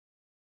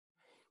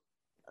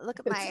Look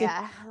at my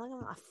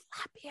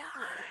flappy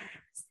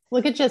arms.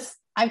 Look at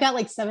I've got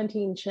like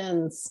 17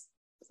 chins.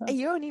 So.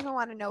 You don't even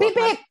want to know beep,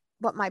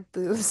 what my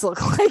boobs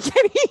look like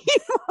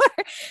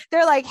anymore.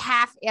 They're like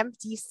half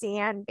empty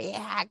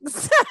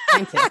sandbags.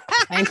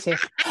 Mine too.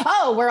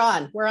 Oh, we're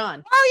on. Oh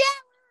yeah,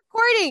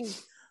 we're recording.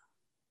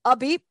 A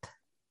beep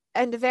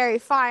and a very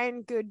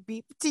fine, good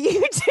beep to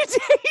you today.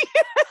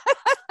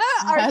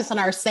 Us and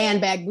our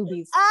sandbag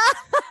boobies.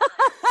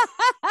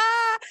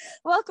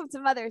 Welcome to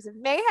Mothers of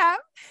Mayhem,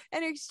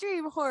 an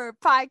extreme horror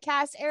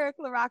podcast. Eric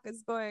LaRocca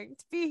is going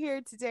to be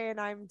here today,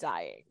 and I'm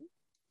dying.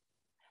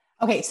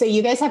 Okay, so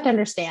you guys have to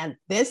understand,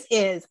 this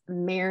is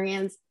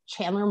Marian's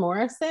Chandler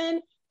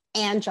Morrison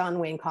and John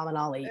Wayne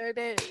Commonality. It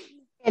is.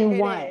 In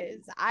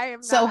one. I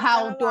am so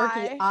how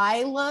dorky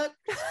I look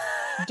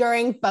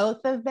during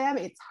both of them,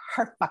 it's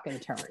her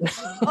fucking turn.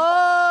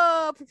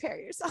 Oh,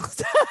 prepare yourself.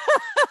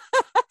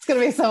 It's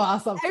gonna be so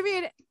awesome. I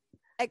mean,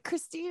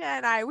 Christina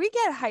and I, we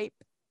get hype,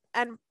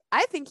 and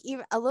I think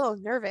even a little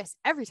nervous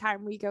every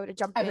time we go to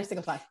jump every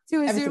single time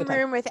to a Zoom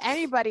room with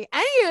anybody,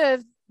 any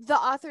of the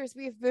authors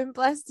we've been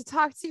blessed to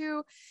talk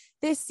to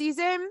this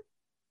season.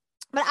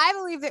 But I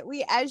believe that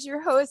we, as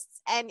your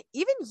hosts, and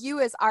even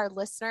you as our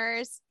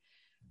listeners,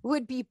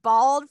 would be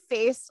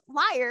bald-faced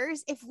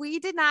liars if we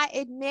did not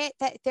admit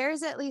that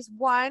there's at least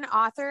one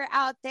author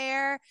out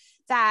there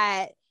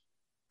that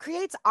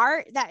creates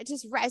art that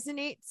just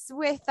resonates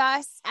with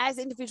us as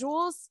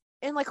individuals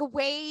in like a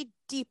way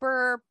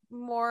deeper,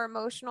 more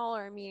emotional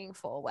or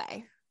meaningful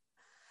way.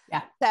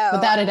 Yeah, so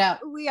without a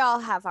doubt. We all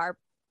have our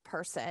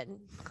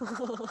person.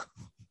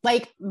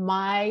 Like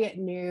my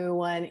new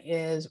one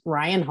is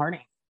Ryan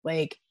Harding.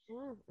 Like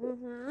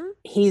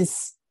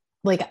he's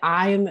like,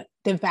 I'm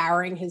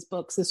devouring his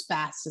books as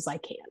fast as I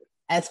can,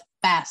 as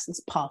fast as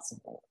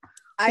possible.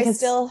 I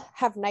still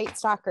have Night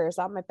Stalkers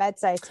on my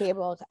bedside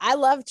table. I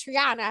love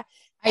Triana.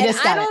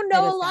 I don't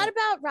know a lot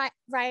about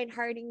Ryan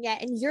Harding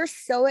yet, and you're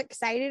so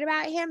excited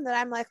about him that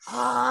I'm like, oh,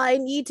 I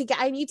need to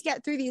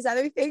get through these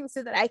other things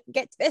so that I can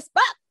get to this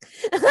book.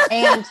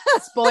 And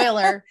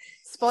spoiler,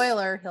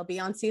 he'll be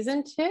on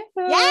season 2.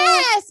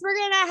 Yes, we're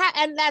gonna have,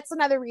 and that's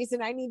another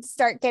reason I need to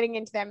start getting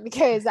into them,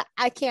 because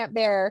I can't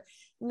bear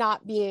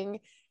not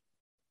being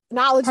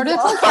knowledgeable.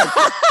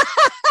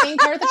 Being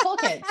part of the cool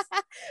kids,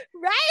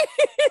 right?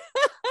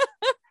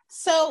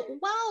 So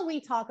while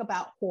we talk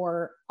about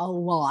horror a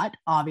lot,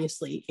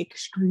 obviously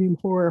extreme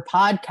horror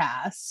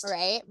podcasts,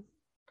 right?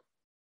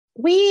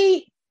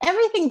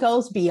 Everything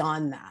goes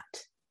beyond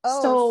that.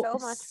 Oh, so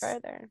much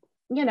further.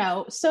 You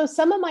know, so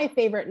some of my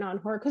favorite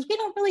non-horror, because we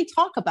don't really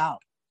talk about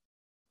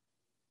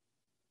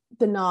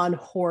the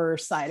non-horror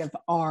side of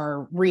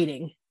our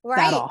reading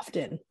that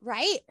often.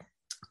 Right.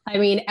 I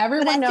mean,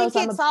 everyone knows.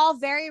 It's all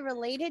very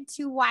related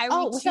to why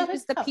we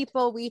choose the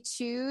people we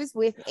choose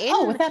within.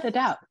 Oh, without a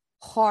doubt.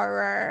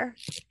 Horror.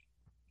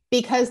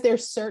 Because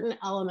there's certain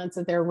elements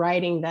of their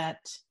writing that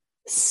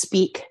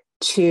speak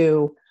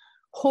to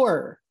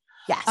horror.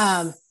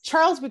 Yes.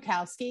 Charles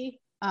Bukowski.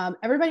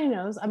 Everybody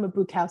knows I'm a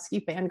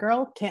Bukowski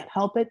fangirl. Can't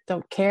help it.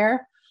 Don't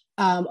care.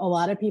 A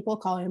lot of people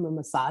call him a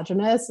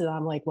misogynist, and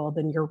I'm like, well,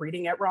 then you're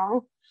reading it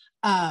wrong.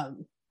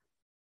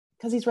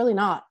 Because he's really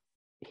not.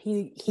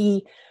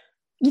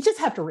 You just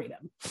have to read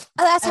him. Oh,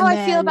 that's how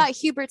I feel about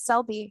Hubert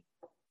Selby.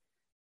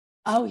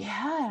 Oh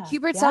yeah,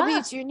 Hubert Selby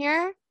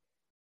Jr.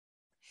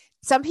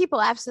 Some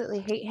people absolutely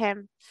hate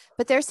him,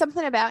 but there's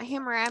something about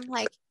him where I'm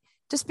like,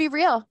 just be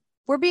real.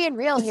 We're being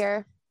real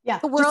here. Yeah,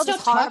 the world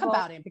just is don't horrible. talk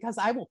about him, because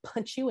I will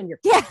punch you in your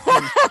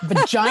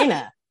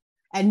vagina,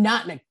 and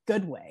not in a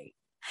good way.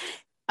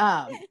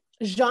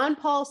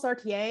 Jean-Paul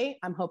Sartre.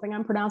 I'm hoping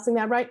I'm pronouncing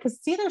that right, because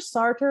it's either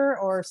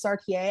Sartre or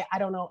Sartre. I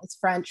don't know. It's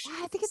French,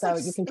 I think it's so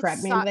you can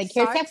correct me. Like,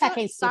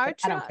 Sartre,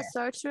 I don't care.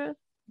 Sartre,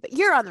 but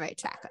you're on the right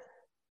track.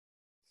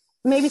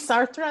 Maybe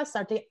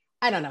Sartre.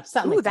 I don't know.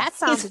 Something. Ooh, that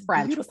sounds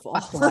beautiful.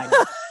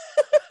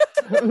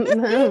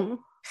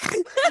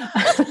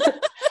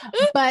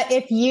 But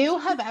if you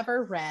have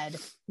ever read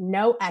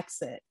No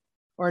Exit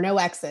or No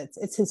Exits,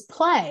 it's his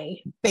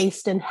play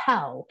based in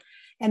hell.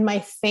 And my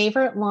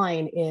favorite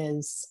line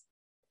is,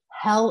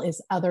 hell is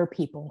other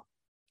people.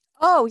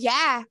 Oh,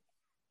 yeah.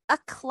 A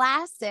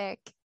classic.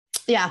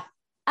 Yeah.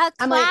 A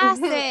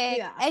classic.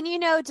 Like, And you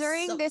know,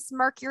 during this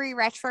Mercury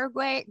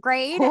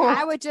retrograde,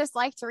 I would just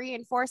like to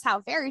reinforce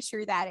how very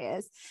true that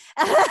is.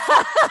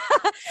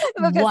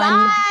 Because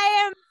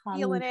I am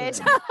feeling it.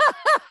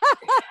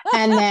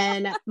 And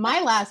then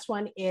my last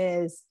one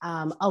is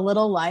A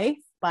Little Life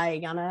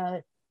by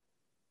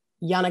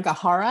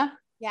Yanagihara.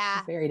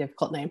 Yeah. Very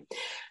difficult name.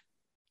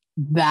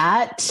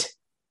 That,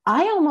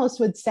 I almost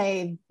would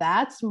say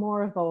that's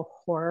more of a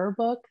horror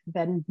book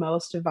than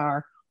most of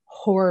our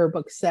horror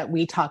books that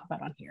we talk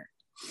about on here.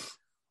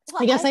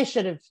 Well, I guess I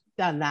should have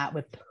done that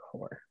with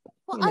horror.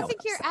 Well, I think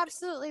you're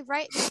absolutely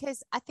right,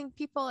 because I think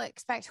people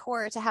expect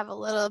horror to have a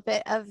little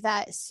bit of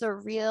that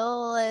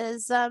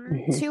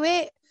surrealism to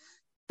it.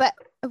 But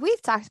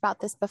we've talked about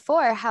this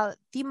before, how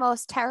the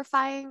most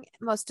terrifying,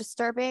 most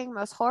disturbing,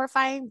 most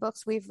horrifying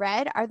books we've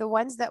read are the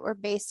ones that were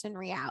based in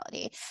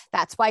reality.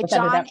 That's why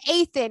John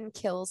Athan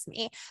kills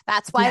me.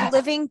 That's why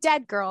Living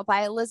Dead Girl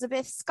by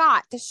Elizabeth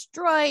Scott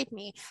destroyed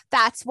me.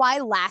 That's why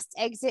Last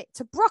Exit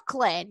to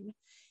Brooklyn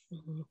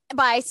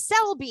by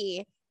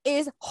Selby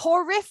is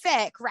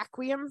horrific.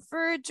 Requiem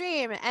for a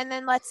Dream. And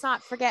then let's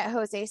not forget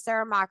Jose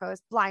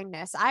Saramago's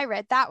Blindness. I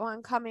read that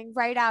one coming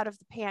right out of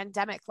the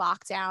pandemic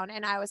lockdown,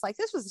 and I was like,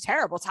 this was a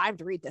terrible time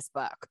to read this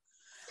book.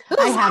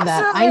 I have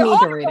that. I need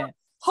to read it.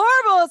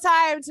 Horrible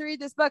time to read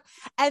this book.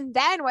 And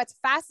then what's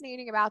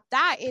fascinating about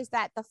that is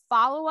that the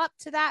follow-up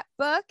to that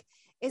book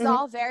is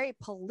all very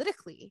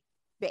politically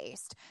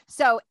based.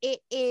 So it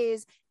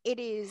is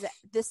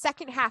the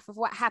second half of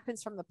what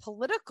happens from the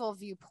political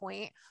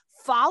viewpoint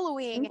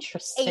following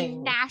a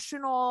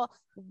national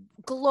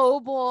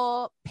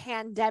global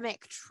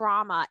pandemic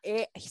trauma.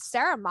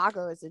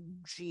 Saramago is a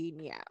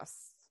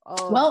genius.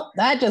 Oh. Well,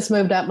 that just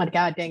moved up my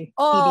goddamn PDR.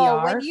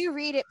 Oh, when you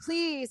read it,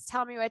 please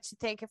tell me what you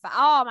think.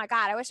 Oh my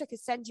God, I wish I could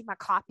send you my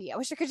copy. I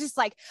wish I could just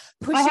like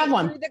push it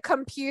through the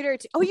computer.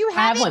 You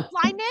have it?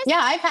 Blindness?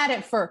 Yeah, I've had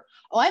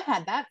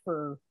that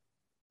for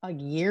a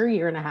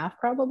year and a half,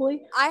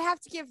 probably. I have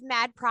to give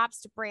mad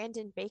props to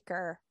Brandon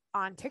Baker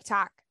on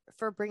TikTok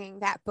for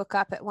bringing that book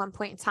up at one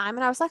point in time.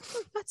 And I was like,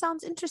 that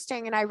sounds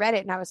interesting. And I read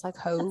it and I was like,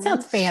 oh, that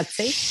sounds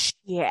fancy.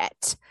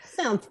 Shit.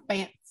 Sounds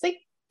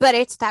fancy. But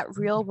it's that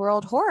real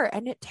world horror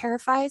and it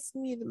terrifies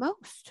me the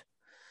most.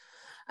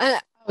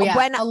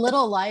 When A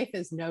Little Life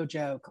is no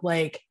joke.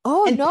 Like,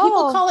 no.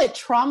 People call it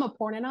trauma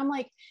porn. And I'm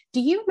like, do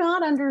you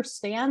not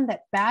understand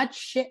that bad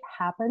shit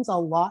happens a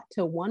lot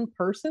to one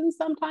person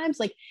sometimes?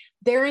 Like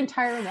their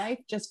entire life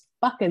just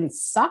fucking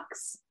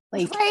sucks.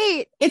 Like,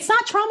 right. It's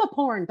not trauma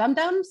porn,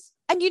 dum-dums.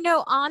 And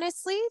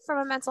honestly, from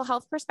a mental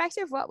health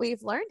perspective, what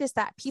we've learned is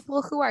that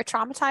people who are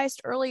traumatized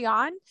early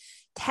on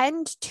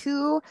tend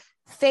to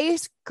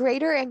face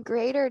greater and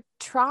greater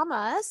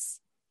traumas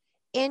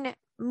in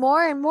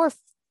more and more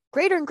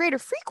greater and greater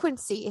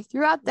frequency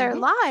throughout their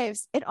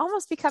lives. It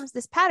almost becomes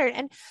this pattern.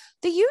 And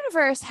the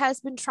universe has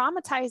been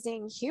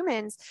traumatizing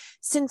humans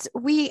since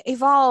we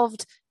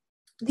evolved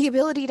the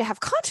ability to have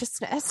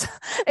consciousness.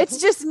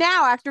 It's just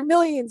now, after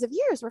millions of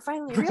years, we're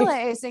finally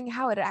realizing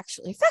how it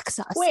actually affects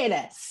us. Wait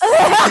a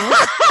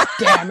second.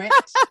 Damn it.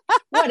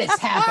 What is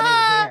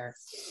happening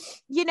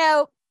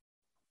here?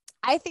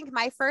 I think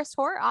my first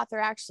horror author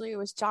actually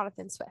was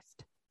Jonathan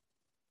Swift.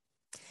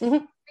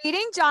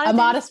 Reading Jonathan A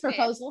Modest Swift,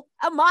 Proposal.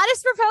 A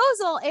Modest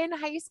Proposal in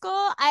high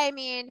school. I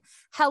mean,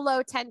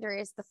 hello, tender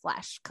is the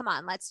flesh. Come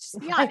on, let's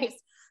just be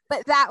honest.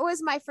 But that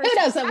was my first. Who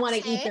doesn't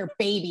want to eat their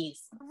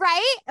babies?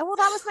 Right? Well,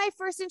 that was my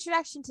first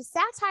introduction to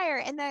satire,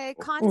 and the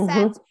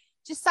concept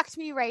just sucked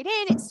me right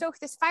in. It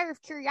stoked this fire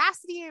of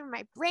curiosity in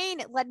my brain.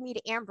 It led me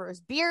to Ambrose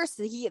Bierce.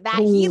 He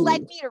led me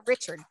to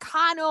Richard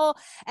Connell.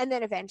 And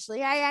then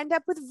eventually I end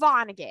up with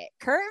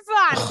Kurt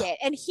Vonnegut,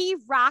 and he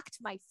rocked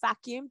my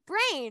fucking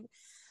brain.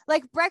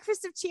 Like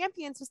Breakfast of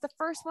Champions was the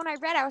first one I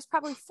read. I was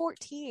probably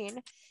 14.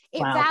 It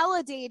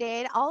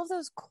validated all of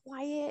those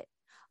quiet,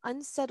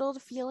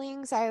 unsettled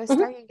feelings I was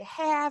starting to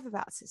have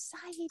about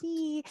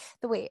society,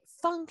 the way it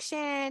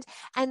functioned.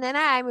 And then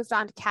I moved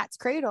on to Cat's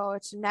Cradle,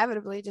 which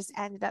inevitably just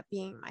ended up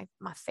being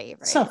my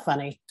favorite. So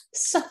funny.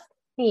 So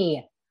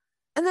funny.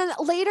 And then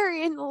later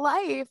in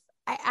life,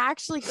 I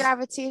actually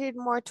gravitated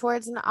more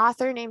towards an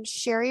author named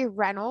Sherry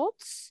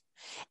Reynolds.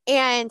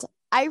 And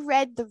I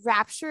read The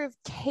Rapture of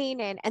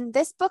Canaan, and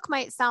this book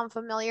might sound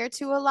familiar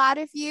to a lot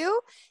of you.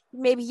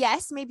 Maybe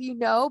yes, maybe you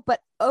know, but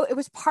it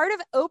was part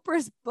of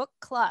Oprah's book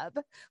club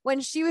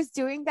when she was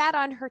doing that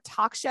on her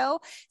talk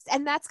show.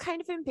 And that's kind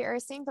of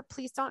embarrassing, but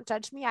please don't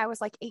judge me. I was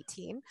like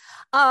 18.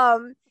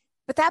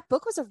 But that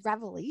book was a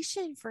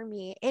revelation for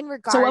me in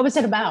regards. So what was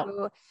it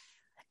about?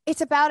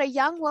 It's about a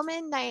young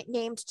woman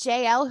named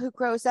JL who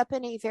grows up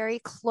in a very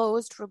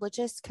closed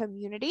religious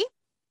community.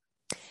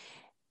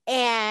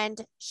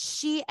 And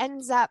she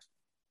ends up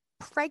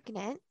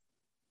pregnant.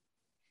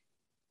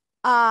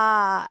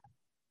 And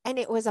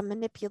it was a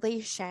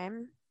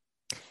manipulation.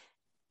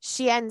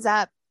 She ends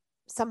up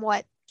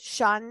somewhat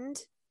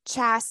shunned,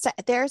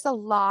 chastised. There's a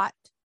lot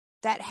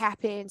that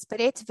happens, but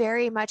it's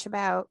very much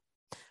about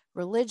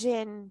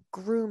religion,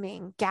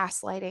 grooming,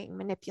 gaslighting,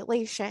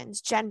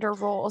 manipulations, gender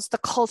roles, the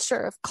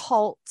culture of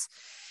cult.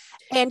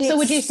 And so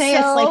would you say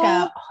it's like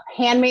a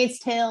Handmaid's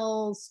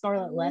Tale,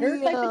 Scarlet Letter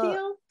type of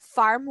deal?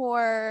 Far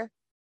more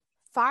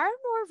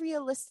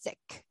realistic.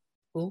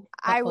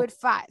 I would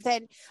find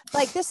then,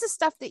 like, this is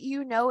stuff that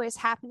is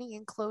happening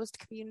in closed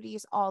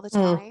communities all the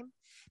time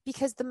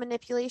because the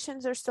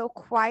manipulations are so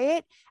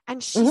quiet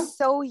and she's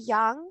so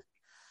young.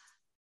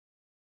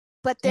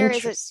 But there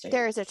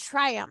is a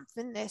triumph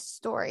in this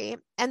story,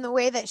 and the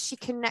way that she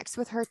connects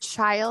with her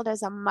child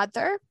as a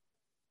mother,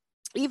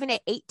 even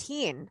at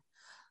 18,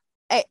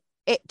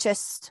 it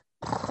just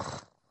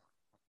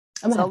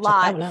it's a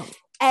lot.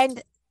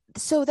 And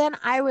so then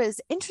I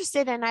was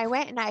interested, and I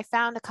went and I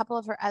found a couple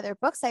of her other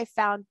books. I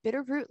found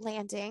Bitterroot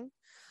Landing,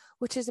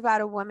 which is about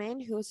a woman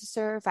who is a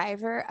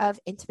survivor of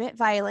intimate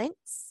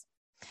violence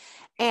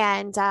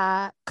and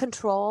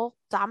control,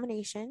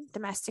 domination,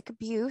 domestic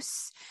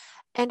abuse,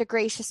 and a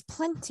gracious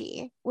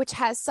plenty, which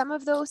has some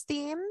of those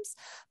themes,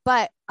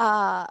 but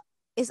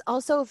is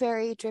also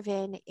very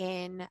driven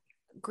in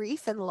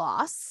grief and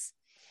loss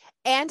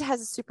and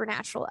has a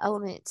supernatural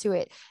element to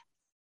it.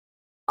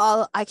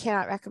 I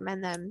cannot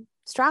recommend them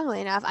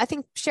strongly enough. I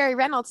think Sherry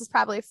Reynolds has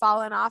probably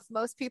fallen off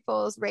most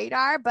people's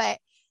radar, but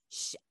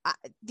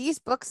these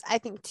books, I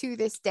think to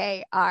this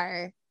day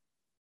are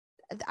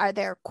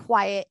their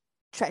quiet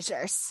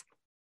treasures.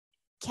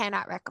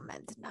 Cannot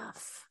recommend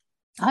enough.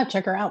 I'll have to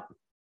check her out.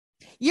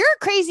 You're a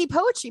crazy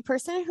poetry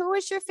person. Who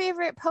was your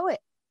favorite poet?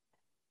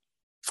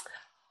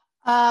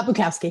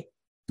 Bukowski.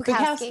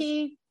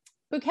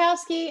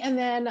 And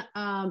then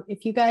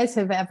if you guys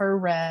have ever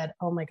read,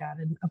 oh my God,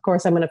 and of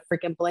course I'm going to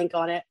freaking blank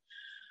on it,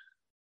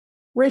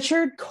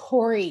 Richard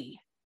Cory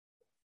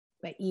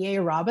by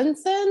E.A.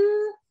 Robinson.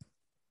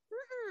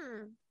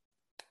 Mm-hmm.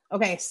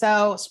 Okay,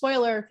 so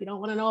spoiler, if you don't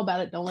want to know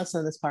about it, don't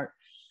listen to this part.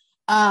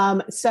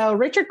 So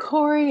Richard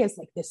Cory is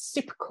like this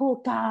super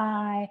cool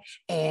guy,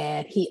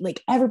 and he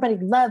like everybody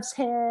loves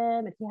him,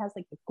 and he has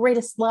like the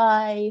greatest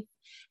life.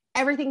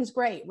 Everything's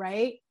great,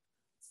 right?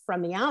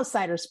 From the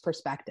outsider's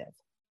perspective.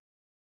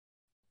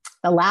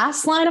 The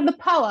last line of the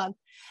poem,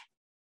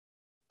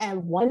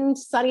 and one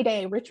sunny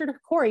day, Richard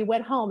Cory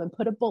went home and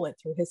put a bullet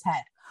through his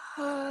head.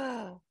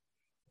 Oh,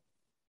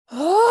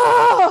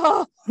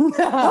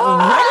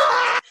 right?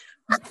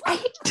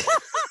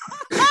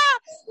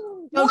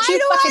 Don't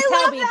you fucking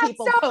tell me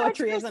people so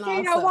poetry isn't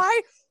awesome.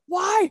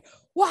 Why do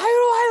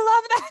I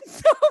love that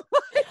so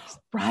much?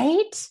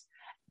 Right?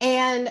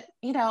 And,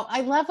 you know,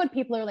 I love when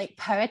people are like,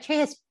 poetry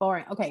is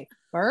boring. Okay,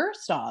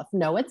 first off,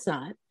 no, it's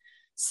not.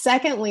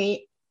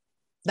 Secondly,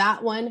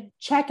 that one,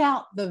 check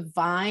out The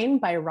Vine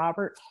by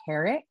Robert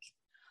Herrick.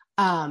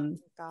 God.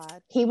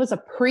 He was a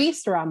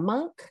priest or a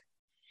monk,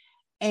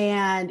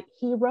 and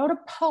he wrote a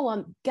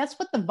poem. Guess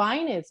what the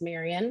vine is,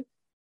 Marion?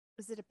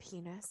 Is it a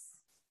penis?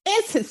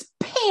 It's his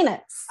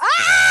penis.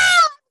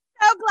 Ah!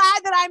 So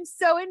glad that I'm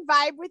so in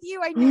vibe with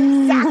you. I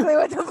knew exactly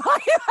what the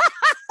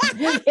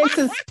vibe. It's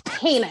his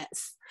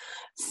penis.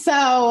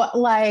 So,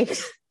 like,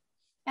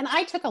 and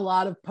I took a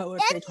lot of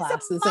poetry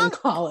classes in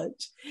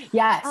college.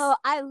 Yes. Oh,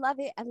 I love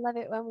it. I love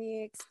it when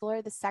we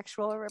explore the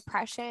sexual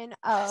repression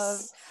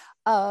of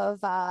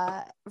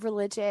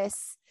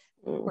religious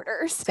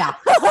orders. Yeah.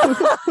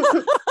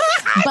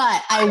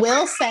 But I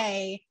will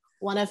say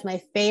one of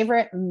my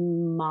favorite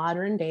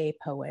modern day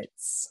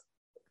poets,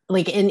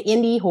 like in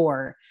indie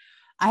horror,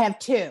 I have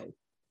two.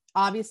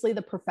 Obviously,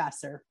 The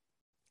Professor.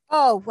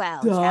 Oh,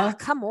 well, yeah,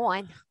 come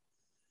on.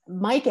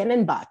 Mike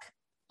Innenbuck.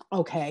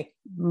 Okay,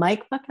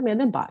 Mike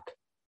Innenbuck.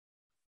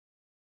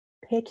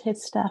 Pick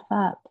his stuff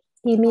up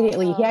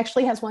immediately. He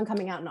actually has one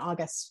coming out in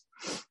August.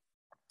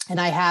 And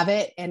I have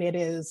it, and it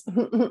is...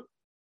 it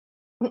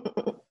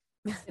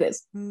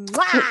is.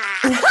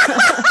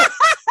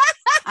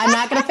 I'm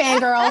not going to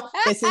fangirl.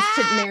 This is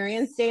to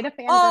Marion's day to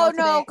fangirl. Oh,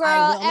 no, today.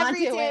 girl.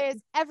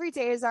 Every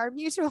day is our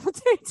mutual day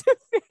to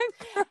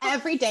fangirl.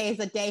 Every day is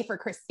a day for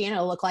Christina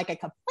to look like a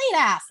complete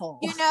asshole.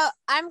 You know,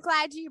 I'm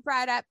glad you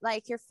brought up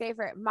like your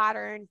favorite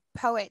modern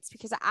poets,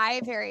 because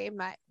I very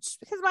much,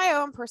 because of my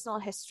own personal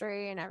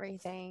history and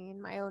everything,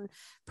 and my own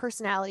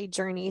personality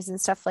journeys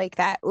and stuff like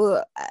that,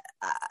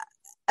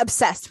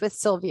 obsessed with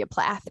Sylvia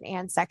Plath and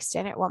Anne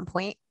Sexton at one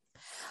point.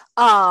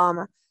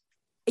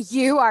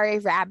 You are a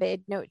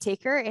rabid note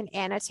taker and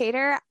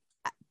annotator,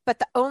 but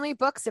the only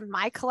books in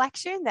my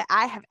collection that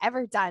I have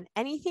ever done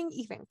anything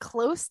even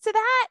close to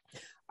that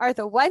are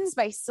the ones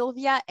by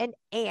Sylvia and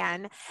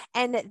Anne.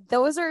 And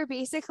those are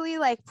basically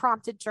like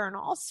prompted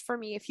journals for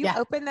me. If you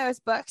open those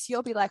books,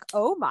 you'll be like,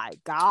 oh my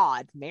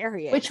God,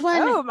 Marion. Which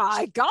one? Oh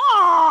my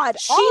God.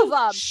 All of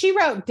them. She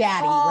wrote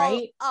Daddy,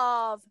 right?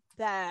 All of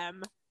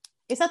them.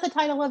 Is that the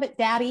title of it,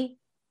 Daddy?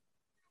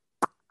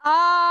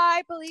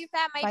 I believe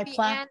that might be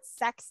Plath? Anne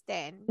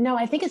Sexton. No,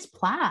 I think it's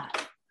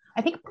Plath.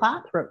 I think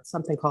Plath wrote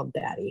something called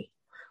Daddy.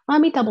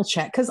 Let me double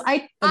check, because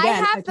I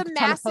have the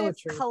massive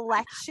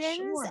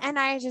collections, and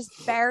I just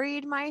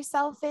buried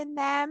myself in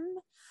them.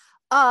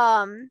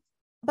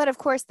 But of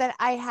course, that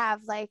I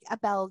have like a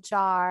bell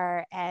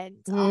jar and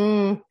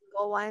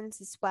ones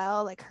as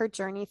well, like her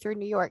journey through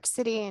New York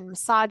City and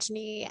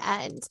misogyny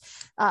and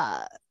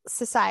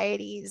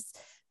society's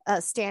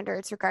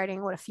standards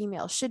regarding what a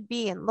female should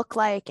be and look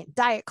like, and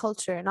diet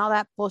culture and all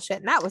that bullshit.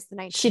 And that was the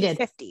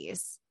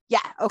 1950s. Yeah.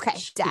 Okay.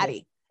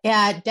 Daddy.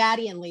 Yeah.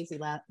 Daddy and Lady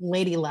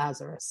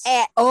Lazarus.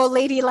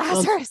 Lady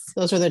Lazarus.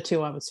 Those are the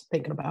two I was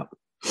thinking about.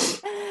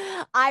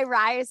 I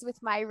rise with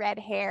my red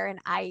hair and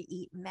I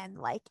eat men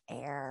like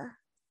air.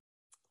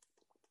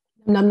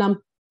 Num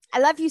num. I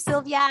love you,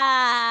 Sylvia.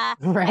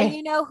 Right. And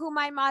you know who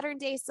my modern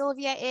day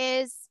Sylvia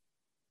is?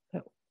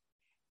 Who?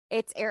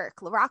 It's Eric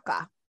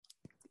LaRocca.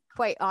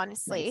 Quite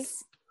honestly,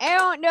 Nice. I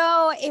don't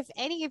know if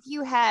any of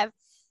you have,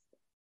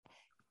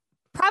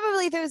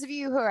 probably those of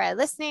you who are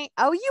listening.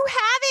 Oh, you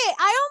have it.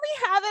 I only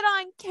have it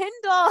on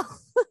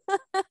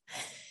Kindle.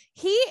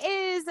 He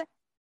is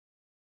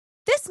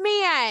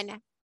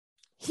man,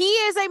 he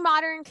is a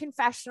modern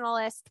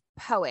confessionalist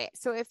poet.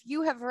 So if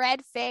you have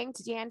read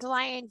Fanged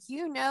Dandelion,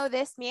 you know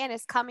this man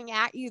is coming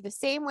at you the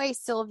same way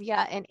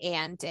Sylvia and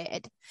Anne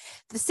did,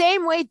 the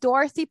same way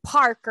Dorothy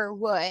Parker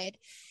would.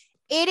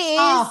 It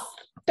is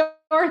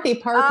Dorothy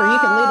Parker. You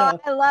can lead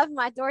I love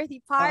my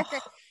Dorothy Parker.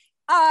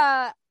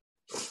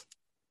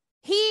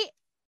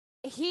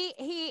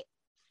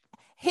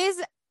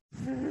 His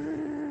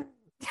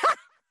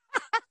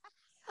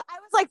I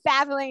was like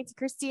babbling to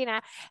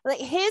Christina. Like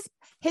his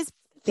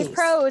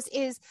prose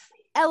is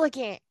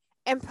elegant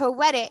and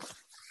poetic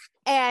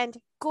and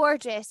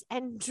gorgeous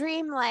and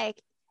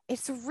dreamlike.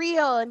 It's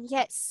real and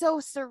yet so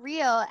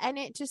surreal, and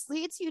it just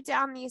leads you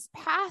down these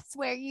paths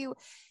where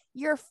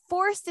you're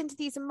forced into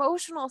these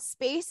emotional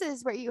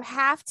spaces where you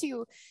have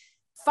to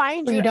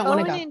find your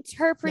own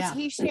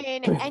interpretation,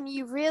 and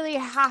you really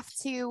have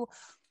to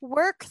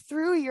work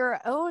through your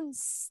own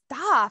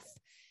stuff.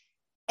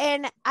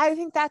 And I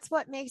think that's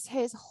what makes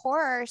his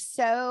horror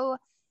so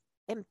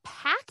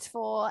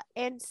impactful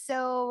and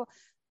so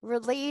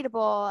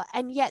relatable.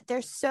 And yet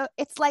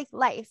it's like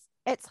life.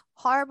 It's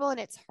horrible and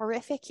it's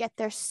horrific, yet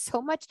there's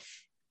so much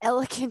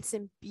elegance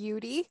and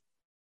beauty.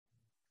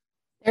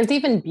 There's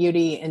even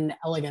beauty and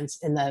elegance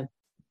in the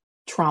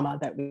trauma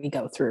that we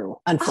go through,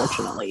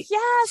 unfortunately.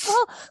 Yes.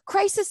 Well,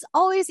 crisis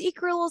always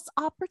equals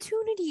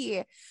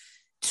opportunity.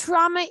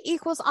 Trauma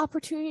equals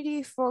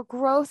opportunity for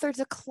growth or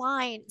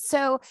decline.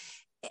 So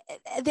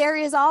there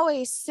is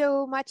always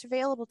so much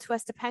available to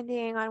us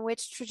depending on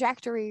which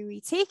trajectory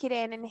we take it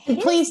in. And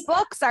his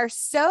books are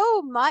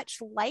so much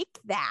like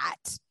that.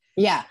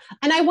 Yeah.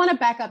 And I want to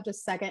back up just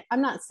a second.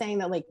 I'm not saying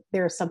that like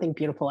there's something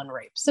beautiful in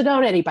rape. So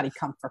don't anybody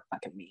come for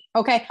fucking me.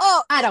 Okay.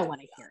 Oh, I don't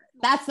want to hear it.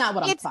 That's not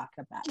what I'm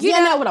talking about. You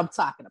know what I'm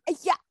talking about.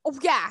 Yeah. Oh,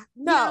 yeah.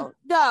 No.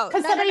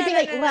 Because somebody be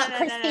like, well,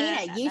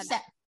 Christina, you said.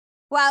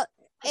 Well,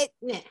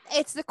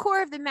 it's the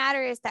core of the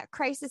matter is that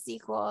crisis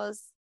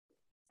equals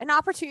an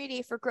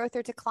opportunity for growth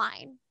or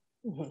decline.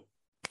 Mm-hmm.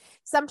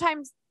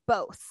 Sometimes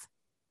both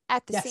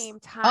at the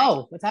same time.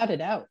 Oh, without a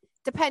doubt.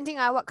 Depending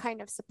on what kind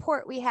of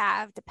support we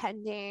have,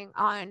 depending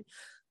on,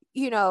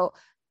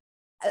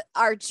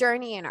 our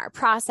journey and our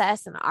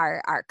process and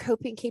our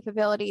coping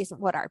capabilities and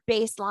what our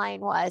baseline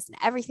was and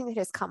everything that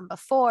has come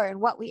before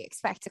and what we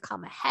expect to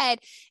come ahead.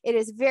 It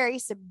is very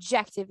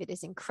subjective. It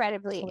is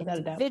incredibly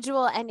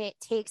individual, and it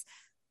takes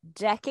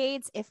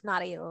decades, if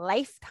not a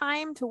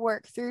lifetime, to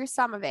work through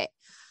some of it.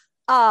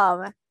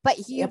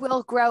 But you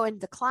will grow and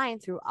decline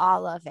through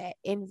all of it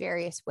in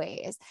various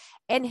ways.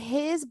 And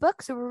his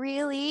books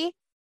really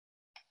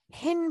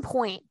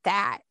pinpoint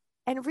that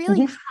and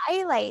really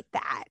highlight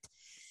that.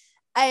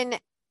 And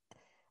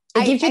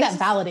it gives you that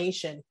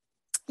validation.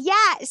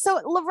 Yeah. So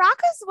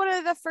LaRocca is one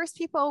of the first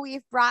people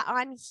we've brought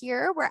on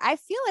here where I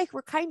feel like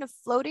we're kind of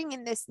floating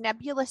in this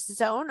nebulous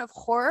zone of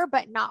horror,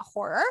 but not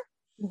horror.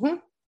 Mm-hmm.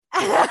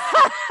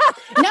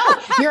 No,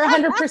 you're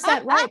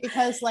 100% right,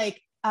 because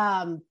like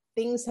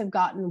things have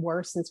gotten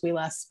worse since we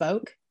last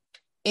spoke.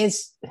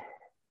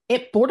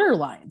 It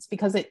borderlines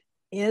because it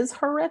is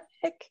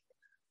horrific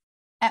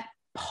at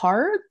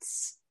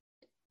parts,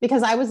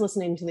 because I was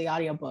listening to the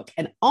audiobook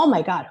and oh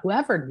my God,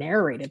 whoever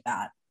narrated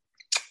that,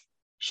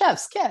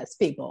 chef's kiss,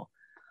 people.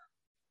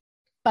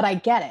 But I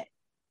get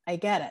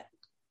it.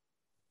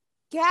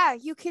 Yeah,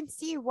 you can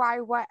see why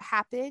what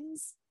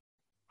happens.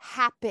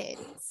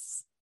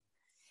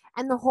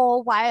 And the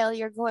whole while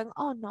you're going,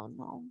 oh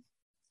no.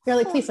 You're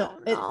like, please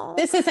don't. No.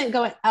 This isn't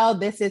going. Oh,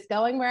 this is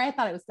going where I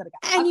thought it was going to go.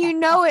 And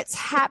it's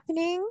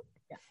happening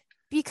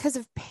because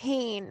of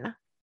pain,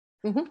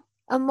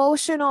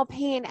 emotional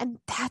pain. And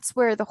that's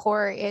where the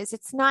horror is.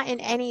 It's not in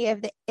any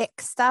of the ick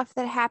stuff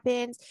that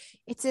happens.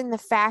 It's in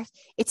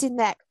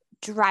that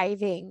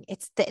driving.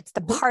 It's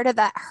the part of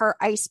her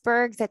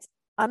iceberg that's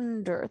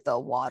under the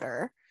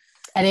water.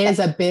 And it is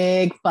a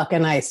big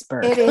fucking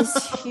iceberg. It is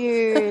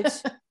huge.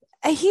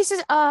 He's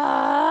just, Are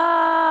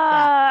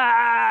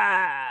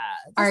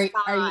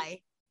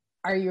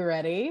you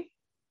ready?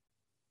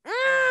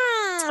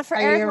 For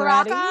Eric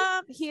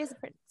LaRocca, he is a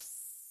prince.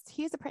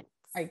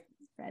 Are you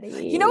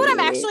ready? You know what I'm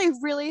actually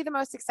really the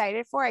most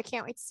excited for? I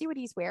can't wait to see what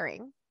he's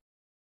wearing.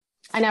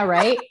 I know,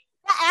 right?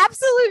 The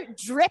absolute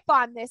drip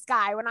on this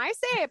guy. When I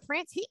say a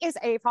prince, he is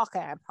a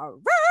fucking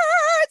prince.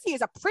 He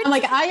is a prince. I'm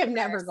like, I am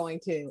never going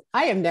to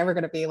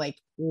be like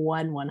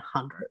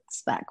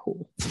 1/100th that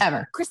cool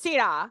ever.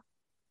 Christina.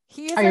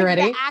 Are you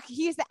ready?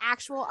 He's the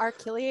actual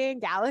Archelian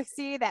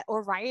galaxy that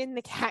Orion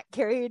the cat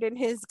carried in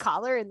his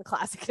collar in the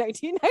classic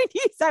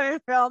 1997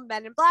 film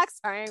Men in Black,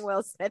 starring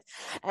Will Smith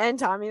and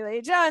Tommy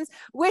Lee Jones,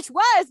 which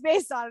was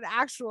based on an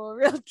actual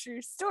real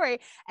true story.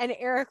 And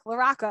Eric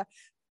LaRocca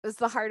was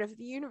the heart of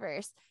the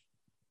universe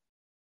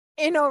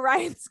in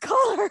Orion's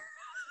collar.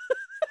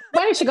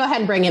 Why don't you go ahead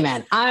and bring him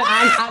in?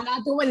 I'm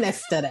not doing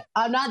this today.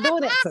 I'm not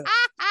doing it today.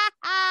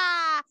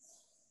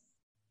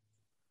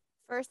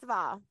 First of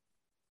all,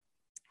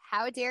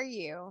 how dare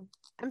you?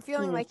 I'm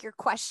feeling like you're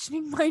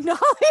questioning my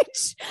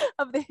knowledge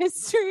of the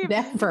history of the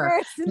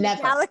universe and the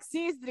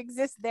galaxies that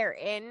exist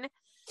therein.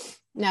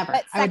 Never.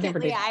 But I would never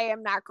do secondly, that. I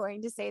am not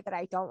going to say that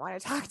I don't want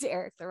to talk to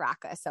Eric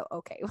LaRocca. So,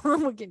 okay,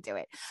 we can do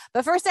it.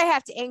 But first, I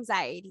have to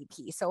anxiety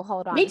pee. So,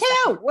 hold on. Me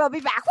too. We'll be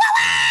back.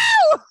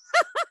 Woo!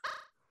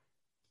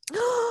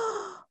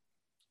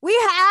 We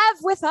have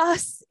with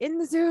us in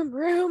the Zoom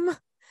room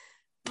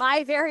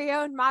my very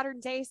own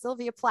modern day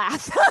Sylvia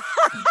Plath.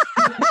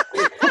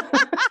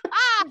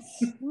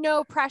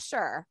 No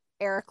pressure,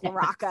 Eric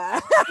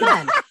LaRocca.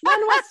 None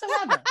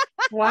whatsoever.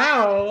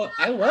 Wow,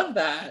 I love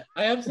that.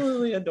 I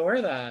absolutely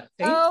adore that.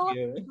 Thank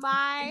you.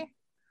 My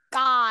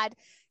God.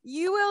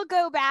 You will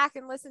go back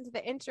and listen to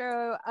the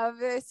intro of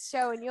this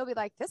show and you'll be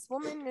like, this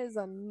woman is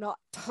a nut.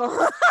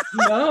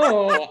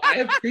 No, I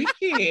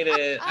appreciate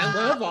it. I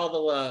love all the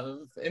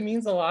love. It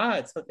means a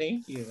lot. So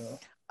thank you.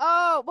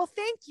 Oh, well,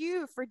 thank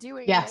you for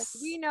doing Yes.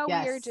 this. We know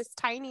Yes. we are just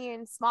tiny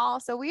and small.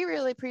 So we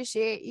really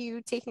appreciate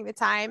you taking the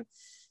time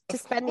to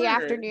spend the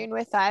course. afternoon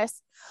with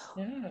us.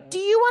 Yeah. Do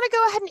you want to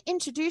go ahead and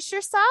introduce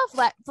yourself?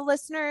 Let the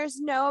listeners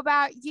know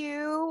about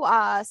you,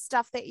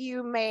 stuff that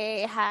you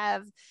may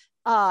have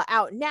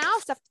out now,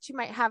 stuff that you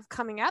might have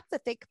coming up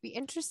that they could be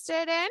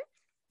interested in.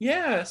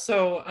 Yeah,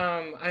 so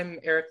I'm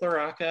Eric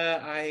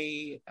LaRocca.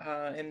 I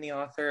am the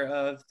author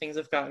of Things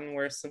Have Gotten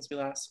Worse Since We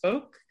Last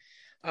Spoke,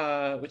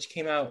 which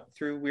came out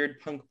through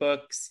Weird Punk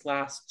Books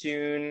last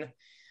June.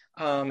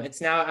 It's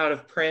now out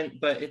of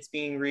print, but it's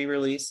being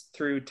re-released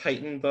through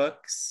Titan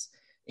Books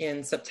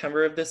in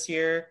September of this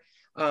year,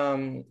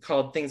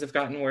 called Things Have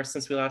Gotten Worse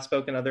Since We Last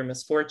Spoke and Other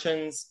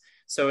Misfortunes.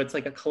 So it's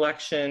like a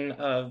collection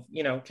of,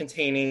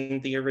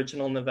 containing the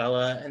original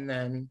novella and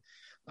then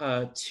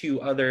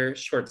 2 other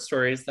short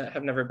stories that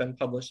have never been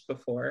published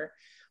before.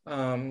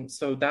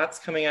 So that's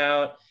coming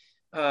out.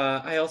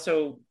 I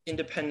also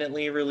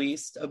independently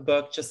released a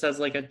book just as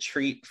like a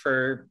treat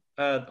for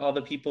all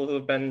the people who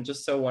have been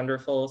just so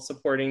wonderful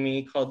supporting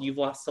me, called You've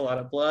Lost a Lot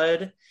of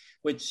Blood,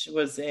 which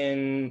was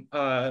in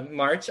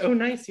March. Oh,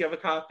 nice. You have a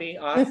copy.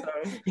 Awesome.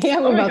 Yeah,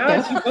 oh my both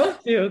gosh, do. you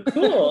both do.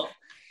 Cool.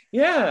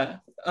 Yeah.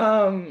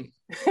 Oh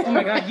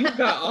my God, you've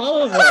got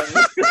all of them.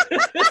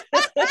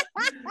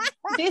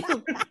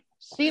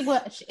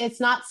 It's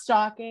not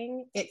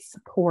stalking, it's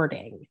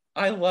supporting.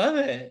 I love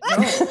it. No,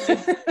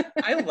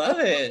 I love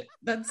it.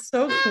 That's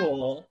so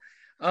cool.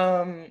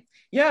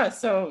 Yeah,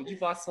 so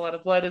You've Lost a Lot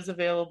of Blood is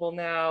available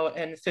now,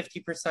 and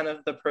 50%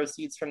 of the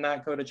proceeds from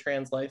that go to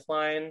Trans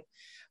Lifeline.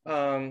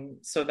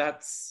 So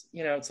that's,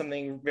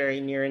 something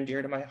very near and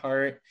dear to my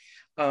heart.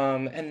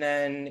 And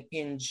then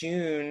in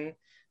June,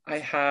 I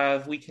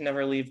have We Can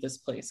Never Leave This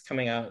Place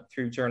coming out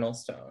through Journal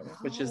Stone,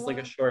 which is like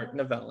a short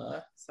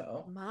novella.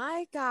 So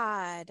My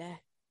God.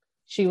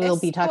 She will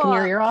be talking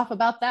your ear off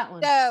about that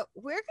one. So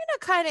we're going to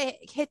kind of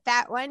hit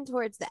that one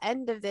towards the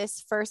end of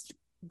this first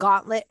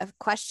gauntlet of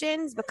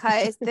questions,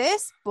 because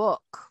this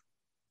book,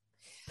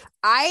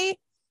 I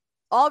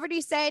already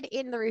said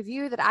in the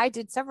review that I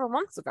did several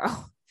months ago,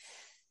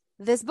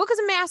 this book is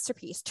a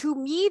masterpiece. To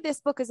me, this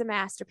book is a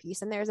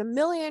masterpiece, and there's a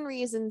million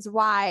reasons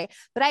why,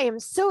 but I am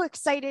so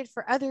excited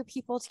for other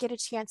people to get a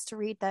chance to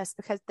read this,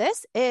 because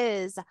this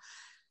is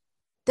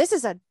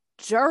a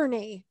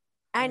journey,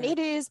 and it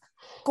is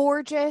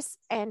gorgeous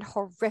and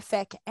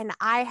horrific, and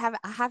I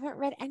haven't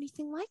read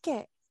anything like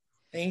it.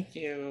 Thank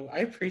you. I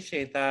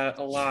appreciate that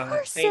a lot.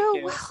 You're Thank so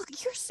you. well.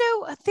 You're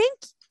so thank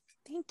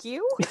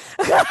you.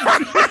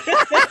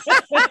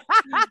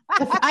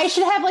 I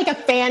should have like a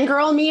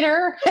fangirl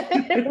meter. I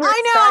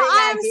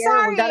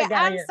know.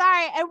 I'm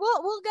sorry. And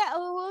we'll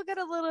get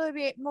a little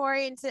bit more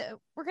into.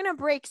 We're gonna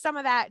break some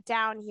of that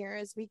down here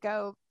as we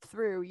go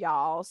through,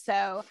 y'all.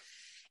 So,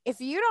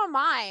 if you don't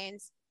mind,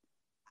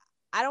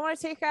 I don't want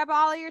to take up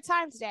all of your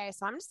time today,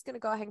 so I'm just gonna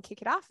go ahead and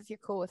kick it off if you're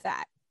cool with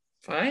that.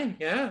 Fine.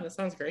 Yeah, that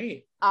sounds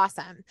great.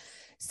 Awesome.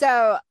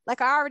 So,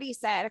 like I already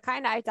said, I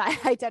kind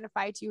of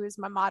identified you as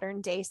my modern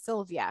day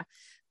Sylvia.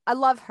 I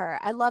love her.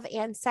 I love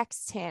Anne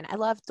Sexton. I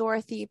love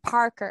Dorothy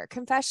Parker.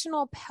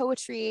 Confessional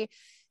poetry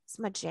is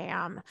my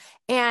jam.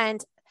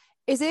 And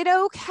is it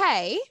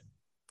okay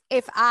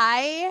if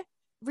I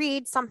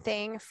read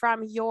something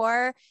from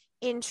your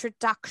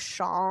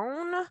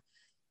introduction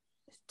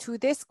to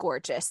this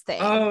gorgeous thing?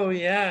 Oh,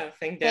 yeah.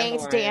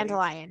 Thanks,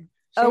 Dandelion.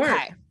 Sure.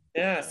 Okay.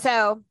 Yeah.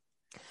 So,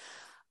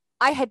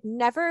 I had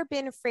never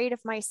been afraid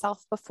of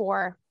myself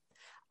before.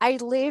 I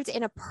lived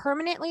in a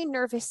permanently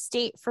nervous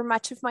state for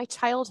much of my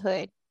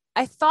childhood.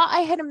 I thought I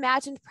had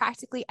imagined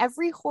practically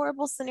every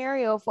horrible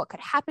scenario of what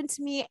could happen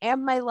to me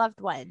and my loved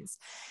ones.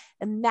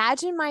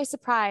 Imagine my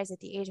surprise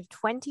at the age of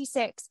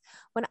 26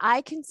 when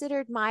I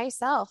considered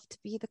myself to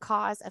be the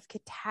cause of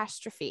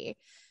catastrophe.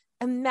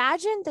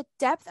 Imagine the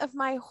depth of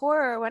my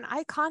horror when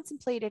I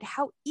contemplated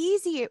how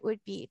easy it would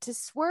be to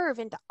swerve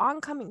into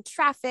oncoming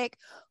traffic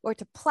or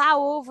to plow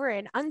over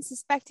an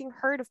unsuspecting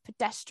herd of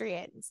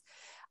pedestrians.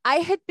 I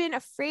had been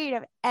afraid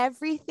of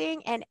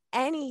everything and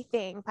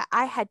anything, but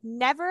I had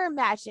never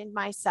imagined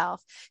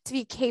myself to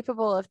be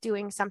capable of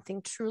doing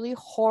something truly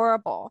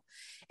horrible.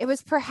 It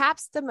was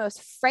perhaps the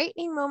most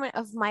frightening moment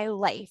of my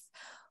life,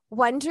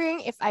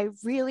 wondering if I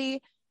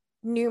really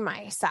knew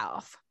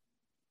myself.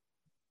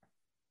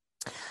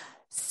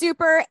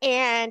 Super.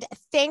 And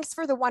thanks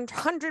for the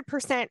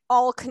 100%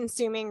 all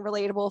consuming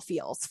relatable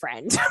feels,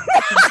 friend.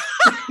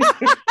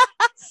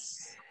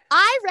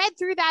 I read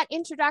through that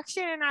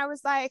introduction and I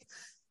was like,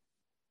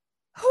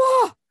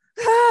 oh,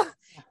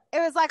 it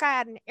was like I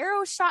had an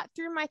arrow shot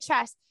through my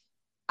chest.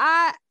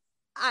 I,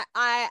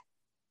 I,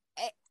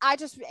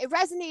 just, it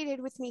resonated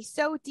with me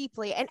so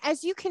deeply. And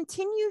as you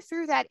continue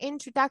through that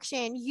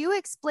introduction, you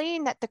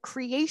explain that the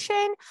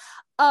creation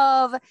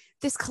of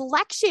this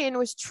collection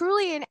was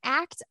truly an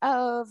act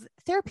of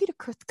therapeutic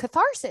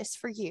catharsis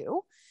for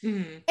you.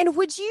 Mm-hmm. And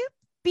would you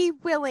be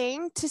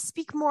willing to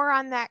speak more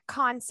on that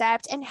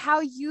concept and how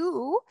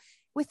you,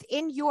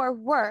 within your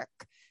work,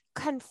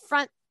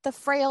 confront the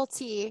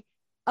frailty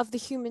of the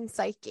human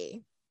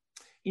psyche?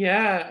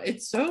 Yeah,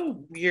 it's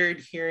so weird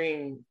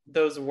hearing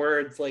those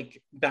words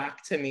like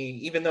back to me,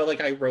 even though like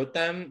I wrote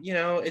them, you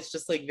know, it's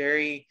just like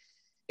very,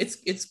 it's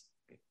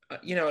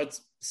you know, it's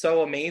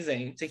so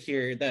amazing to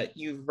hear that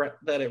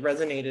that it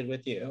resonated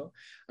with you.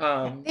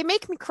 They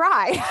make me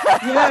cry.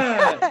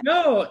 Yeah,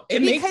 no,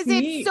 it makes because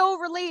it's so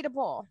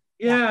relatable.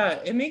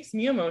 Yeah, it makes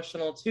me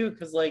emotional too,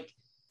 because like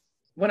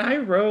when I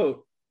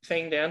wrote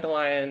Fang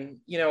Dandelion,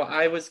 you know,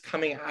 I was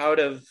coming out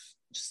of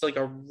just like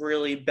a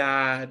really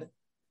bad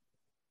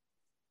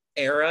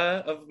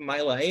era of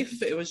my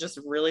life. It was just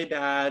really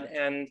bad.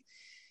 And,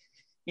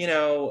 you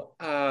know,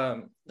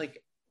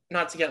 like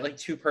not to get like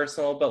too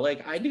personal, but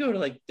like I had to go to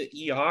like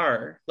the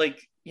ER,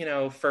 like, you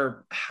know,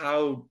 for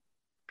how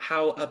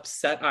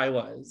upset I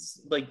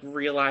was, like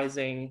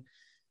realizing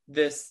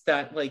this,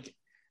 that like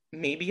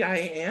maybe I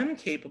am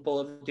capable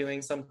of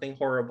doing something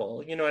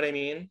horrible, you know what I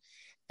mean?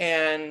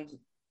 And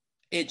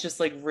it just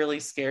like really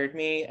scared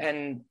me.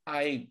 And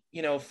I,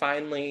 you know,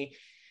 finally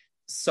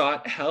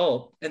sought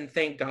help, and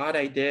thank God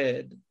I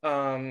did.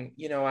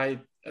 You know, I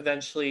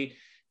eventually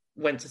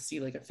went to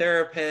see like a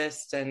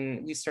therapist,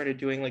 and we started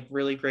doing like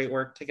really great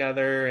work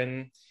together,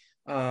 and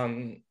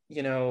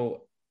you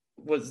know,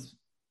 was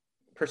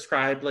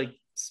prescribed like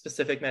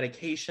specific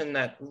medication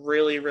that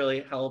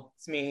really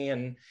helped me,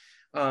 and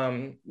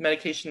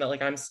medication that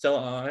like I'm still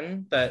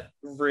on, that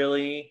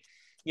really,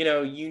 you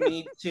know, you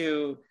need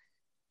to,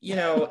 you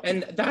know,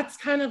 and that's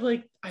kind of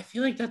like, I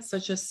feel like that's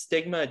such a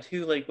stigma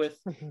too, like with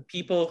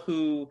people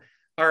who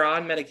are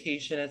on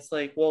medication. It's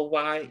like, well,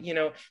 why, you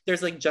know,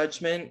 there's like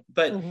judgment.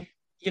 But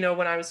you know,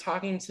 when I was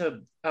talking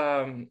to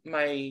one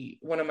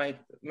of my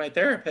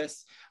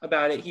therapists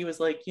about it, he was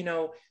like, you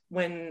know,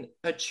 when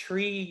a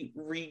tree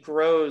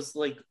regrows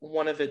like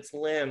one of its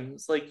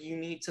limbs, like you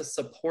need to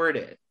support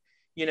it,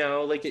 you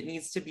know, like it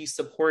needs to be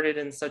supported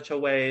in such a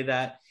way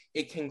that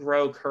it can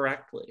grow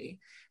correctly.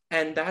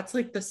 And that's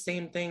like the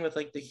same thing with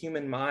like the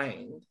human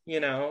mind,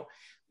 you know,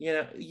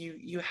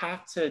 you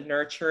have to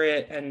nurture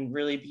it and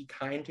really be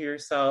kind to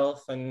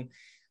yourself, and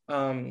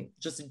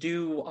just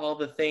do all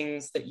the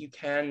things that you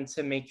can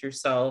to make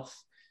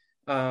yourself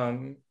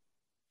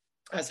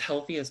as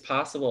healthy as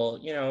possible.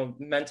 You know,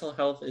 mental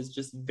health is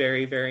just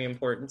very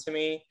important to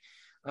me.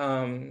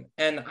 And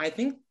I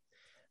think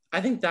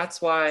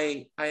that's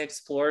why I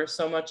explore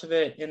so much of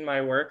it in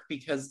my work,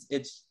 because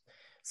it's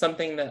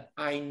something that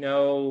I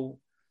know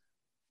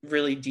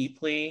really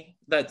deeply.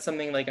 That's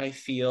something like I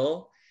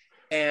feel,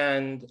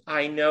 and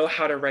I know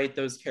how to write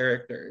those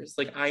characters.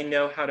 Like I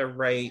know how to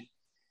write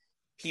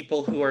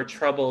people who are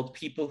troubled,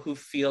 people who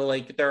feel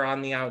like they're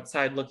on the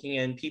outside looking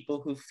in,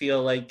 people who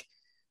feel like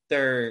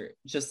they're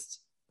just,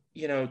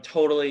 you know,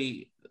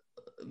 totally,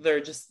 they're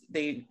just,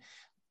 they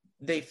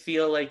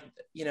feel like,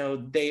 you know,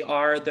 they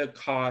are the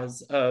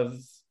cause of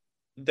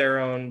their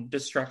own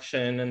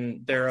destruction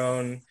and their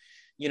own,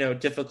 you know,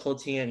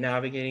 difficulty in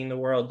navigating the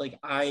world. Like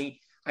I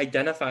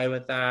identify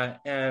with that,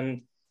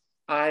 and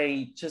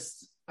I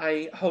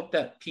hope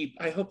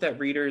that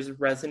readers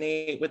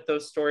resonate with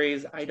those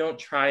stories. I don't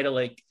try to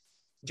like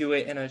do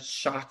it in a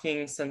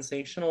shocking,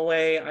 sensational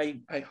way.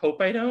 I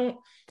hope I don't,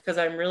 because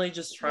I'm really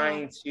just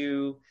trying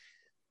to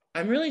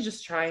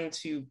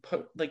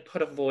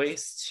put a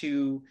voice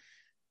to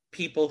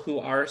people who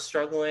are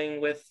struggling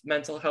with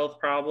mental health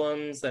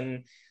problems.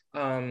 And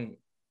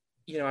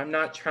you know, I'm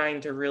not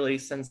trying to really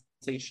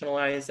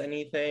sensationalize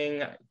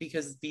anything,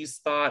 because these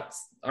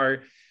thoughts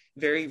are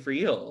very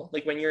real.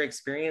 Like when you're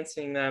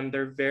experiencing them,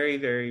 they're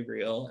very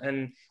real,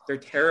 and they're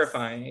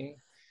terrifying.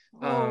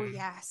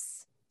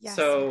 Yes.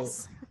 So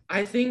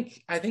I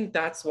think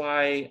that's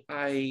why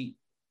I,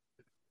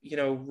 you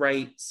know,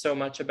 write so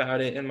much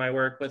about it in my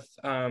work with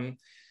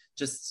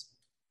just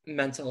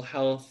mental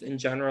health in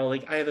general.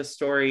 Like I have a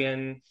story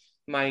in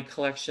my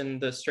collection,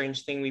 The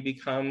Strange Thing We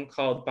Become,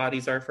 called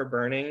Bodies Are for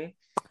Burning,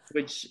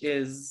 which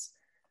is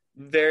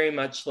very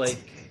much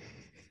like,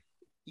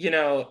 you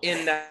know,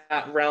 in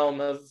that realm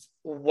of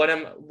what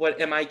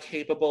am I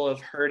capable of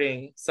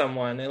hurting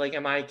someone? And like,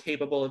 am I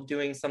capable of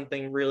doing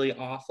something really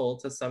awful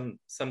to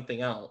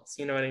something else?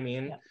 You know what I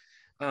mean?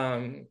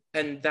 Yeah.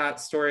 And that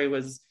story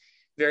was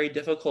very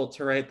difficult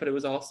to write, but it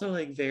was also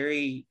like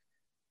very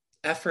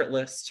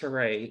effortless to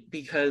write,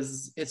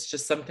 because it's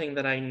just something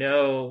that I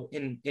know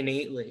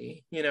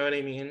innately, you know what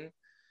I mean?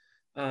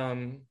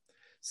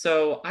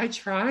 So I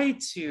try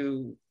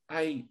to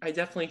I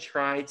definitely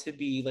try to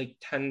be like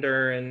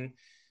tender and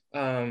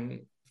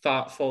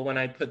thoughtful when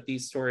I put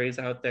these stories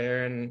out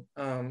there, and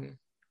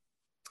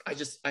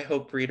I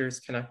hope readers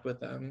connect with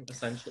them,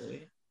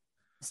 essentially.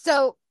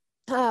 So,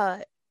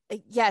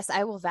 yes,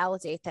 I will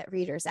validate that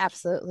readers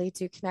absolutely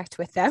do connect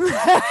with them.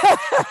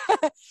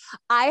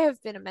 I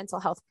have been a mental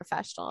health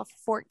professional for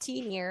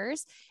 14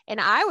 years, and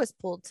I was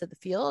pulled to the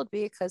field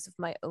because of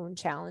my own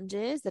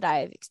challenges that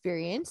I've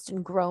experienced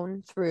and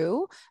grown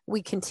through.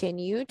 We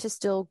continue to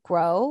still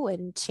grow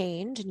and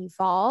change and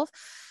evolve.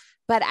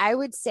 But I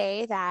would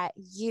say that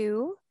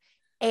you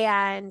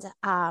and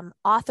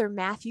author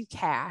Matthew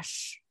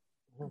Cash,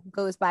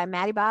 goes by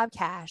Matty Bob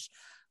Cash,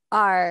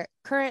 are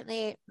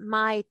currently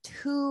my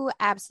two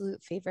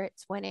absolute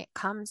favorites when it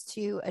comes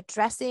to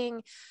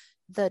addressing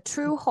the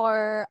true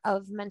horror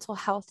of mental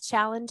health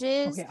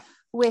challenges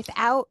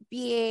without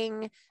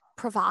being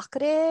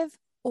provocative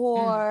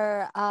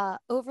or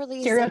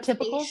overly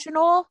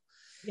sensational.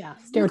 Yeah,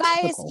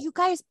 stereotypical. You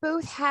guys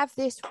both have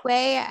this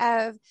way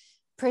of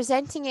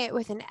presenting it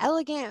with an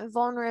elegant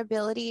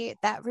vulnerability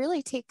that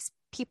really takes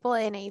people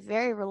in a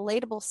very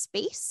relatable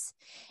space.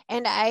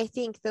 And I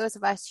think those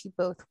of us who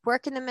both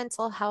work in the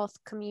mental health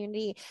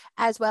community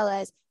as well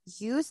as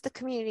use the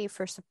community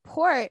for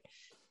support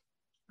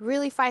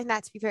really find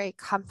that to be very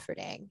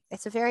comforting.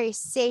 It's a very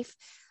safe,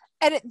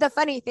 and the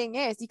funny thing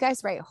is you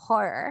guys write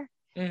horror,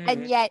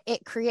 and yet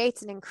it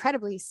creates an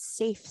incredibly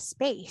safe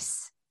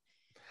space.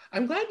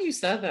 I'm glad you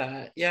said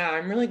that. Yeah,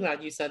 I'm really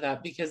glad you said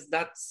that, because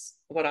that's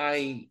what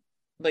I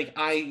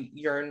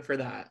yearn for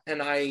that.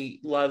 And I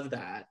love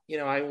that. You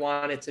know, I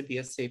want it to be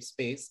a safe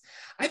space.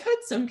 I've had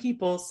some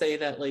people say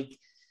that, like,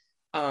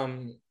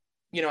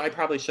 you know, I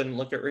probably shouldn't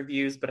look at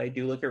reviews, but I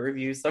do look at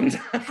reviews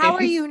sometimes. How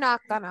are you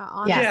not gonna?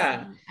 Honestly?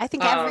 Yeah. I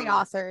think every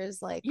author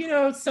is like, you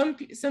know, some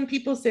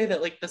people say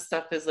that like the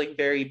stuff is like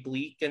very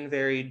bleak and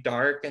very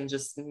dark and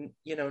just,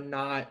 you know,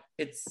 not,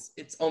 it's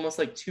almost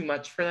like too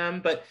much for them.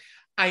 But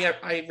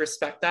I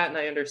respect that and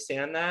I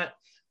understand that.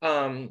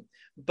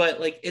 But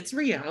like it's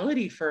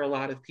reality for a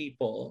lot of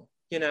people,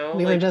 you know.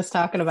 We were just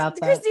talking about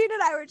that. Christine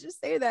and I were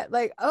just saying that,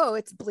 like, oh,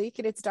 it's bleak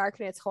and it's dark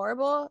and it's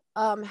horrible.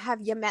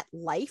 Have you met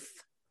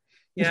life?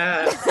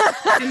 Yeah.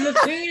 And the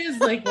thing is,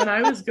 like, when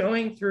I was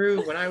going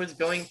through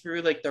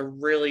like the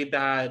really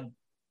bad,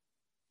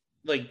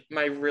 like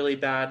my really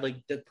bad, like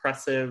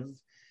depressive,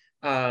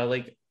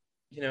 like,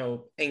 you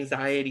know,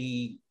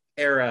 anxiety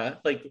era,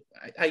 like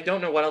I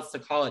don't know what else to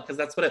call it, because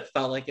that's what it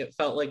felt like. It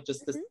felt like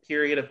just this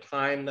period of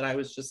time that I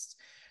was just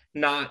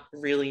not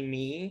really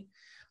me.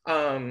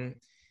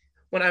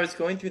 When I was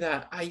going through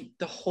that,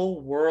 the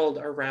whole world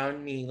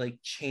around me like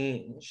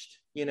changed,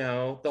 you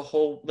know, the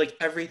whole, like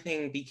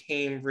everything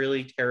became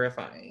really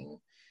terrifying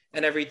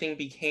and everything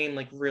became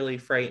like really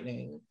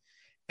frightening.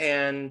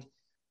 And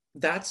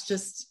that's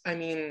just, I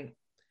mean,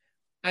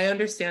 I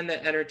understand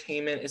that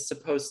entertainment is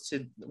supposed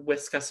to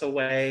whisk us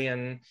away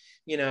and,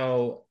 you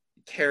know,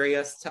 carry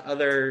us to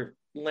other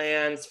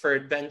lands for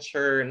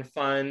adventure and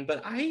fun,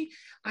 but I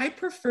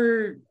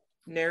prefer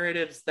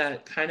narratives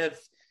that kind of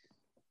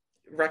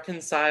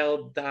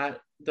reconciled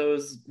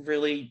those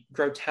really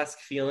grotesque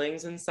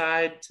feelings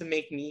inside to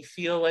make me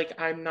feel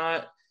like I'm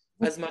not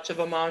as much of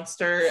a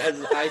monster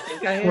as I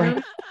think I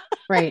am.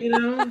 Right. You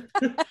know?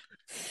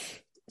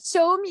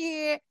 Show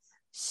me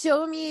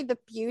the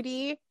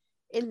beauty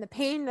in the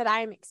pain that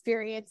I'm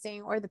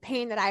experiencing or the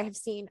pain that I have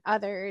seen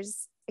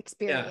others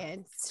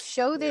experience. Yeah.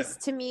 Show this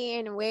to me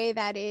in a way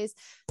that is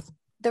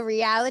the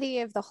reality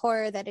of the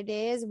horror that it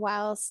is,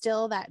 while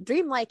still that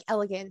dreamlike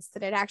elegance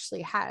that it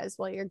actually has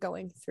while you're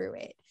going through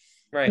it.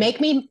 Right. Make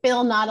me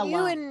feel not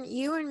alone.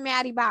 You and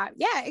Maddie Bob.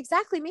 Yeah,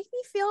 exactly. Make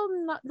me feel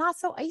not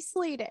so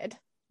isolated.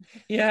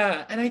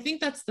 Yeah. And I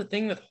think that's the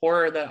thing with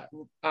horror that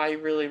I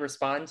really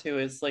respond to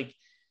is like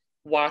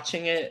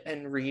watching it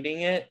and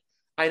reading it.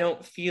 I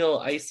don't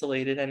feel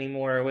isolated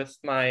anymore with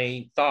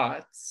my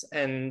thoughts.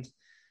 And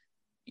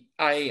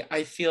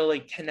I feel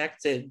like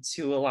connected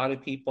to a lot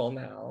of people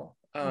now.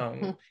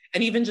 And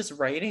even just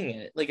writing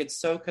it, like it's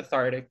so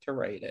cathartic to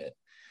write it.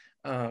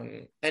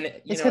 And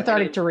it's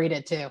cathartic to read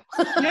it too.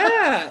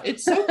 Yeah,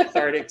 it's so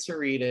cathartic to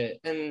read it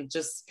and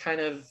just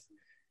kind of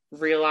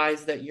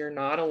realize that you're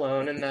not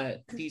alone and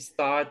that these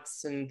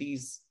thoughts and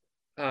these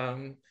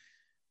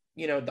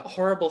you know, the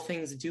horrible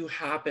things do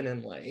happen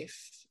in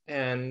life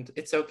and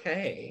it's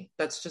okay.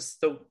 That's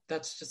just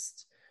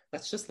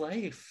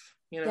life,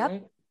 you know.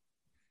 Yep.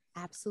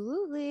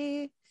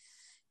 Absolutely.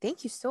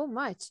 Thank you so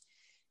much.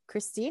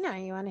 Christina,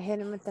 you want to hit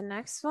him with the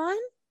next one?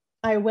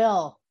 I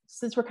will.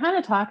 Since we're kind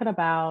of talking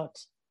about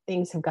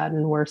things have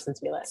gotten worse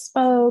since we last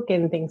spoke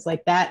and things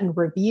like that and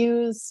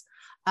reviews,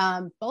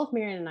 both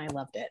Marion and I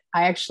loved it.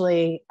 I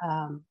actually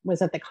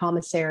was at the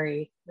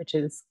commissary, which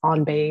is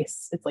on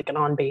base. It's like an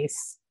on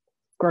base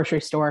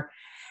grocery store.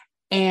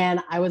 And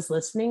I was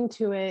listening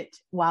to it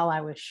while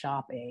I was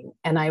shopping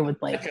and I would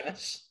like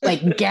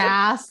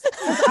gasp.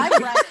 I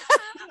read it,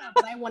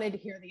 but I wanted to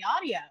hear the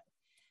audio.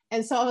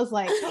 And so I was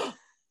like,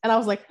 And I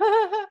was like,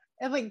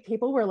 and like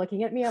people were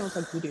looking at me. I was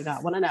like, you do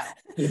not want to know.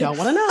 You don't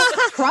want to know.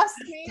 Trust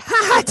me.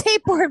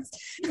 Tapeworms.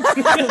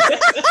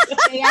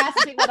 They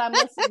asked me what I'm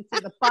listening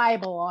to, the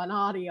Bible on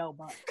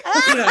audiobook.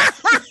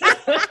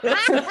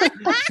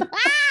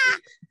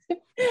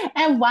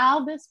 And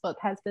while this book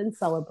has been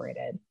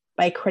celebrated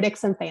by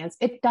critics and fans,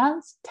 it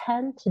does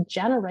tend to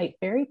generate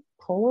very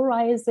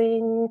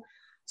polarizing,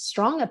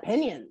 strong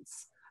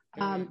opinions.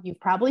 You've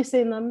probably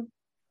seen them.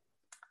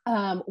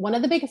 One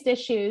of the biggest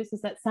issues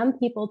is that some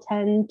people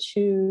tend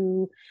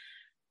to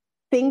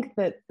think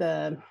that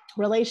the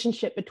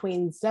relationship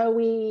between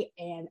Zoe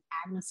and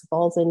Agnes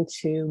falls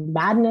into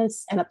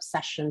madness and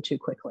obsession too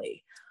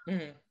quickly.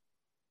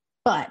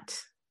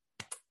 But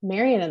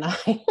Marion and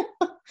I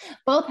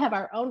both have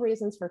our own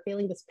reasons for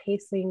feeling this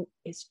pacing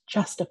is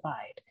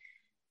justified.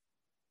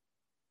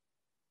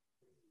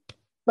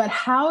 But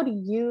how do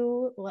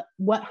you,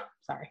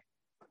 sorry,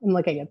 I'm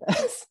looking at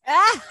this.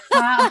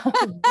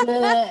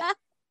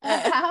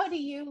 How do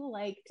you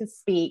like to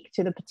speak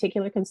to the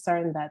particular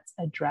concern that's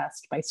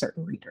addressed by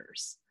certain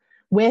readers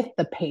with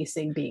the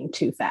pacing being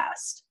too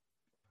fast?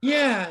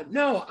 Yeah,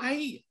 no,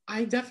 I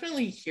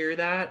definitely hear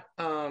that.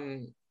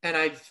 And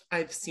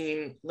I've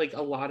seen like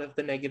a lot of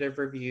the negative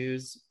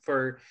reviews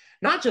for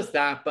not just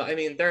that, but I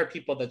mean, there are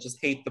people that just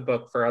hate the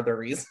book for other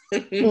reasons,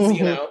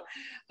 you know?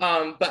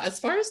 But as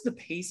far as the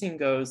pacing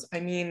goes, I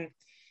mean,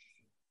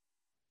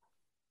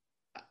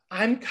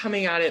 I'm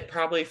coming at it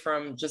probably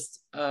from just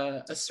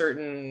a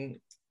certain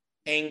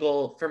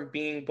angle from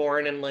being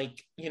born in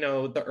like, you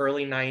know, the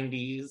early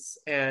 90s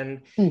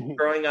and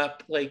growing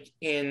up like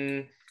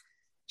in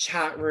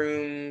chat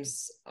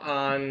rooms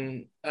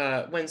on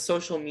when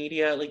social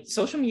media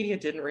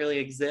didn't really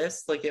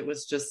exist. Like it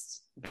was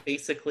just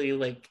basically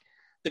like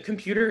the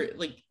computer,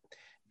 like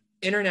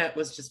internet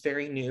was just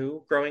very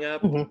new growing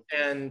up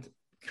and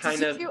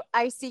kind of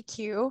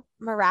ICQ,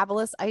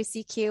 Mirabilis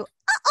ICQ.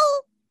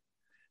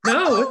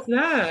 No, what's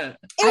that?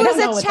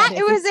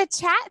 It was a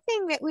chat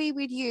thing that we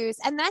would use.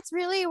 And that's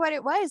really what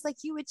it was. Like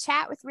you would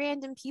chat with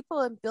random people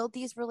and build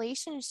these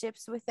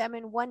relationships with them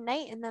in one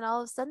night. And then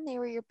all of a sudden they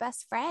were your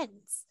best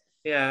friends.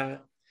 Yeah.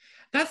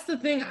 That's the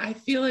thing. I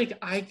feel like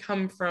I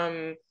come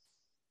from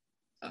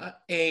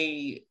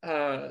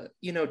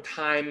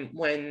time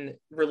when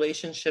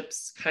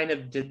relationships kind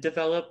of did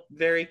develop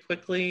very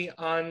quickly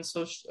on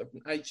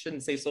I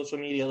shouldn't say social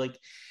media, like,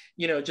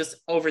 you know, just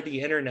over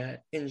the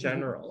internet in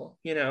general,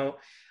 you know,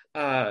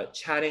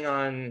 chatting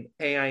on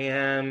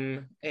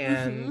AIM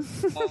and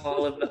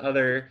all of the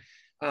other,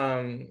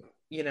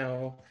 you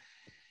know,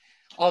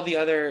 all the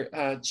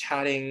other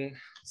chatting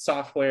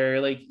software,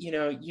 like, you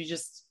know,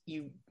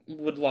 you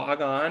would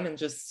log on and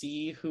just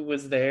see who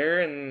was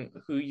there and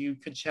who you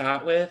could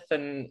chat with,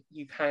 and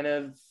you kind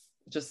of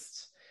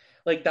just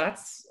like,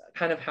 that's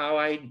kind of how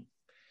I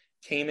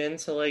came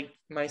into like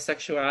my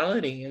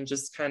sexuality and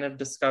just kind of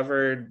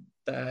discovered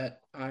that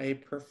I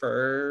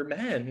prefer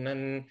men,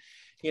 and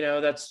you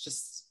know, that's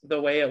just the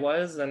way it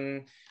was.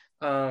 And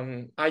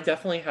I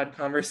definitely had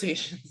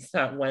conversations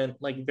that went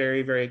like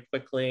very, very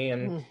quickly.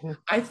 And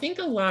I think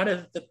a lot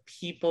of the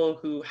people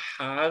who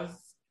have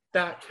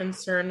that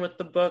concern with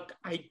the book,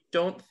 I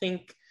don't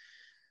think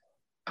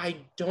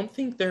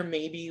they're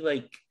maybe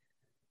like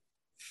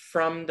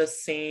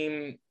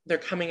they're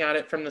coming at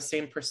it from the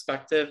same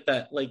perspective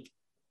that like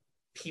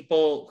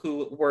people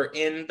who were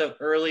in the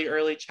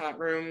early chat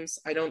rooms.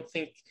 I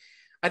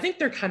think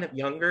they're kind of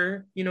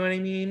younger, you know what I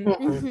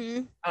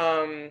mean?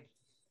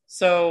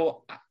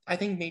 So I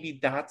think maybe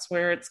that's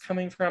where it's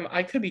coming from.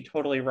 I could be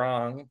totally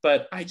wrong,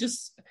 but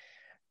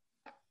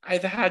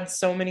I've had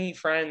so many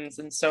friends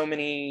and so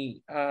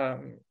many,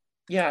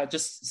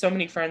 just so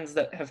many friends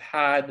that have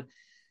had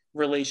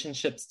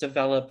relationships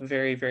develop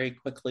very, very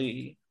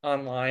quickly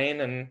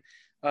online, and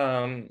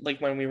like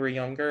when we were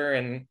younger.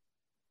 And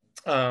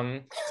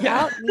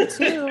me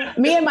too.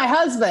 Me and my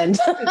husband.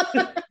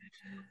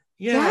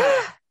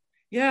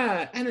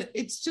 Yeah. And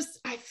it's just,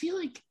 I feel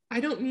like, I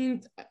don't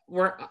mean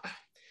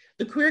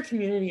the queer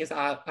community is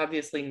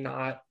obviously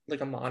not like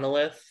a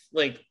monolith.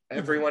 Like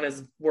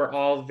we're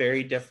all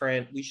very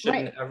different. We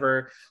shouldn't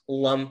ever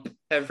lump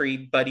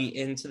everybody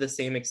into the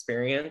same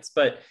experience.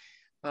 But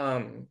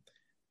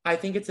I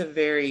think it's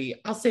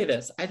I'll say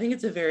this, I think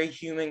it's a very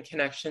human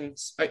connection,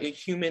 a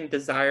human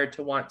desire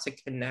to want to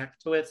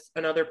connect with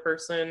another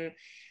person.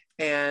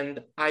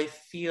 And I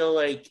feel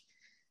like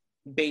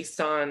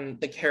based on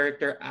the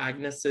character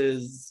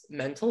Agnes's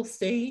mental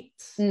state,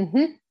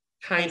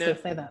 kind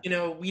of, you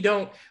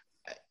know,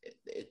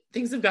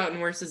 Things Have Gotten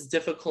Worse is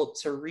difficult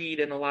to read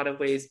in a lot of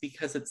ways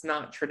because it's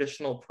not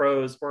traditional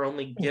prose. We're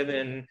only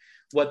given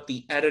what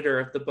the editor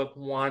of the book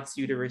wants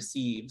you to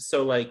receive.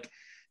 So like,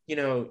 you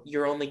know,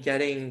 you're only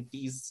getting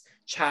these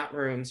chat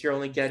rooms, you're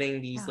only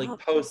getting these like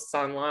posts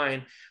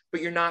online,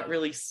 but you're not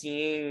really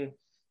seeing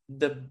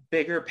the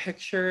bigger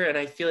picture. And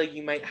I feel like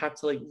you might have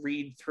to like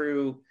read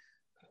through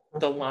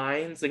the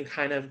lines and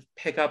kind of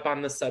pick up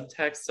on the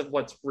subtext of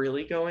what's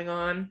really going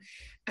on.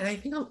 And I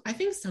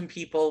think some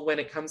people, when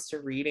it comes to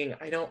reading,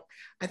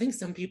 I think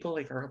some people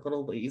like are a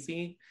little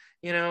lazy,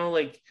 you know,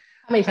 like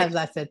How many times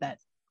I said that?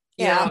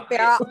 Yeah,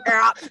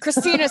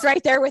 Christina's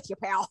right there with you,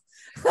 pal.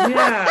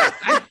 Yeah,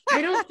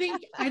 I don't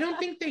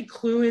think they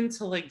clue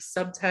into like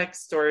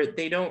subtext, or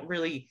they don't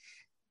really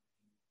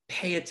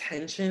pay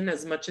attention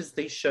as much as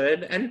they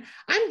should. And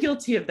I'm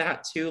guilty of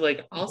that too.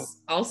 Like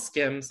I'll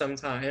skim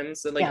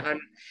sometimes, and like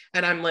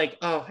I'm like,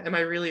 oh, am I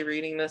really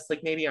reading this?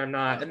 Like maybe I'm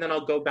not. And then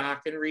I'll go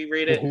back and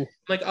reread it. Mm-hmm.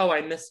 Like, oh,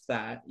 I missed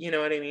that. You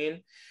know what I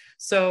mean?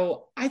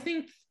 So I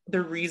think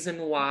the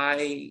reason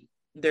why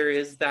there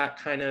is that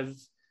kind of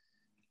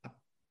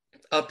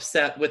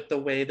upset with the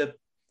way the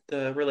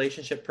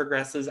relationship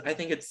progresses, I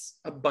think it's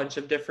a bunch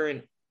of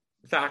different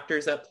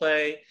factors at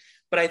play.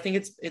 But I think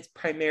it's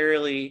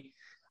primarily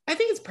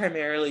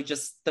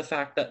just the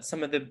fact that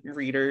some of the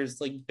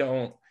readers like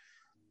don't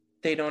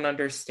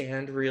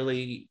understand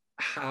really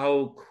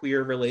how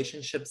queer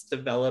relationships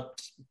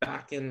developed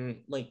back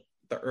in like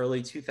the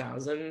early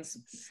 2000s.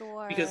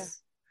 Sure. Because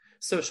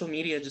social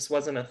media just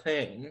wasn't a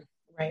thing.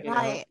 Right.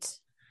 Right.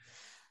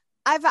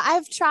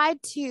 I've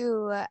tried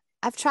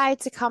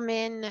to come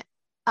in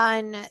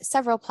on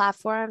several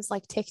platforms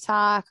like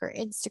TikTok or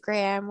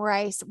Instagram,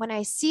 where when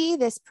I see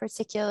this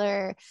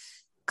particular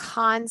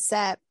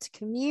concept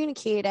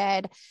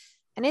communicated,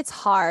 and it's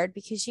hard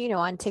because, you know,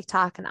 on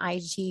TikTok and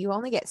IG, you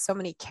only get so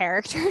many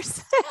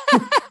characters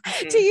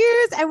to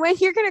use. And when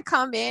you're going to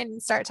come in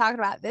and start talking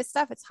about this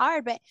stuff, it's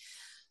hard. But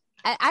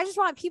I just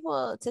want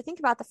people to think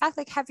about the fact,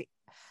 like,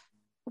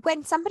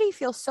 when somebody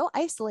feels so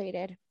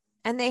isolated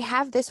and they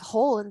have this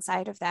hole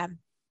inside of them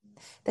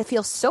that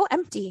feels so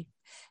empty,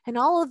 and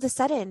all of a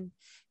sudden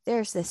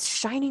there's this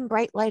shining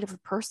bright light of a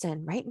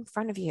person right in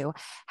front of you,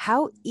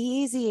 how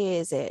easy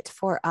is it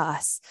for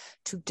us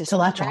to just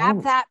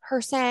grab that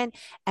person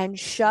and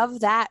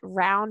shove that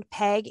round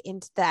peg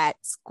into that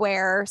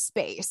square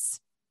space?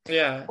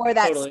 Yeah. Or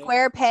that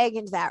square peg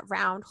into that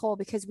round hole,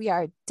 because we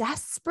are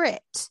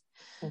desperate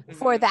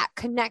for that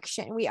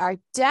connection. We are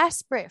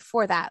desperate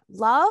for that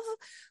love.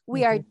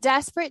 We are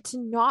desperate to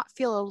not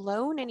feel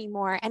alone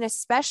anymore. And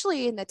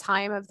especially in the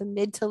time of the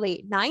mid to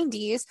late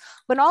 90s,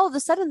 when all of a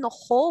sudden the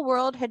whole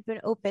world had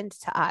been opened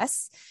to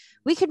us.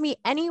 We could meet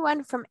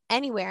anyone from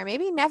anywhere,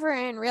 maybe never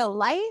in real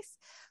life,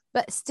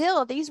 but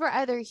still these were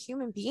other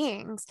human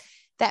beings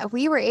that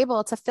we were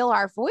able to fill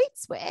our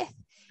voids with.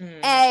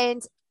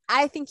 And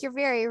I think you're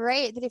very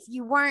right that if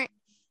you weren't,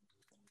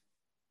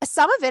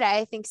 some of it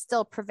I think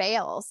still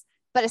prevails.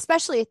 But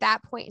especially at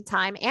that point in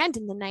time and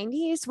in the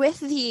 90s with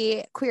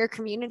the queer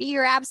community,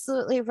 you're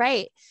absolutely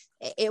right.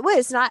 It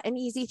was not an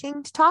easy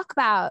thing to talk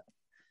about.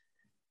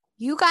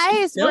 You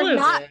guys were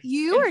not,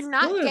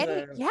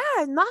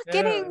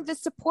 getting the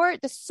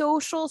support, the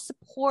social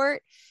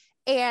support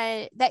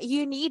and that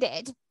you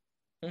needed.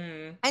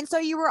 And so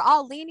you were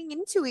all leaning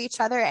into each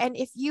other. And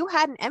if you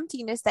had an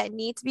emptiness that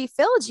needed to be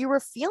filled, you were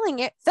filling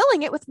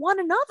it with one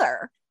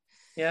another.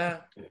 Yeah.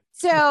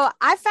 So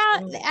I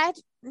found that,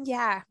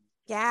 yeah,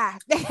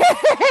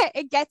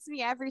 it gets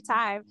me every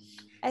time.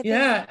 I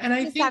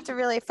think have to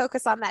really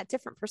focus on that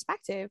different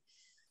perspective.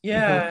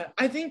 Yeah,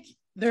 I think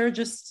they're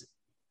just,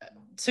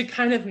 to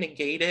kind of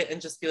negate it and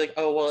just be like,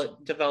 oh, well,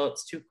 it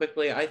develops too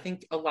quickly. I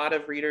think a lot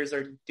of readers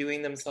are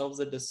doing themselves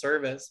a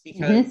disservice,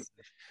 because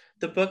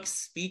the book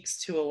speaks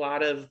to a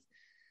lot of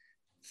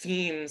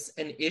themes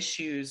and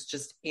issues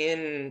just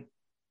in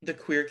the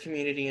queer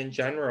community in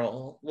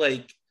general,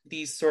 like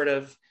these sort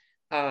of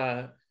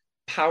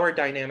power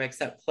dynamics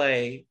at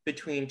play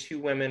between two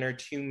women or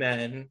two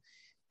men,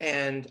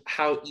 and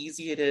how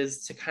easy it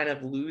is to kind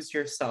of lose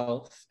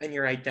yourself and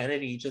your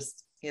identity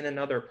just in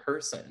another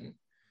person,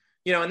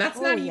 you know. And that's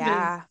not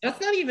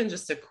even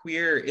just a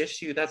queer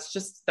issue.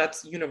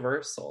 That's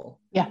universal.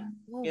 Yeah.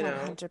 You know?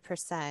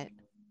 100%.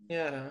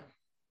 Yeah.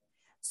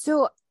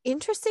 So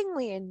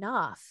interestingly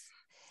enough,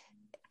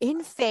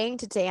 in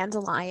Fanged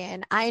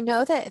Dandelion, I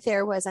know that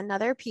there was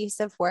another piece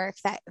of work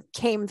that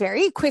came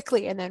very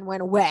quickly and then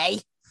went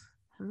away.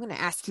 I'm going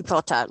to ask you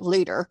about that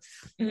later.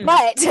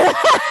 But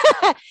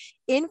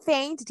in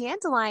Fanged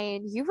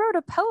Dandelion, you wrote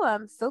a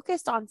poem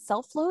focused on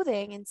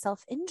self-loathing and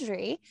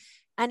self-injury,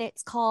 and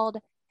it's called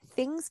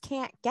Things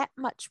Can't Get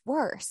Much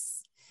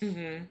Worse.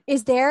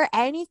 Is there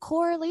any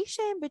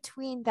correlation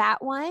between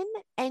that one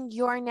and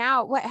your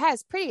now, what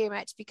has pretty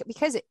much,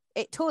 because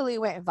it totally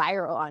went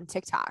viral on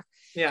TikTok?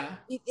 Yeah.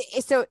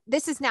 So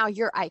this is now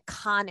your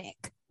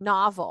iconic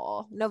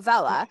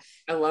novella.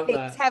 I love things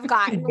that. have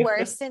gotten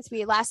worse since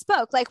we last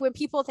spoke. Like when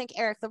people think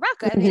Eric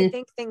LaRocca, they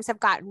think things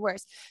have gotten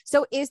worse.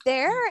 So is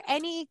there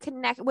any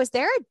was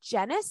there a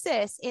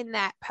genesis in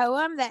that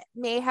poem that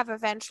may have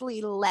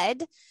eventually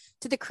led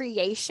to the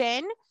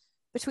creation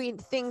between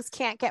Things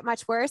Can't Get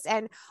Much Worse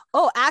and,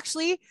 oh,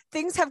 actually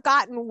things have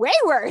gotten way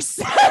worse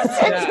since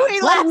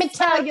we Let me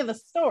tell you the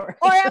story.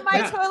 Or am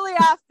I totally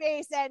off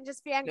base and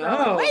just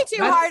fangirling way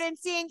too hard and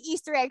seeing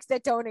Easter eggs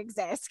that don't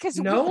exist? Because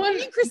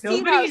nobody has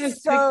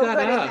picked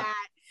that up.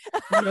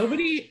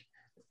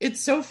 It's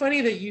so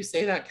funny that you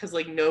say that, because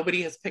like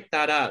nobody has picked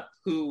that up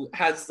who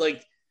has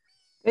like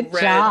Good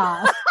read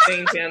job.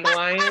 Fang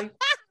Dandelion,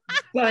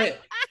 but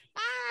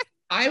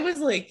I was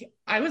like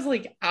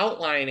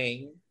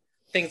outlining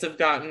Things Have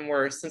Gotten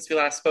Worse since we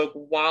last spoke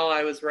while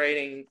I was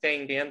writing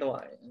Fang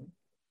Dandelion.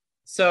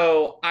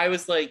 So I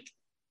was like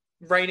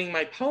writing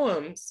my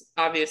poems,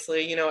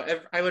 obviously, you know,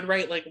 I would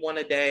write like one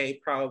a day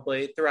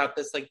probably throughout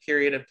this like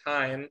period of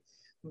time.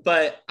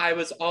 But I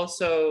was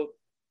also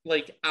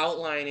like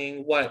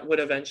outlining what would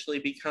eventually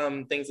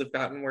become Things Have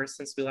Gotten Worse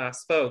Since We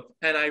Last Spoke.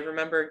 And I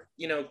remember,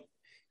 you know,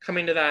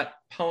 coming to that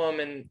poem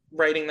and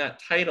writing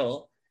that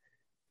title.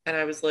 And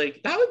I was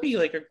like, that would be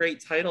like a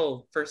great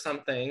title for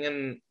something.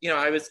 And, you know,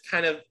 I was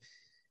kind of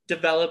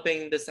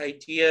developing this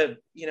idea,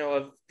 you know,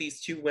 of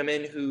these two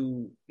women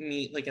who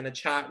meet like in a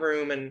chat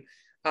room.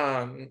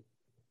 And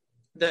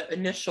the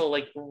initial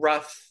like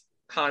rough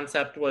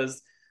concept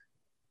was,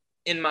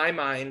 in my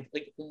mind,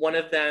 like one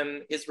of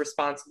them is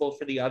responsible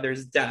for the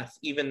other's death,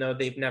 even though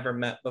they've never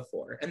met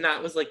before. And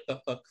that was like the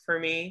hook for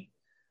me,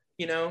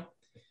 you know?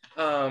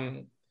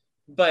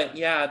 But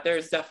yeah,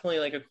 there's definitely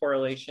like a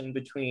correlation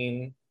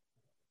between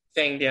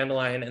Fang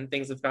Dandelion and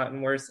Things Have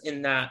Gotten Worse,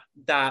 in that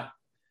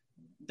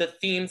the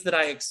themes that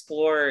I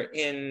explore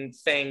in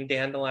Fang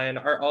Dandelion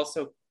are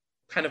also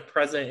kind of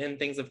present in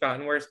Things Have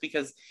Gotten Worse,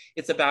 because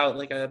it's about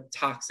like a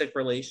toxic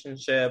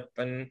relationship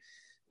and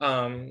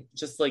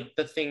just like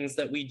the things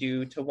that we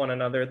do to one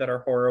another that are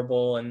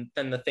horrible, and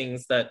then the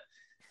things that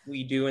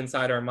we do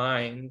inside our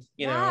mind,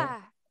 you know?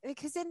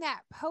 Because in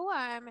that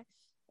poem,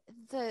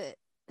 the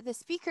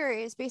speaker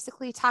is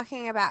basically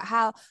talking about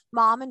how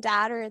mom and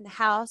dad are in the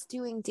house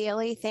doing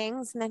daily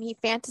things, and then he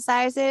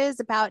fantasizes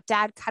about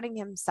dad cutting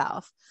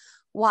himself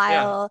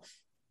while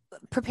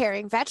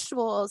preparing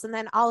vegetables, and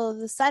then all of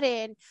a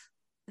sudden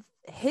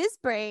his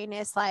brain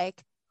is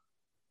like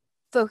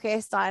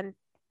focused on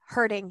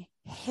hurting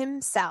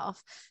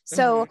himself.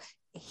 So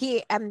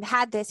he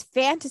had this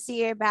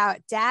fantasy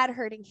about dad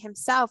hurting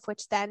himself,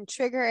 which then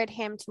triggered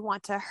him to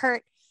want to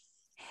hurt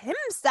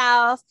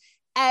himself.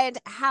 And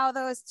how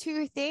those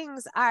two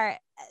things are,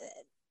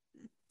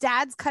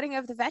 dad's cutting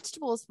of the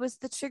vegetables was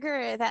the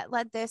trigger that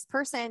led this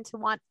person to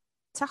want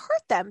to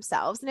hurt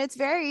themselves. And it's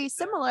very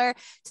similar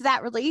to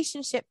that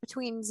relationship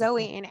between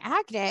Zoe and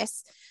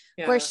Agnes,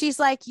 where she's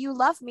like, you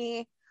love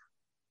me,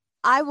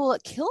 I will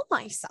kill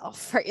myself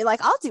for you.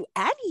 Like, I'll do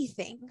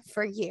anything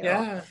for you.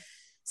 Yeah.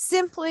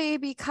 Simply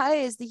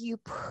because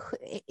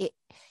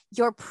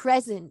your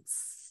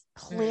presence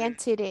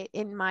planted it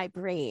in my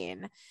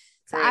brain.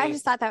 So I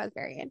just thought that was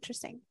very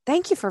interesting.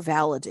 Thank you for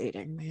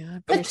validating me.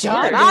 Good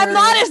job. I'm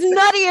not as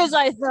nutty as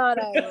I thought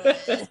I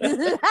was.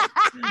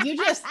 You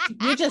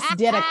just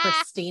did a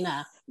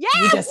Christina. Yeah.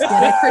 You just did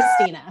a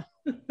Christina.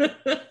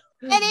 And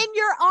in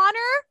your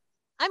honor,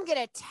 I'm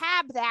gonna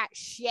tab that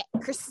shit,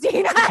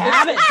 Christina.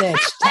 Tab it,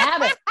 bitch.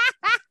 Tab it.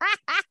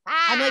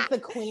 I'm like the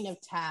queen of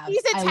tabs.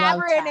 He's a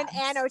tabber and an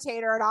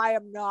annotator, and I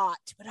am not.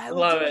 But I will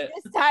Love do it.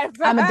 this time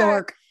for I'm a her.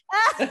 dork.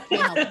 Can't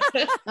help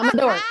it. I'm a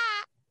dork.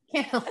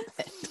 Can't help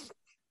it.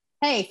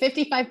 Hey,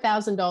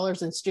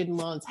 $55,000 in student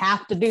loans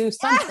have to do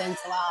something.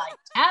 So I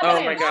tab Oh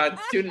it my in. God,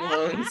 student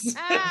loans.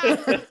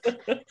 That's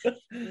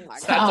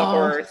a God.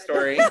 horror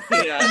story.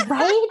 Yeah.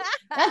 Right?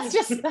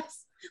 That's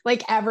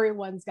like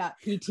everyone's got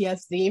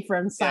PTSD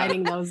from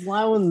signing those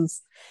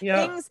loans.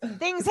 Yeah.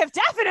 Things have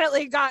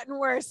definitely gotten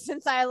worse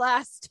since I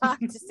last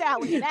talked to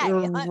Sally and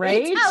Eddie. Let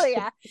Right? me tell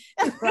ya.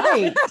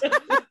 Right.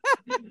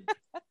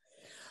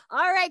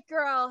 All right,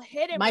 girl,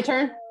 hit it. My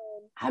turn.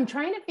 I'm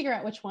trying to figure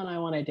out which one I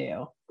want to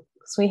do.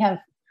 So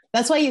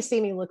that's why you see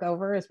me look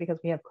over, is because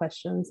we have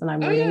questions and I'm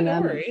reading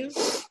them.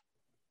 Worries.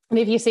 And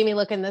if you see me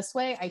looking this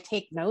way, I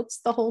take notes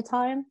the whole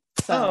time.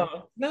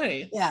 So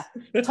nice. yeah,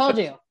 told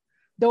you.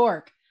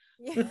 Dork.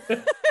 Yeah.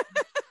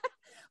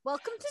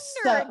 Welcome to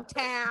Nerd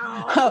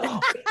Town.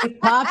 Oh,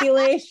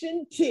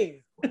 population 2.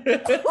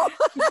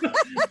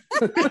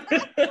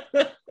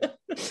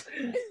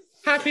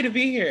 Happy to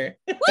be here.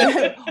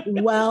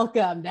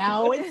 Welcome.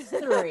 Now it's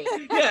 3.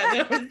 Yeah,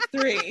 now it's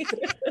 3.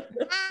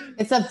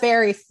 It's a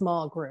very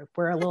small group.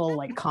 We're a little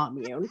like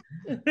commune.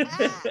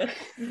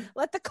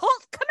 Let the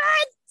cult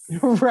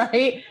commence.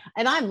 Right?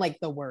 And I'm like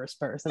the worst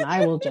person.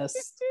 I'm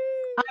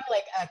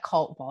like a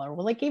cult follower.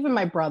 Well, like even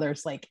my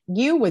brother's like,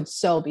 you would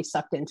so be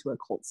sucked into a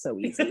cult so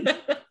easy.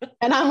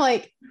 And I'm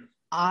like,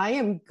 I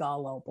am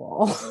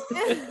gullible.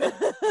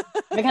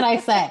 What can I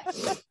say?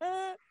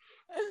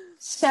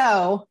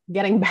 So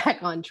getting back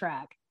on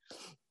track.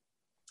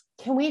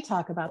 Can we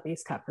talk about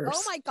these covers?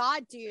 Oh my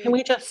God, dude. Can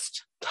we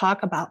just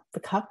talk about the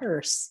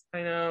covers?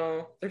 I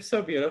know. They're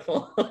so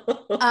beautiful.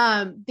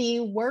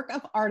 The work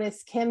of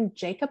artist Kim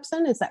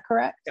Jacobson, is that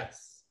correct?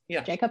 Yes.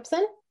 Yeah.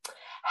 Jacobson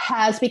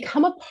has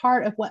become a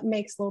part of what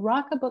makes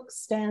LaRocca Books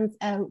stands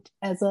out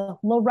as a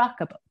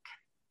LaRocca book.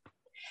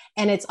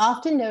 And it's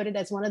often noted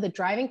as one of the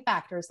driving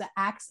factors that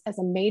acts as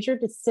a major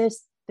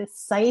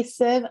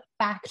decisive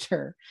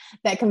factor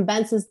that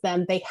convinces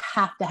them they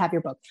have to have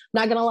your book.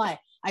 I'm not going to lie.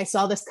 I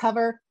saw this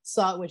cover,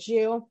 saw it was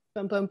you,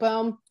 boom, boom,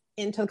 boom,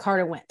 into the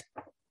cart it went.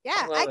 Yeah,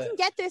 I I love can it.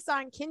 get this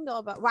on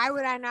Kindle, but why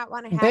would I not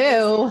want to have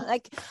Boo. this?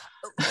 Like,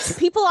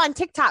 people on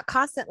TikTok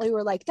constantly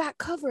were like, that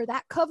cover,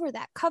 that cover,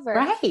 that cover.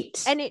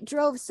 Right. And it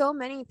drove so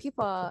many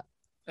people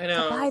I to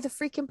know. buy the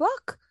freaking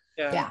book.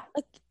 Yeah.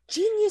 Like,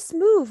 genius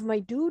move, my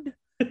dude.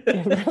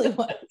 It really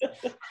was.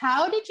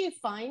 How did you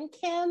find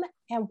Kim,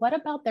 and what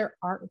about their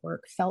artwork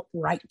felt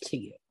right to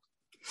you?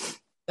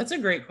 That's a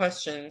great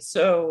question.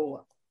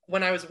 So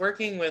when I was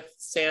working with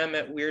Sam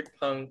at Weird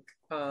Punk,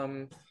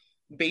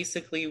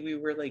 basically we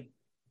were like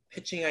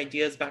pitching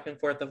ideas back and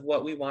forth of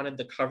what we wanted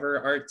the cover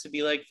art to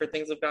be like for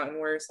Things Have Gotten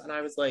Worse. And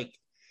I was like,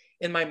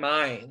 in my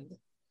mind,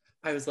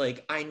 I was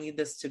like, I need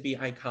this to be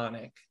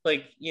iconic.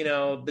 Like, you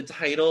know, the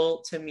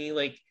title to me,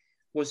 like,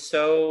 was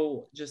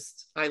so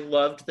just, I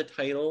loved the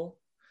title.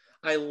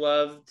 I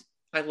loved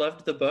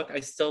the book. I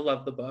still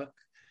love the book.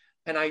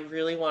 And I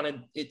really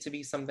wanted it to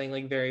be something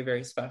like very,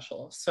 very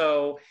special.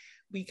 So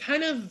we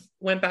kind of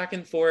went back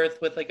and forth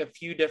with like a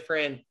few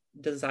different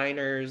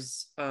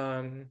designers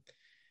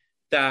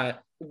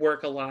that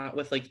work a lot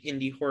with like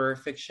indie horror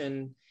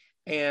fiction.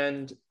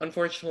 And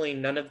unfortunately,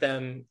 none of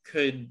them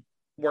could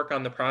work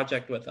on the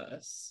project with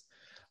us.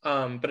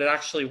 But it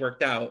actually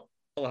worked out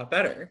a lot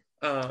better.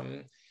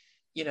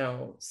 You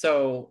know,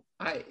 so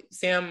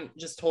Sam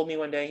just told me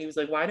one day, he was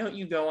like, why don't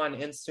you go on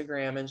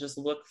Instagram and just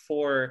look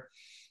for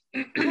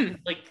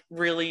like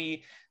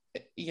really,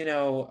 you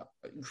know,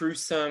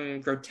 gruesome,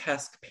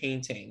 grotesque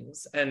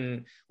paintings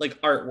and like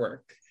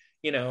artwork,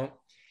 you know?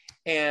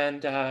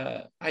 And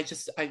I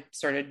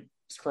started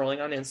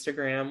scrolling on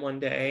Instagram one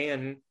day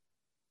and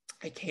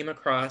I came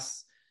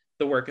across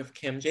the work of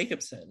Kim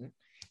Jacobson.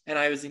 And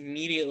I was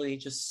immediately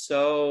just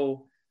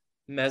so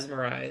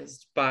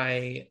mesmerized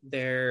by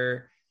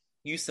their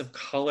use of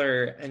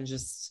color and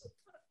just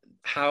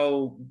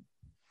how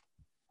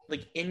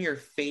like in your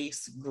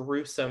face,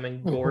 gruesome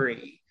and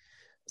gory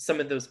some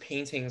of those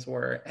paintings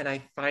were. And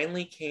I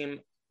finally came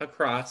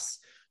across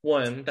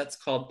one that's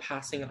called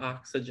Passing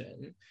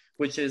Oxygen,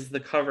 which is the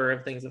cover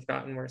of Things Have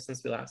Gotten Worse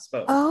Since We Last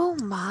Spoke. Oh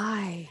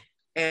my.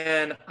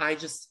 And I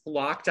just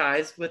locked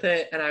eyes with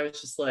it. And I was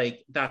just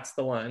like, that's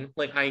the one.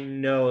 Like, I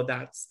know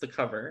that's the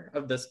cover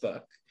of this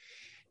book.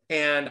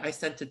 And I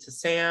sent it to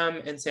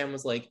Sam, and Sam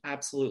was like,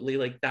 absolutely,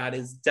 like, that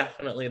is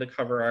definitely the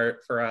cover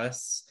art for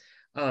us.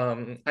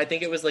 I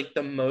think it was like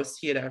the most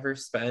he had ever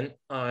spent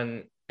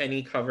on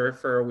any cover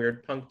for a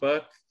Weird Punk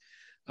book.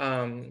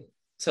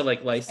 To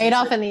like license. Paid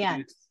off in the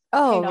end.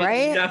 Oh, It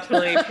right.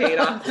 definitely paid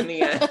off in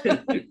the end.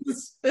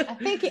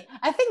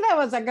 I think that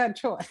was a good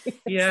choice.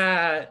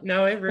 Yeah,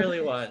 no, it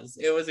really was.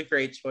 It was a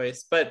great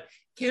choice. But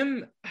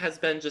Kim has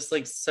been just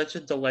like such a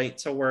delight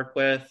to work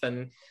with.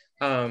 And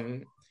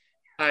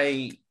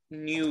I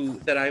knew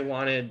that I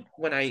wanted,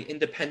 when I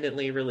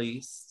independently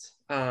released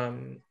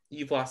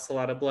You've Lost a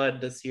Lot of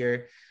Blood this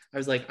year, I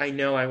was like, I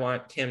know I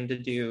want Kim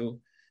to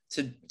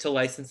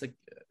license like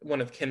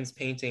one of Kim's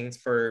paintings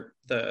for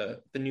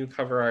the new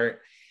cover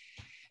art.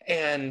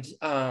 And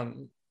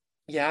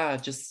yeah,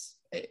 just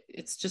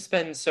it's just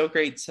been so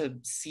great to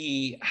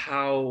see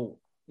how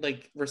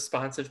like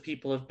responsive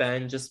people have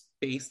been just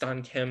based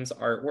on Kim's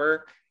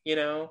artwork, you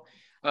know.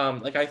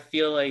 Like I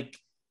feel like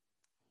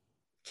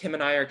Kim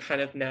and I are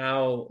kind of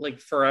now like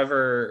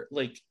forever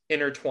like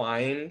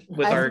intertwined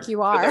with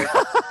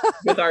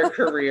with our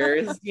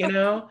careers, you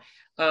know.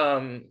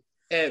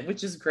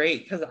 Which is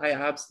great because I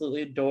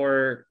absolutely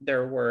adore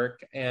their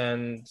work,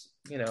 and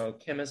you know,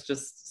 Kim is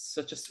just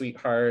such a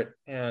sweetheart.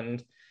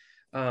 And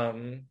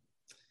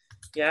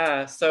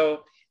yeah,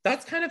 so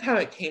that's kind of how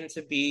it came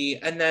to be.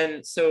 And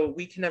then so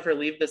We Can Never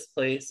Leave This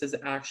Place is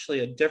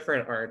actually a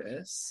different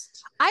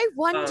artist. I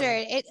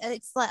wondered,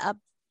 it's like a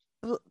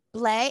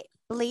Blay,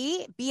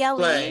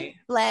 B-L-E,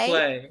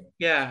 Blay,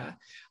 yeah.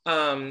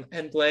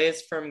 And Blay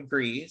is from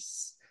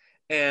Greece,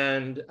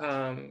 and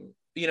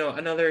you know,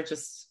 another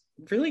just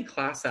really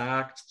class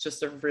act,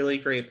 just a really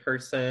great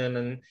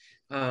person.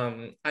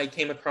 And I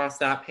came across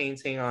that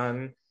painting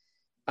on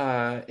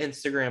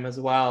Instagram as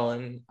well.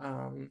 And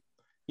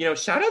you know,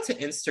 shout out to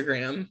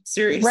Instagram,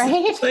 seriously.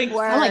 Right? Like,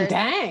 I'm like,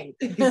 dang.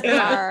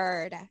 Yeah.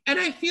 Word. And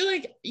I feel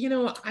like, you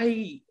know,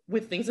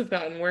 with Things Have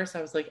Gotten Worse,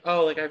 I was like,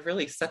 oh, like I've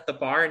really set the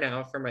bar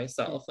now for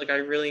myself. Like I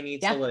really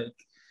need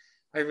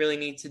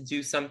to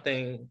do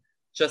something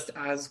just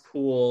as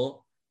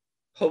cool,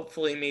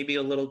 hopefully maybe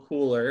a little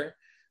cooler.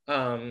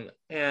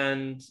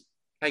 And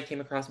I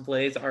came across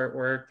Blay's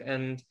artwork,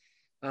 and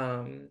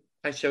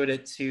I showed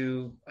it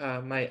to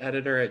my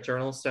editor at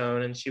Journal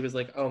Stone, and she was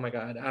like, oh my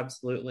God,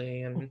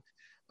 absolutely. And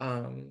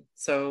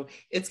so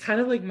it's kind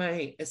of like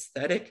my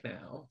aesthetic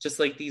now, just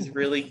like these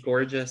really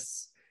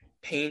gorgeous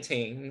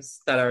paintings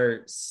that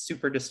are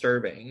super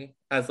disturbing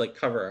as like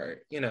cover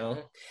art, you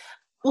know?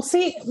 Well,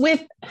 see,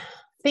 with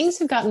Things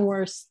Have Gotten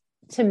Worse,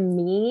 to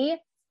me,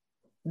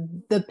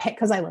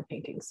 because I love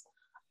paintings,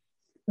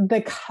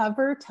 the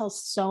cover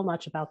tells so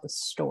much about the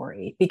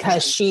story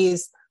because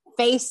she's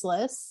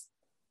faceless,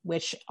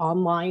 which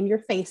online you're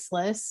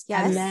faceless.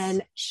 Yes. And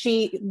then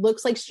she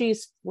looks like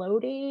she's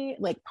floating,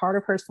 like part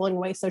of her's floating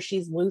away. So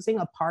she's losing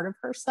a part of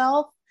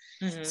herself.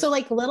 Mm-hmm. So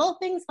like little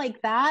things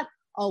like that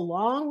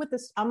along with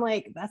this, I'm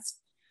like, that's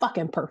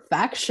fucking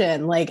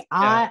perfection. Like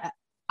I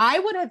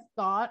would have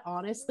thought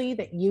honestly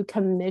that you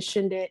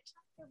commissioned it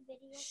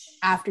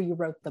after you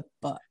wrote the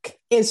book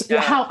is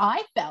how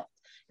I felt.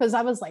 Because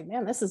I was like,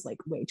 man, this is like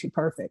way too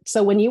perfect.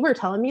 So when you were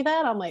telling me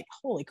that, I'm like,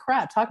 holy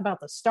crap, talk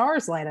about the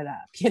stars lining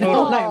up. You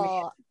know what I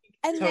mean?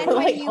 And then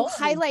when you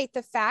highlight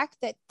the fact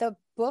that the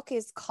book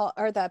is called,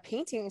 or the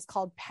painting is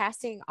called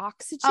Passing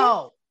Oxygen.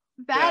 Oh,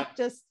 that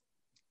just,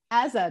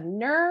 as a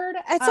nerd,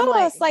 it's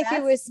almost like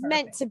it was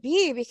meant to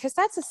be, because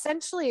that's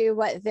essentially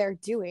what they're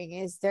doing,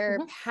 is they're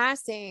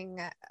passing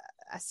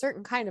a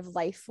certain kind of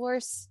life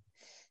force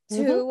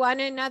to one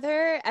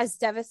another, as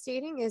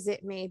devastating as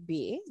it may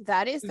be.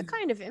 That is the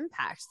kind of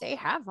impact they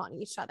have on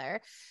each other.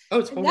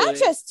 Oh, totally. And that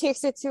just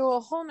takes it to a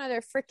whole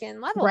nother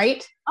freaking level.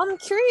 Right. I'm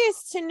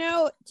curious to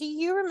know, do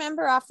you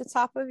remember off the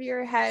top of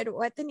your head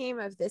what the name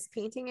of this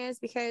painting is?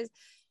 Because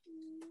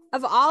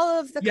of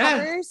all of the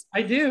covers,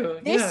 I do.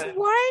 This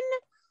one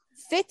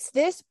fits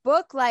this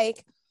book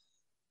like,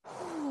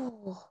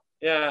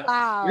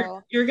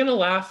 wow. You're gonna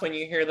laugh when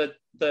you hear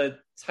the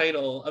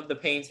title of the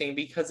painting,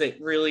 because it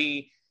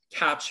really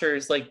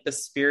captures like the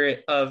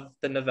spirit of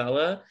the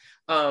novella.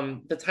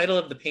 The title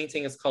of the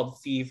painting is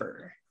called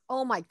Fever.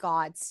 Oh my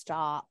God,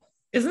 stop.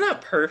 Isn't that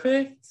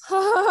perfect?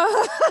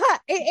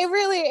 it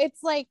really,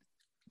 it's like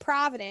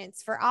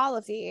providence for all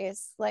of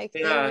these. Like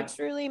they were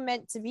truly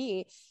meant to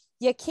be.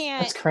 You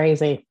can't. That's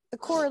crazy. The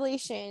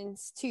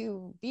correlation's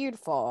too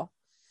beautiful.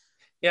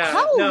 Yeah.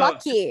 How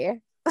lucky.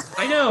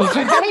 I know.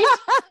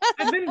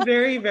 I've been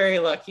very, very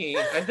lucky.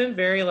 I've been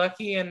very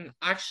lucky. And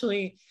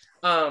actually,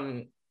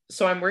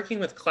 so I'm working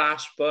with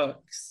Clash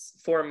Books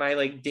for my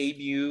like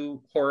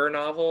debut horror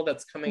novel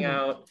that's coming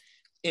out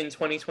in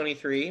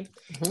 2023.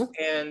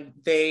 And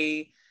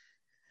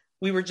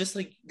we were just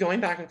like going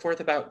back and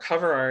forth about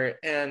cover art,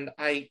 and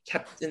I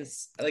kept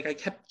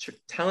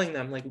telling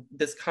them like,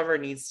 this cover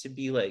needs to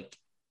be like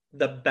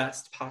the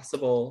best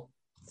possible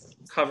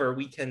cover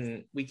we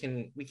can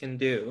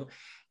do.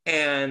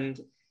 And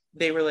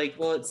they were like,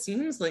 well, it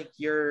seems like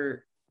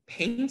your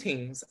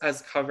paintings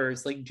as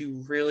covers like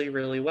do really,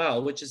 really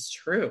well, which is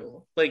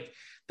true. Like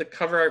the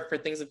cover art for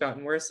Things Have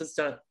Gotten Worse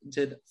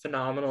did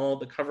phenomenal.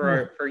 The cover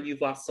art for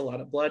You've Lost a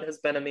Lot of Blood has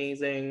been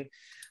amazing.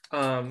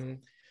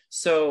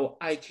 So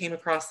I came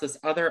across this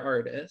other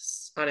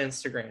artist on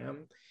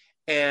Instagram,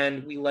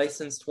 and we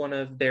licensed one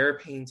of their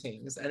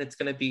paintings, and it's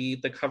going to be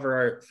the cover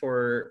art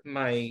for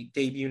my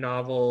debut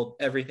novel,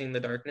 Everything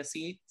the Darkness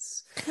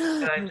Eats.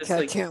 And I'm just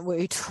I can't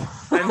wait.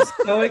 I'm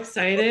so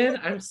excited.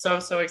 I'm so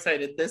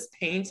excited. This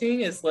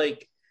painting is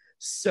like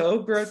so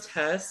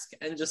grotesque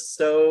and just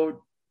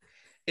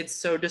it's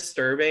so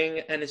disturbing,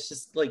 and it's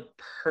just like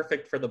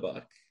perfect for the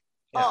book.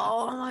 Yeah.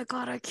 Oh my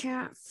God, I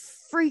can't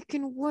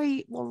freaking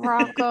wait,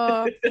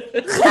 LaRocca.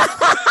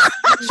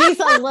 She's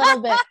a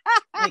little bit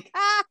like,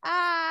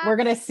 we're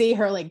gonna see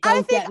her like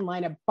go get in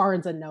line at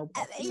Barnes and Noble.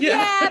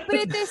 Yeah, but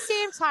at the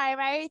same time,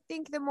 I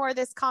think the more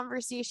this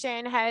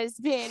conversation has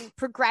been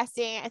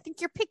progressing, I think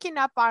you're picking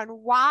up on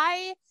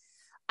why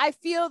I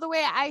feel the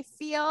way I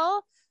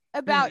feel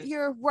about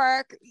your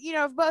work, you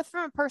know, both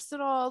from a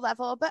personal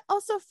level, but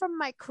also from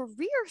my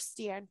career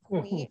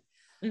standpoint.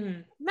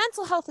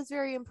 Mental health is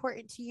very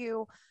important to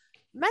you.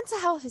 Mental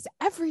health is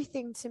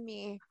everything to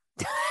me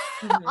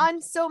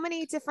on so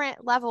many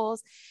different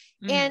levels.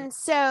 And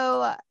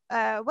so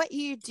what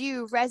you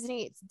do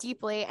resonates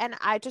deeply. And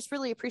I just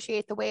really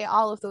appreciate the way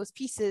all of those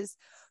pieces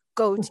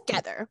go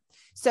together.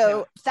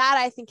 So that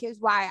I think is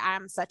why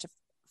I'm such a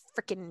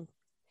freaking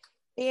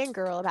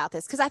fangirl about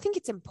this, because I think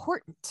it's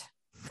important.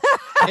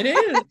 It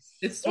is.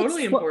 It's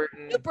totally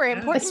important. Super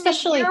important.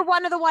 Especially you're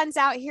one of the ones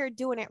out here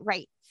doing it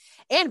right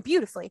and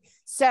beautifully.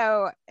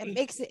 So it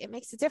makes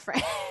a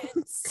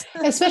difference.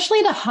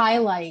 Especially to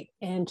highlight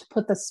and to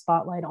put the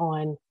spotlight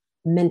on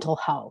mental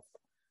health,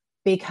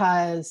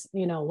 because,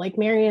 you know, like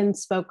Marian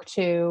spoke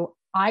to,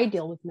 I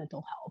deal with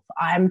mental health.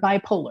 I'm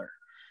bipolar.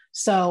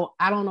 So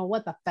I don't know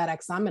what the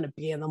FedEx I'm going to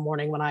be in the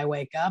morning when I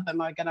wake up.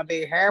 Am I going to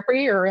be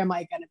happy, or am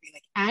I going to be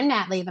like, I'm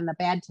not leaving the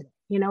bed today?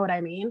 You know what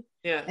I mean?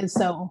 Yeah. And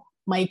so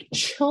my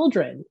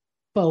children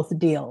both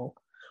deal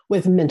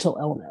with mental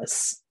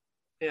illness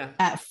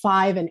at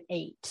 5 and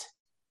 8.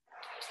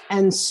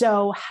 And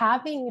so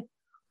having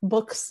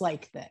books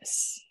like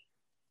this,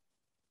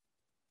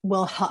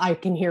 well, I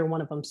can hear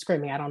one of them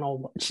screaming. I don't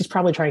know. She's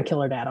probably trying to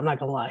kill her dad. I'm not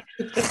going to lie.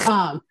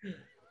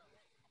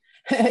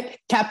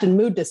 Captain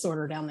Mood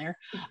Disorder down there.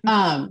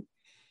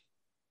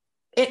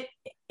 It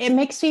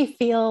makes me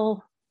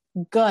feel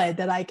good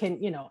that I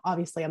can, you know,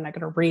 obviously I'm not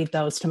going to read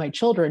those to my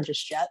children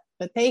just yet,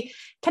 but they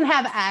can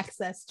have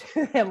access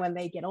to them when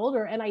they get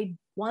older. And I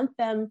want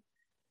them,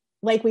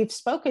 like we've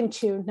spoken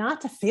to,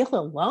 not to feel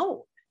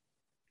alone.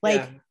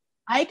 Like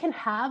I can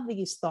have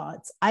these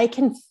thoughts. I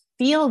can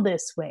feel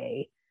this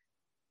way,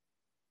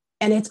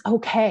 and it's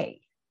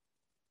okay.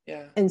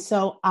 Yeah. And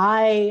so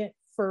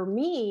for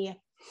me,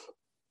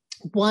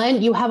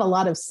 one, you have a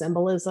lot of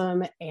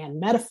symbolism and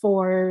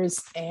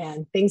metaphors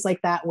and things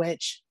like that,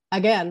 which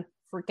again,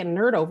 freaking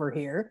nerd over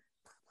here.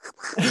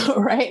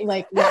 right?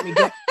 Like, let me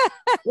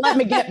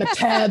get my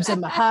tabs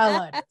and my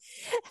highlighter.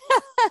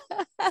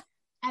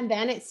 And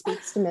then it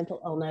speaks to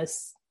mental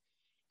illness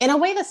in a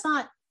way that's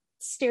not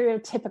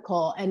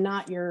stereotypical and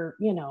not your,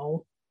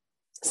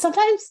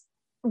 sometimes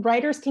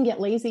writers can get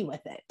lazy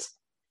with it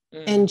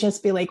and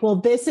just be like, well,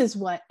 this is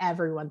what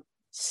everyone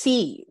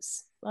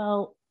sees.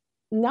 Well,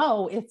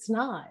 no, it's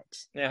not.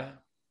 Yeah.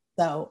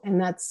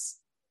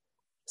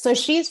 So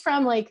she's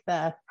from like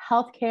the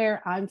healthcare.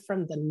 I'm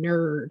from the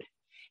nerd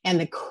and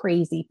the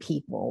crazy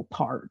people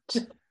part.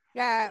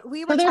 Yeah,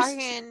 we were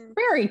talking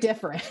very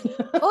different.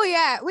 Oh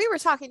yeah, we were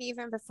talking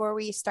even before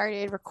we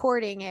started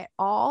recording it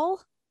all,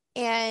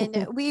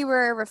 and we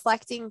were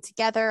reflecting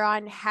together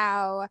on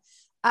how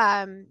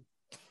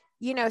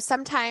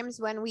sometimes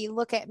when we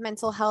look at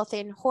mental health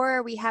in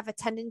horror, we have a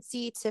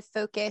tendency to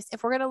focus,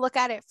 if we're going to look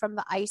at it from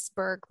the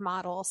iceberg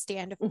model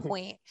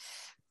standpoint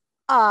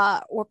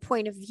or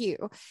point of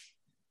view,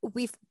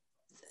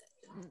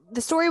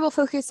 the story will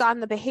focus on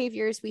the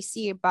behaviors we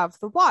see above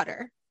the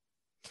water.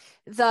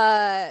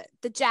 The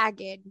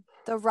jagged,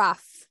 the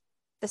rough,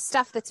 the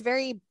stuff that's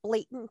very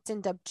blatant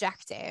and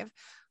objective,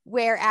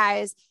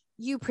 whereas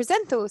you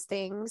present those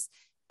things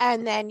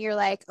and then you're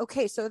like,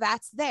 okay, so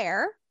that's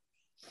there.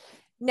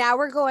 Now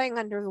we're going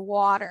under the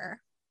water.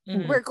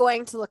 We're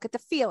going to look at the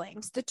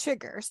feelings, the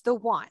triggers, the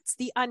wants,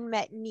 the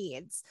unmet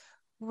needs.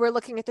 We're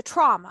looking at the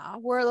trauma.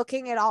 We're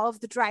looking at all of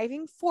the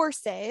driving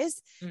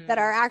forces that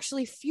are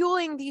actually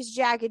fueling these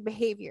jagged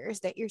behaviors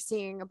that you're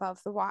seeing above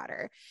the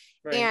water.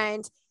 Right.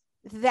 And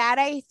that,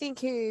 I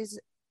think, is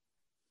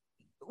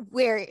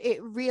where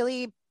it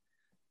really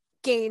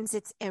gains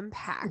its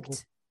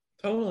impact.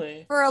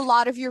 Totally. For a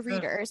lot of your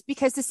readers,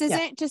 because this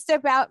isn't just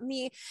about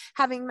me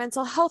having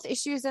mental health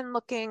issues and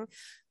looking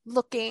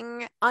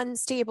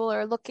unstable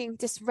or looking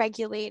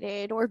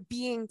dysregulated or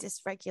being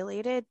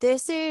dysregulated.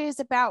 This is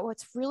about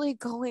what's really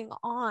going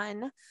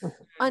on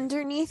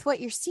underneath what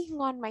you're seeing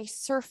on my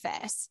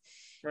surface.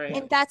 Right.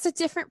 And that's a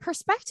different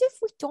perspective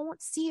we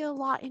don't see a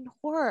lot in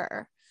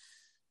horror.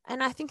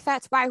 And I think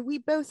that's why we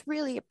both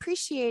really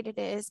appreciate it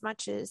as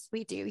much as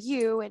we do.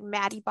 You and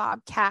Maddie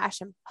Bob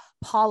Cash and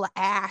Paula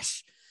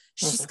Ash.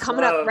 She's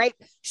coming up right.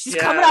 She's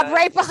coming up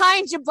right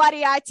behind you,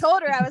 buddy. I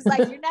told her, I was like,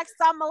 "You're next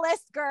on my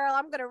list, girl.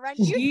 I'm gonna run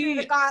you through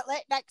the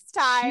gauntlet next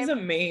time." She's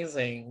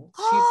amazing.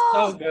 She's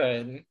so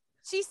good.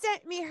 She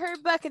sent me her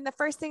book, and the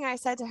first thing I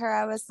said to her,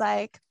 I was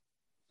like,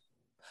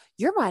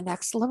 "You're my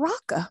next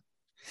LaRocca."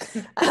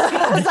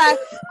 I was like,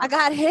 I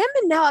got him,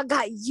 and now I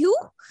got you.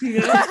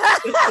 The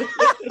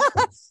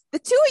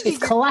two of you,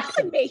 you're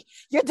killing me.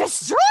 You're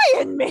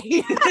destroying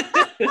me.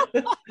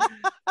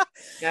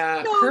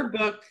 Yeah, her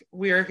book,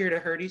 We Are Here to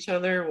Hurt Each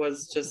Other,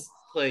 was just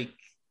like,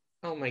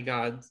 oh my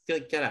God,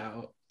 like, get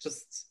out.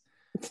 Just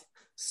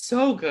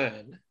so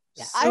good.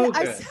 Yeah, so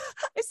good.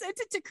 I sent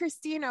it to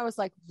Christine. I was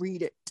like,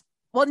 read it.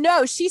 Well,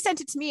 no, she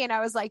sent it to me, and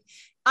I was like,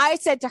 I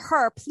said to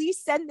her, please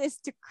send this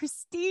to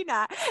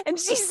Christina. And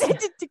she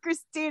sent it to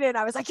Christina, and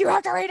I was like, you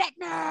have to read it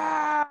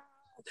now.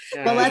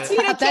 Yeah. Well, that's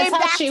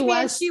how she was.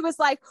 And she was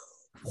like,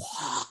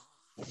 wow.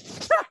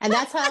 And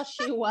that's how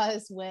she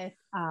was with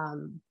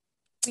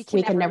We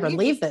Can Never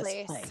Leave This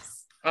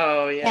Place.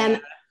 Oh, yeah.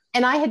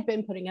 And I had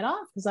been putting it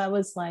off because I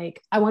was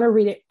like, I want to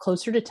read it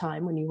closer to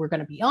time when you were going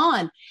to be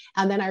on.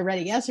 And then I read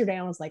it yesterday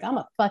and I was like, I'm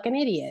a fucking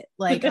idiot.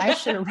 Like, I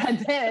should have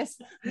read this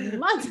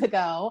months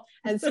ago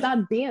and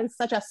stopped being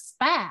such a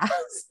spaz.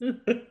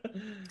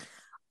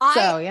 Books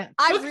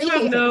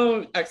have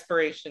no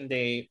expiration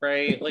date,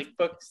 right? Like,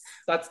 books,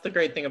 that's the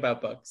great thing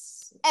about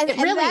books. And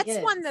that's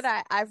one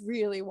that I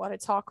really want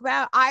to talk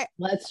about.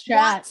 Let's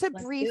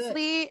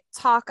briefly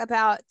talk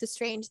about The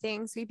Strange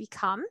Things We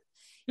Become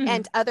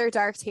and Other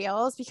Dark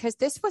Tales, because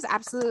this was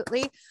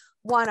absolutely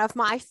one of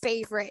my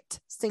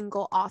favorite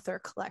single author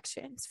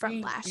collections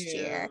from last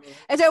year.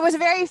 And so it was a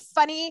very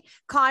funny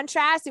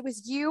contrast. It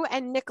was you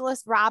and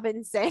Nicholas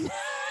Robinson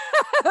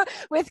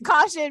with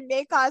Caution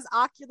May Cause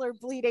Ocular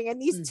Bleeding.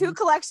 And these two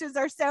collections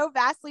are so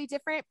vastly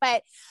different,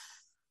 but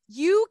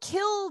you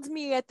killed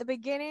me at the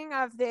beginning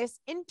of this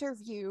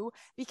interview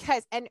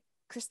because, and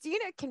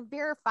Christina can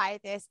verify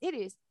this, it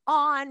is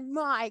on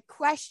my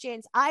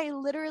questions. I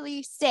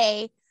literally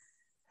say,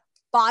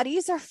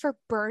 bodies are for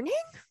burning?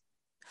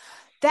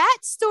 That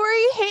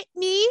story hit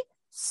me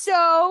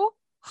so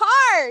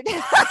hard. It's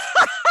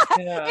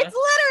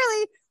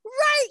literally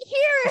right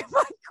here in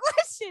my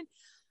question.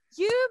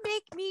 You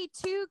make me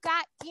too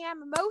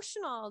goddamn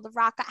emotional,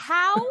 LaRocca.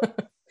 How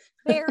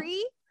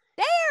very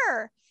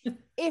dare.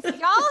 If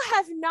y'all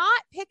have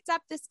not picked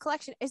up this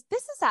collection, this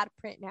is out of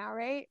print now,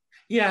 right?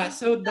 Yeah,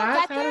 so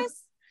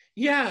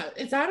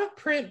it's out of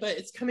print, but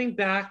it's coming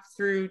back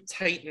through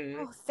Titan.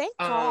 Oh, thank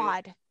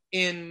God.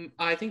 In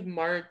I think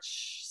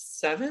March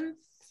 7th,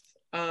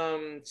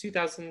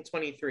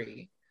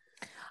 2023.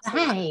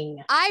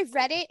 Dang. I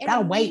read it and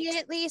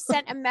immediately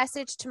sent a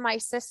message to my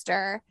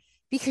sister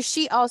because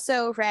she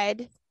also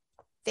read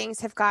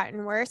Things Have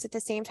Gotten Worse at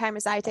the same time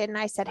as I did. And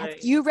I said, have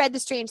Right. you read The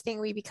Strange Thing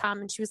We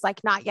Become? And she was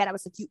like, not yet. I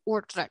was like, you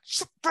ordered it.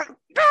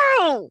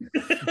 No!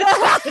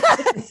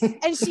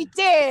 And she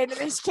did. And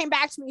then she came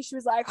back to me. She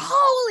was like,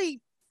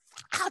 holy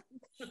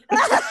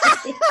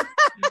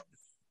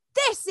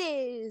this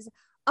is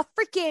a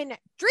freaking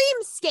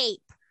dreamscape.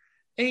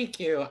 Thank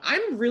you.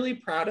 I'm really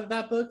proud of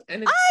that book.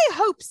 And I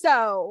hope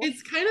so.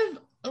 It's kind of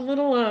a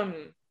little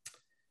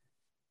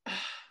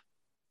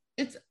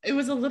it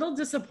was a little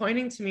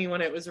disappointing to me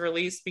when it was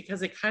released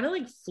because it kind of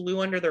like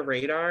flew under the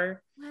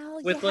radar.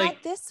 Well, with you like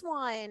had this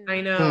one.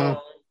 I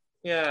know.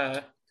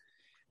 Yeah.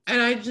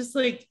 And I just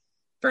like,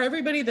 for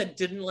everybody that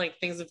didn't like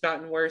Things Have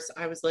Gotten Worse,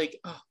 I was like,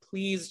 oh,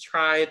 please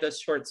try the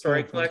short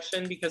story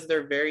collection because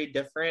they're very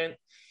different.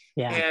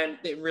 Yeah. And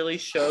it really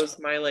shows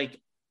my like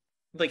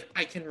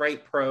I can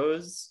write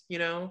prose, you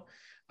know?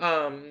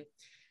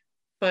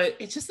 But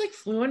it just like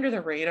flew under the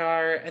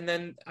radar. And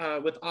then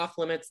with Off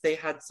Limits, they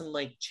had some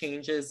like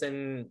changes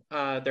in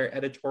their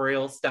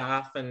editorial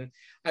staff, and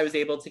I was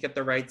able to get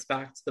the rights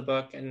back to the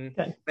book. And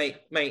my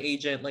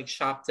agent like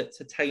shopped it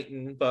to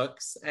Titan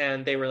Books,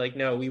 and they were like,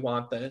 "No, we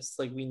want this.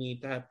 Like, we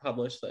need to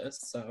publish this."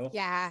 So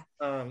yeah,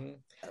 I'm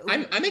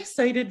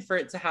excited for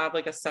it to have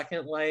like a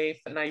second life,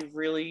 and I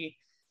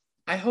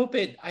hope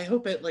it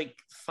like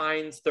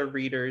finds the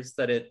readers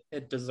that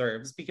it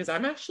deserves, because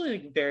I'm actually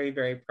like very,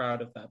 very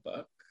proud of that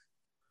book.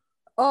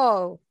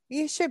 Oh,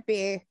 you should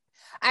be.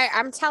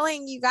 I'm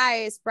telling you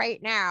guys right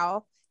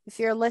now, if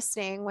you're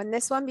listening, when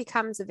this one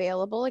becomes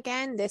available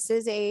again, this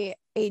is a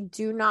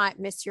do not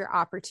miss your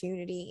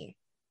opportunity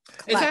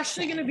collection. It's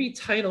actually going to be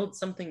titled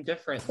something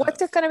different.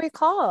 What's it going to be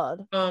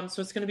called? So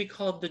it's going to be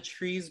called The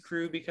Trees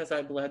Grew Because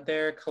I Bled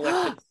There,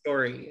 Collected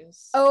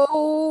Stories.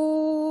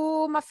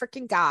 Oh my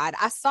freaking God.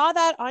 I saw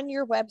that on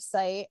your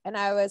website and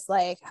I was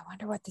like, I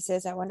wonder what this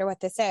is.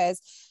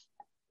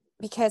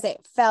 Because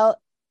it felt,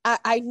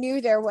 I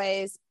knew there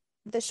was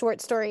the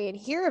short story in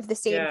here of the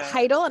same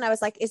title. And I was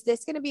like, is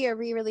this going to be a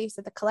re-release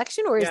of the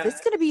collection, or is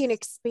this going to be an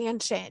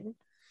expansion?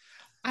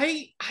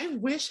 I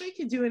wish I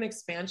could do an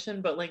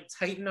expansion, but like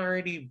Titan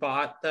already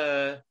bought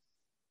the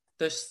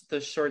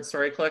short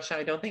story collection.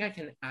 I don't think I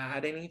can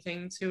add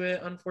anything to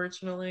it,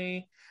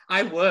 unfortunately.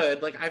 I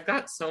would, like, I've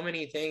got so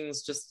many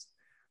things just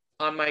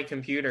on my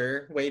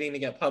computer waiting to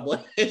get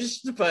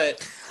published,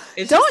 but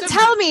it's don't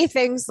tell me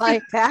things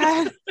like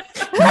that.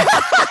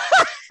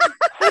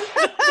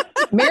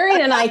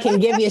 Marion and I can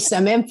give you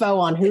some info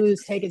on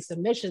who's taking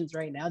submissions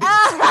right now. We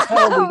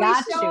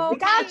got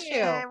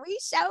you. We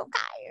sure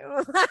got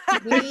you.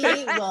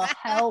 We will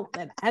help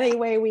in any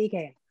way we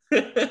can.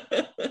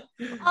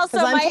 Also,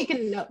 my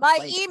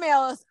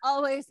email is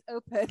always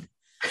open.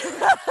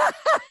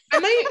 I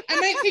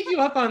might take you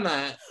up on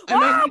that.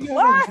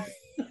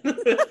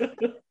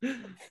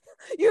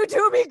 You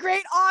do me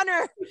great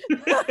honor.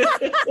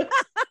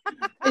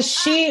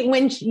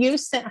 When you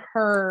sent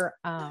her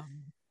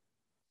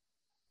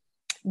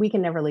We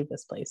Can Never Leave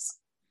This Place,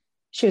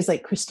 she was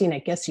like, Christine, I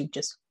guess you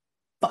just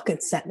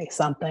fucking sent me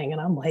something. And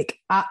I'm like,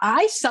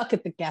 I suck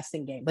at the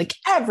guessing game. Like,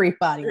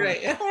 everybody on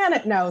the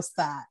planet knows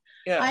that.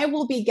 Yeah. I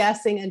will be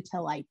guessing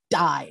until I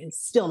die and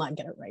still not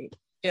get it right.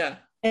 Yeah.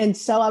 And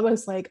so I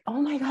was like,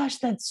 oh my gosh,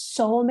 that's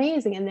so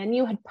amazing. And then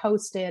you had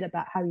posted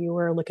about how you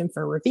were looking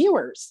for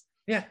reviewers.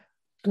 Yeah.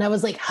 And I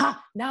was like,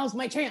 now's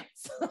my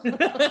chance.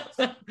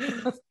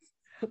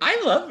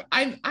 I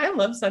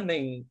love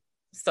sending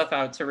stuff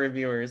out to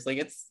reviewers. Like,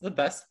 it's the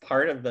best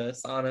part of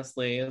this,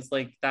 honestly, is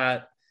like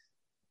that,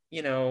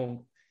 you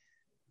know,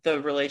 the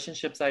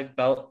relationships I've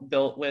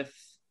built with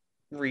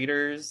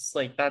readers.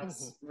 Like,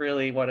 that's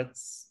really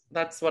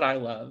that's what I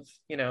love,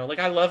 you know. Like,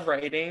 I love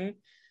writing,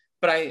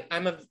 but I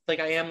am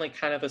like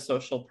kind of a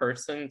social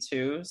person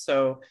too.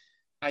 So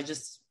I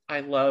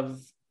love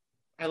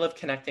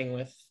connecting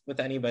with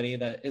anybody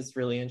that is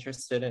really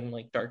interested in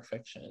like dark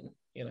fiction,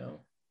 you know.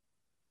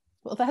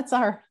 Well, that's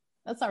our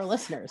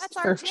listeners,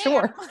 for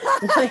sure.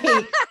 Like,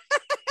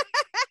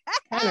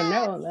 kind of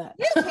know that.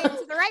 You came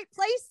to the right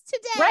place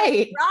today.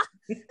 Right.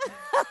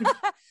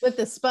 With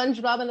the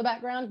SpongeBob in the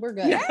background, we're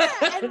good. Yeah,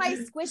 and my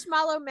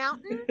Squishmallow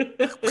Mountain.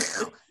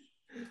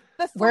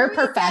 We're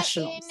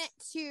professionals.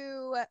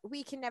 To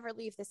We Can Never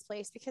Leave This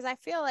Place, because I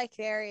feel like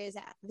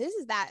this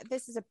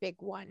is a big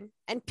one,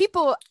 and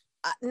people,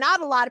 not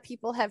a lot of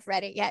people have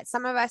read it yet.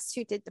 Some of us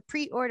who did the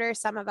pre-order,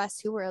 some of us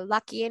who were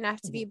lucky enough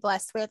to be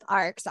blessed with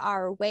ARCs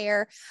are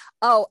aware.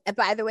 Oh, and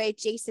by the way,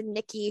 Jason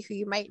Nicky, who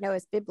you might know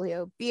as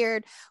Biblio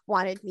Beard,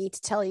 wanted me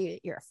to tell you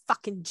that you're a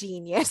fucking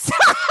genius.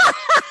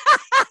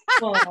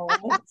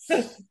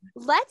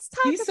 Let's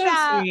talk He's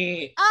about. So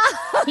sweet.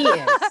 He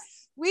is.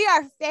 We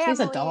are family, He's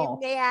a doll.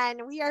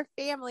 man. We are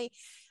family.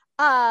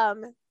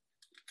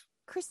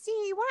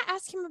 Christine, you want to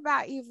ask him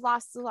about You've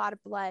Lost a Lot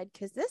of Blood,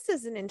 because this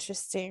is an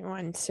interesting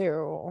one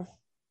too.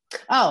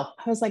 Oh,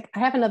 I was like, I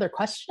have another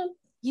question.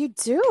 You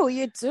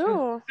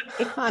do.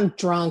 I'm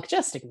drunk.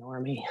 Just ignore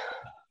me.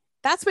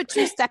 That's what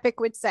True Stepic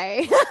would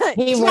say.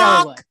 He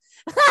really would.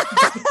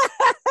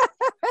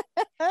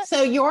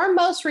 So your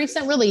most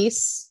recent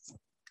release,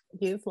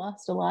 You've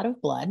Lost a Lot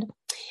of Blood,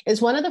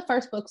 is one of the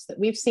first books that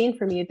we've seen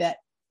from you that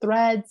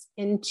threads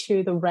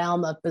into the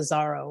realm of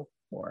bizarro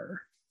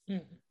horror.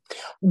 Mm.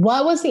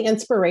 What was the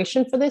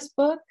inspiration for this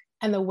book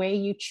and the way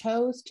you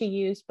chose to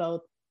use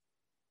both?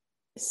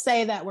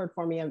 Say that word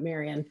for me,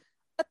 Marian.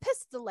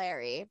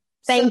 Epistolary.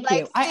 Thank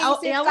you. Things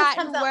have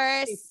gotten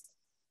worse.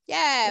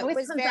 Yeah, it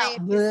was very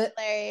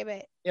epistolary,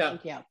 but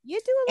yeah, you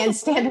do a little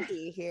standard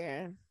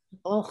here.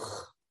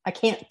 Ugh, I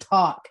can't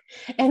talk.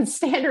 And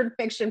standard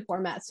fiction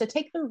formats to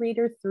take the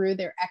reader through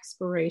their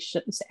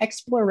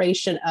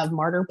exploration of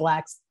Martyr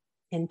Black's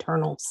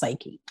internal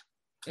psyche.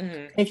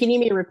 Mm-hmm. If you need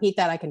me to repeat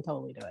that, I can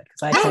totally do it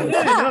because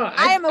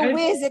I am a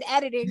whiz at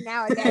editing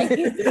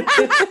nowadays.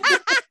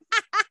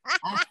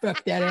 I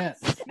fucked that up.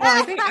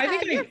 I think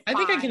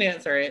I can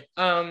answer it.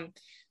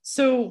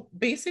 So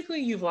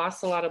basically, You've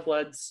Lost a Lot of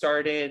Blood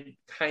started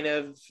kind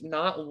of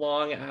not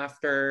long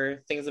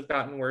after Things Have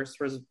Gotten Worse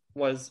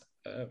was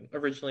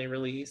originally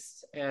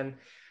released, and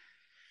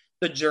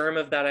the germ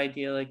of that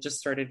idea like just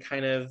started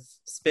kind of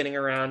spinning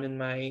around in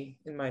my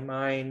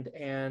mind,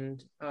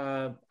 and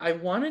I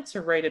wanted to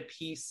write a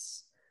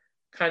piece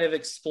kind of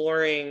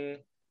exploring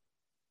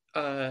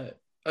a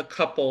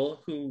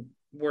couple who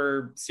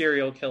were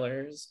serial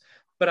killers,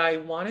 but I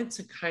wanted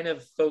to kind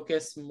of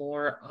focus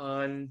more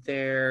on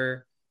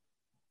their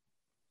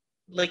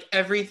like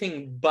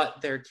everything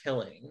but their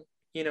killing.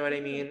 You know what I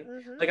mean?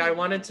 Mm-hmm. Like I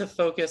wanted to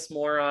focus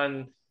more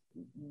on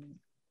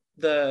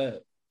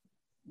the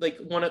like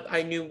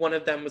I knew one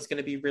of them was going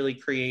to be really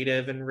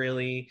creative and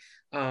really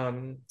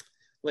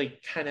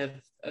like kind of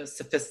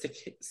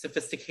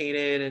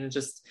sophisticated and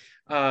just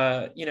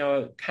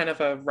kind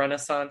of a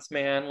Renaissance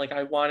man. Like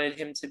I wanted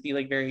him to be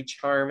like very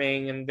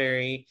charming and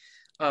very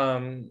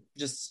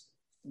just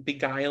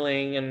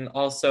beguiling and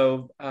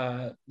also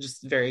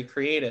just very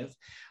creative.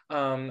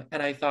 And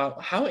I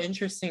thought, how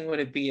interesting would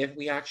it be if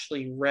we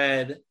actually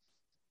read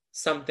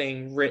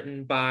something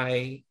written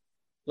by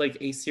like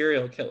a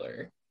serial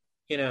killer,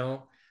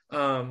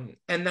 and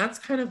that's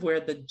kind of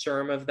where the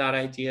germ of that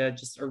idea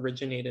just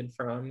originated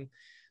from.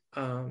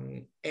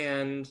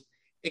 And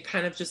it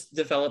kind of just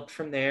developed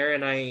from there.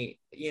 And I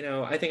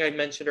think I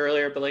mentioned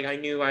earlier, but like I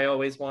knew I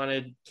always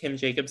wanted Kim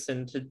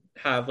Jacobson to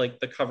have like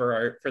the cover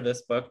art for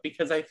this book,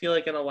 because I feel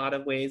like in a lot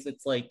of ways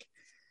it's like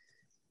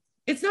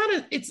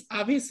it's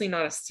obviously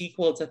not a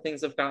sequel to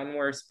Things Have Gotten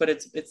Worse, but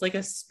it's like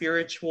a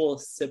spiritual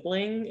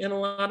sibling in a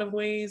lot of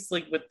ways,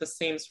 like with the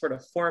same sort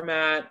of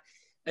format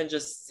and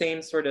just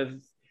same sort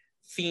of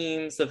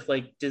themes of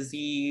like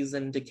disease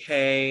and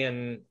decay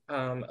and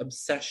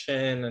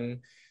obsession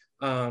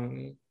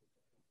and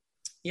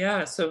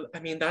so I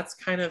mean that's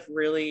kind of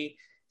really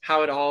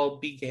how it all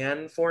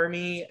began for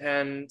me.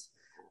 And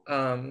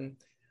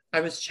I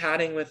was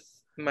chatting with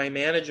my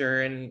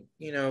manager, and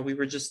we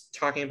were just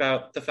talking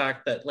about the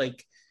fact that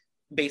like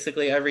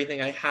basically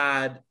everything I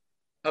had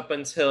up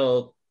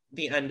until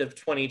the end of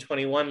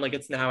 2021, like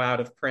it's now out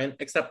of print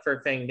except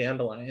for Fang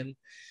Dandelion.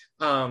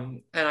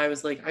 And I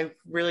was like, I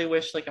really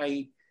wish like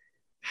I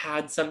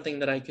had something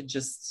that I could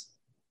just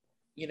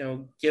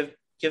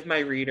give my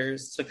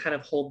readers to kind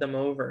of hold them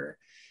over.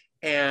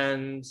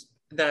 And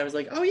then I was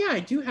like, oh yeah,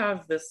 I do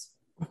have this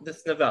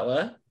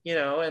novella,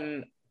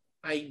 and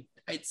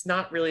it's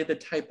not really the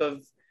type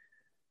of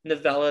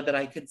novella that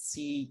I could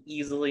see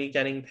easily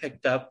getting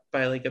picked up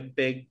by like a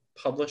big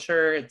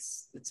publisher.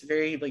 It's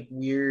very like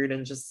weird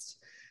and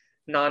just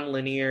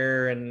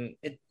non-linear, and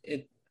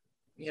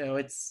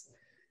it's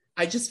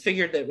I just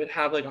figured that it would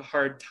have like a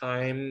hard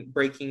time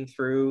breaking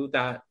through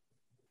that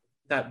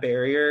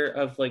barrier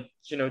of like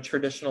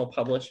traditional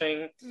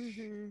publishing.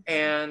 Mm-hmm.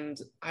 And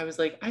I was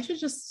like,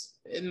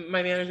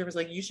 my manager was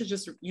like, you should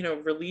just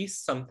release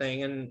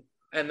something, and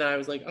then I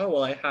was like, oh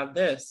well, I have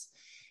this.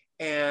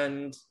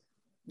 And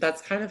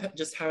that's kind of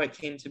just how it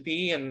came to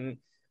be. And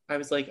I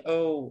was like,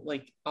 oh,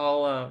 like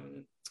I'll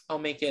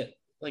make it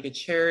like a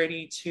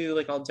charity too,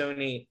 like I'll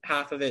donate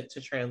half of it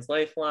to Trans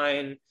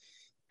Lifeline.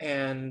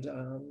 And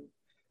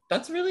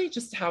that's really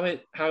just how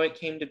it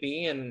came to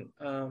be. And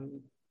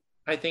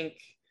I think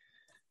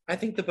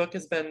the book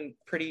has been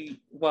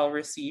pretty well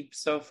received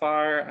so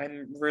far.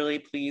 I'm really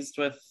pleased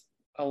with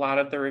a lot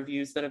of the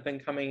reviews that have been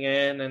coming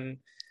in. And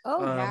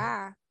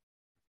yeah,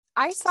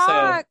 I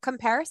saw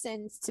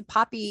comparisons to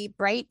Poppy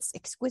Bright's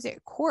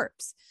Exquisite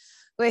Corpse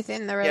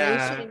within the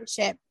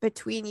relationship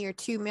between your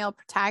two male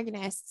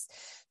protagonists,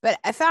 but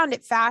I found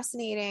it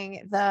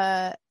fascinating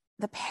the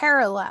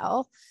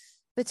parallel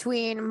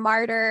between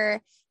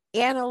Martyr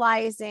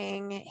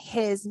analyzing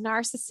his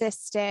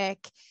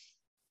narcissistic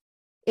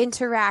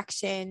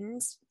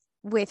interactions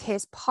with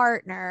his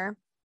partner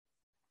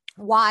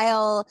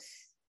while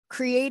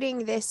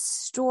creating this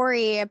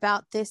story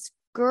about this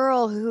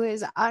girl who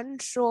is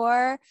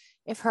unsure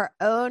if her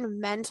own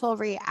mental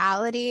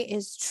reality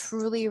is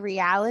truly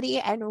reality,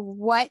 and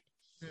what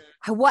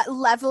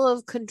level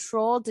of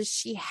control does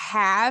she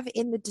have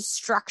in the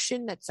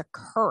destruction that's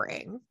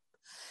occurring.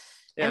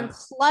 And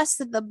plus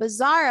the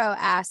bizarro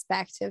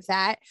aspect of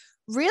that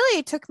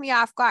really took me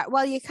off guard.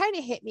 Well, you kind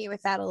of hit me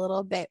with that a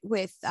little bit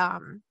with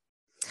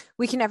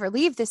We Can Never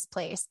Leave This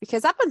Place,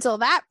 because up until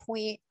that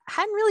point,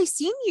 hadn't really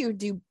seen you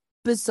do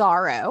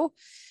Bizarro.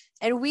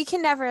 And We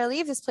Can Never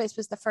Leave This Place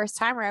was the first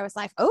time where I was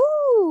like,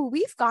 oh,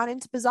 we've gone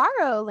into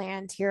Bizarro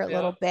land here a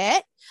little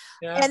bit.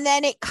 Yeah. And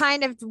then it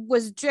kind of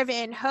was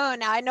driven home.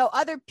 Now I know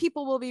other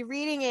people will be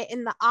reading it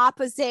in the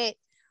opposite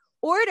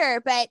order,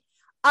 but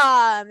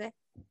I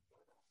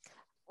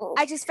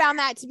just found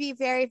that to be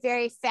very,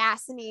 very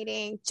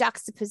fascinating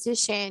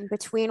juxtaposition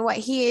between what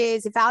he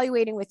is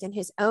evaluating within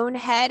his own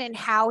head and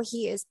how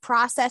he is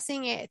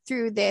processing it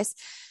through this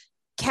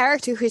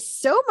character who's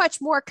so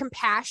much more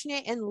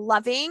compassionate and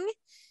loving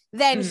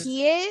than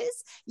he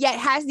is, yet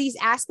has these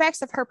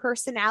aspects of her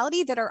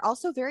personality that are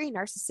also very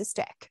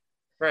narcissistic.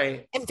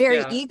 Right. And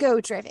very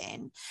ego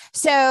driven.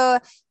 So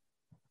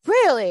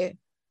really,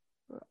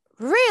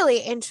 really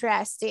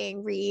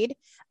interesting read.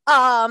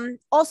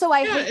 Also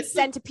I hate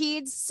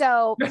centipedes,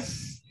 so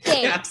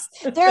thanks.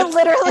 They're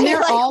literally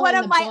like one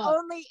of my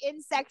only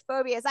insect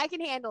phobias. I can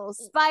handle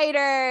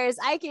spiders.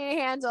 I can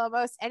handle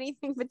most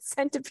anything but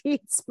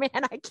centipedes, man.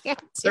 I can't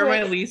do They're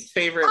my least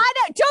favorite.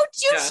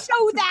 Don't you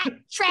show that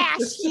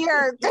trash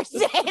here,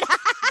 Christina.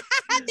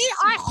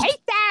 I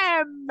hate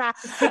them.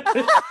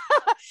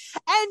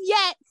 And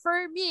yet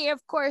for me,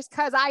 of course,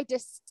 because I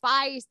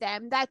despise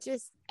them, that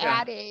just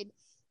added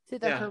to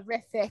the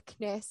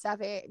horrificness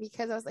of it,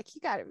 because I was like,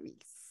 you gotta be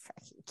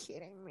fucking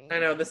kidding me. I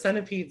know, the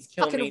centipedes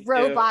kill fucking me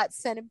robot too.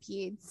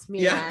 Centipedes,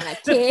 man. I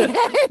can't.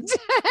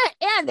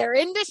 And they're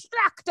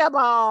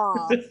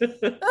indestructible.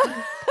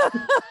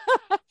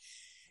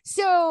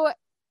 So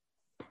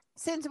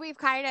since we've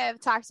kind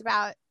of talked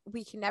about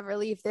We Can Never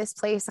Leave This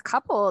Place a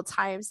couple of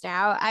times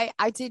now,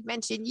 I did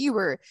mention you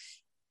were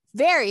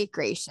very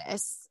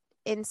gracious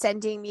in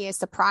sending me a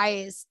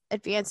surprise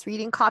advanced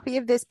reading copy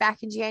of this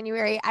back in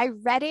January. I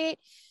read it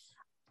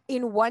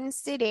in one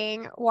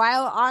sitting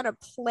while on a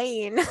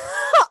plane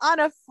on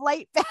a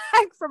flight back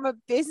from a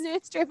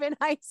business trip. And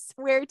I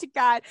swear to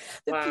God,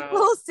 the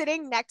people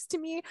sitting next to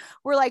me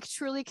were like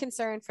truly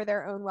concerned for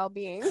their own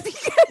well-being,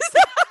 because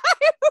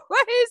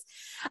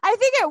I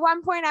think at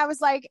one point I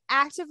was like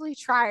actively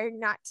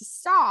trying not to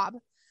sob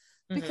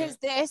because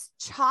this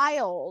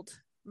child,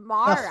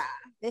 Mara,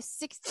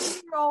 this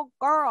 16-year-old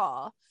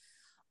girl,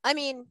 I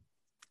mean,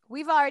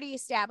 we've already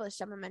established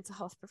I'm a mental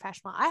health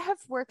professional. I have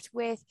worked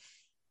with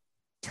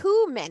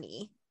too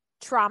many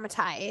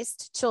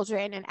traumatized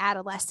children and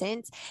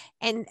adolescents.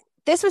 And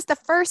this was the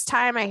first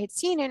time I had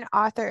seen an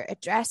author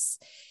address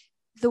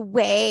the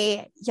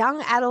way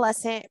young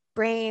adolescent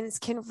brains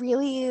can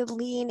really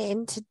lean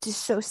into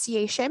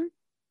dissociation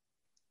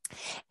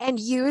and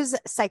use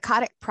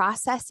psychotic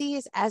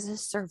processes as a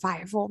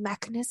survival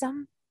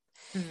mechanism,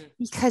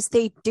 because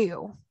they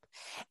do.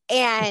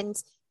 And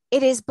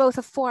it is both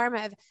a form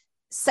of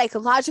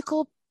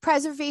psychological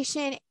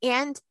preservation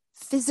and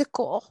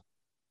physical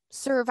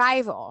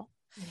survival.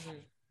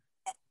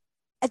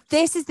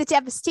 This is the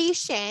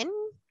devastation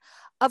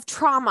of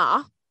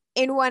trauma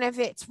in one of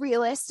its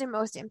realest and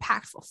most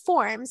impactful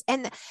forms.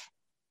 And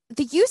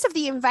the use of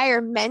the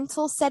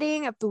environmental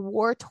setting of the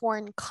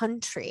war-torn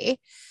country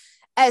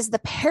as the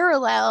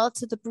parallel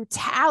to the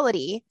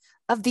brutality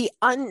of the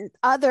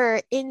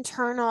other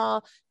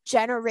internal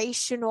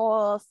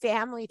generational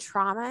family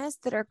traumas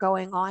that are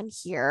going on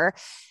here,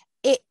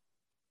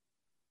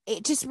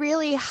 it just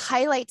really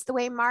highlights the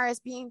way Mara is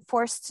being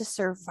forced to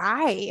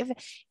survive,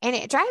 and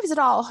it drives it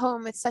all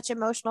home with such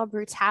emotional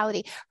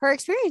brutality. Her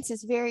experience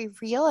is very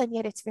real, and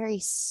yet it's very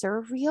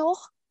surreal.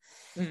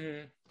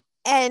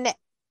 And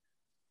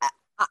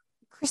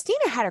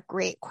Christina had a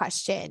great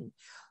question.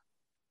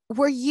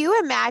 Were you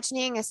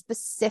imagining a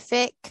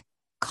specific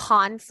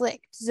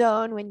conflict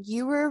zone when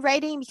you were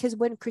writing? Because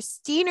when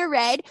Christina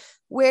read,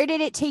 where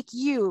did it take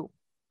you,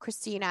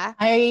 Christina?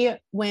 I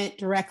went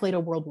directly to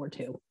World War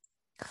II.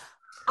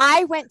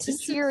 I went to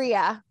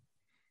Syria.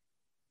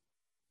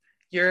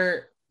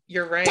 You're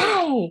right.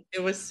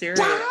 It was Syria.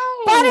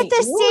 But at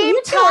the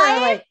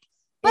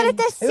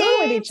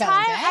same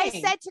time, I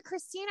said to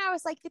Christina, I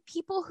was like, the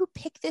people who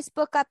pick this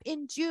book up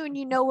in June,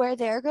 you know where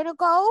they're going to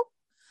go?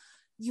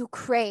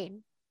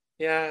 Ukraine.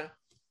 Yeah.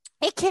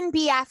 It can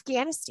be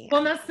Afghanistan.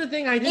 Well, that's the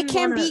thing. It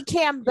can be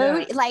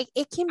Cambodia. Yeah. Like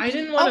it can be. I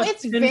didn't want to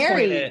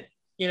pinpoint it.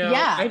 You know,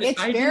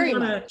 it's very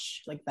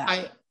much like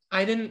that.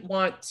 I didn't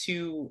want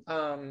to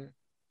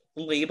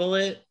label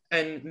it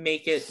and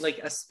make it like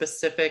a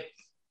specific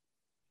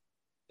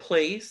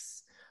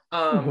place,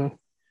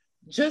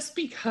 just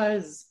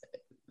because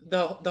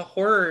the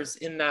horrors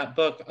in that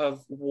book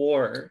of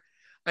war,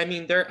 I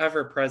mean, they're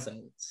ever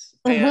present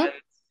and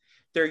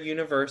they're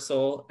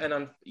universal,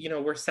 and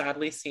we're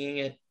sadly seeing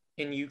it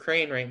in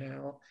Ukraine right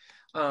now.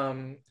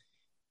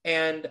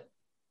 And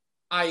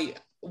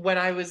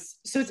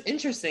so it's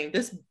interesting,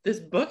 this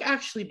book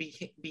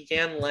actually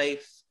began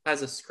life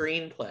as a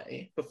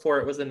screenplay before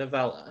it was a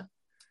novella.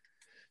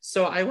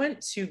 So I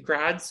went to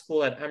grad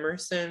school at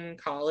Emerson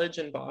College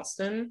in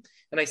Boston,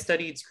 and I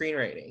studied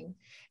screenwriting.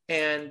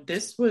 And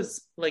this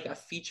was like a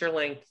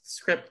feature-length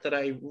script that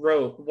I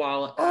wrote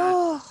while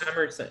at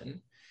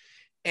Emerson.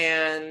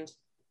 And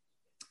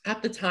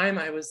at the time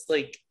I was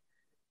like,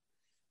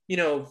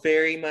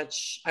 very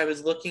much, I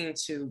was looking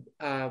to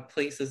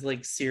places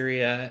like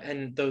Syria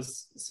and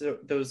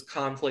those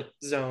conflict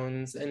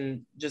zones,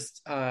 and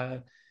just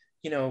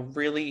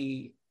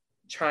really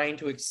trying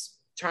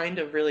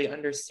to really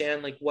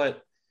understand like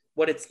what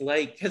it's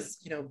like, because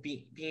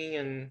being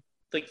in,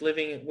 like,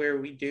 living where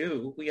we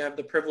have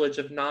the privilege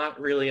of not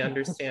really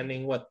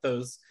understanding what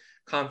those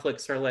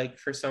conflicts are like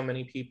for so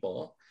many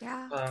people.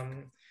 Yeah.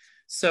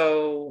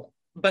 So,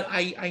 but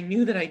I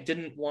knew that I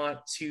didn't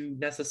want to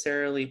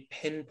necessarily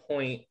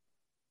pinpoint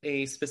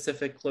a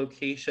specific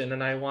location,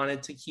 and I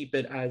wanted to keep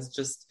it as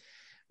just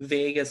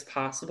vague as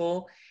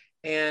possible.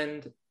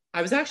 And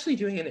I was actually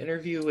doing an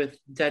interview with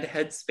Dead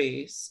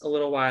Headspace a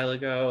little while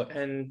ago,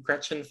 and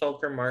Gretchen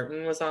Felker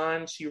Martin was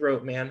on. She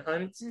wrote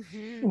Manhunt,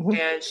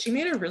 and she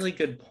made a really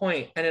good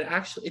point. And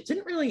it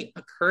didn't really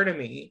occur to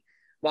me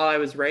while I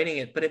was writing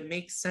it, but it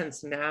makes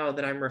sense now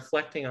that I'm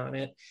reflecting on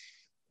it.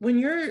 When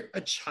you're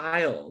a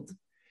child,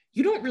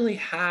 you don't really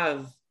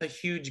have a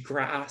huge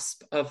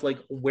grasp of like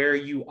where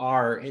you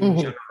are in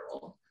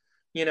general,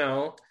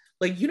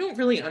 like you don't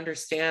really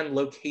understand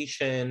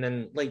location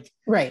and like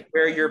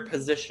where you're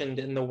positioned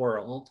in the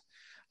world.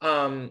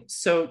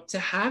 So to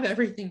have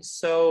everything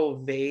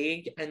so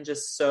vague and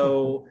just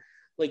so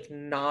like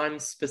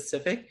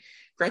non-specific,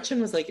 Gretchen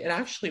was like, it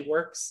actually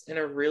works in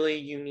a really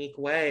unique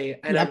way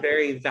and a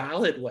very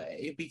valid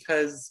way,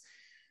 because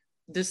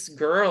this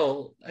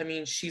girl, I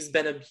mean, she's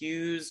been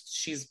abused.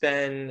 She's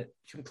been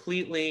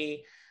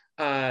completely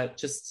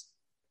just,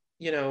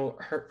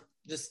 her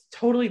just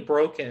totally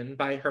broken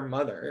by her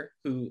mother,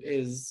 who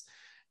is,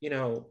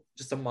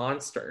 just a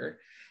monster.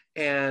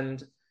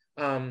 And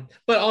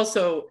but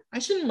also I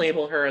shouldn't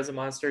label her as a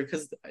monster,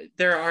 because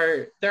there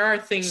are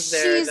things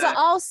there. She's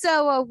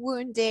also a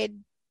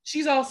wounded.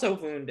 She's also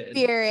wounded.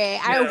 Spirit.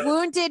 I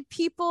wounded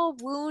people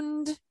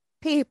wound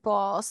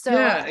people. So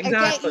yeah,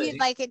 exactly. Again,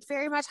 like it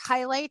very much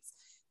highlights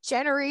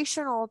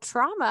generational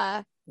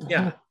trauma.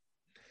 Yeah.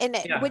 And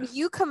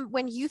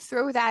when you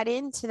throw that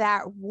into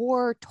that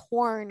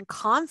war-torn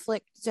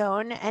conflict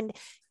zone, and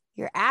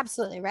you're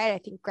absolutely right. I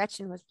think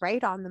Gretchen was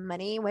right on the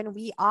money. When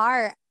we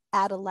are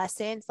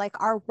adolescents, like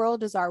our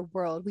world is our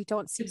world. We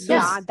don't see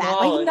beyond that.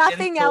 Like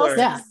nothing else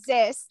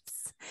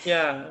exists.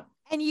 Yeah.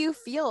 And you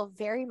feel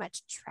very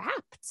much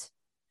trapped.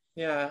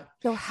 Yeah.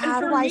 So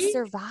how do I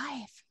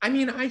survive? I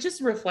mean, I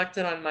just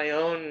reflected on my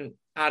own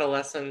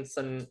adolescence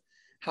and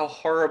how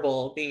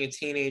horrible being a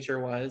teenager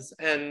was.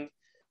 And,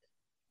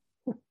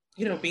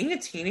 being a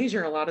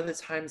teenager a lot of the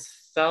times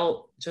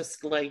felt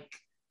just like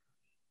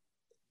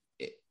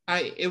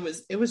it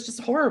was just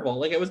horrible.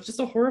 Like it was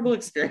just a horrible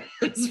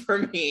experience for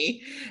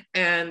me.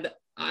 And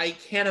I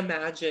can't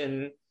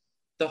imagine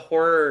the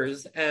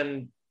horrors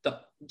and the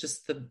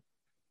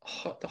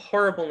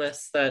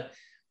horribleness that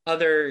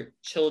other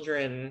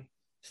children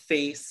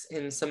face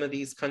in some of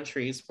these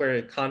countries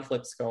where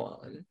conflicts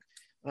go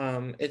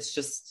on. It's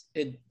just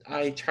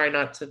I try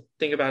not to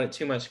think about it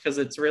too much because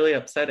it's really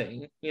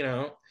upsetting,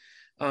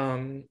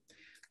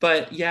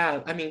 but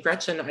yeah, I mean,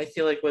 Gretchen, I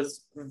feel like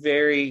was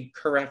very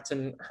correct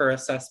in her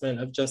assessment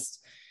of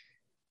just,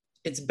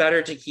 it's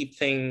better to keep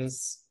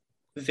things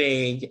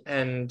vague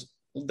and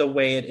the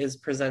way it is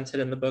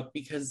presented in the book,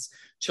 because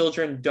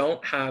children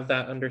don't have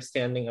that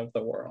understanding of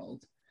the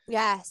world.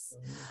 Yes.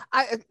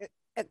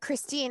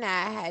 Christina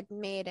had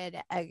made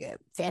a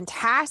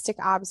fantastic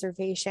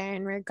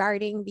observation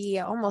regarding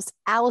the almost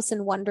Alice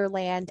in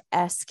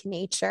Wonderland-esque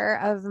nature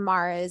of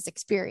Mara's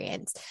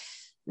experience.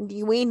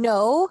 We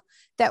know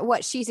that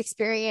what she's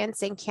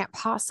experiencing can't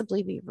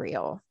possibly be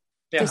real.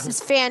 Yeah. This is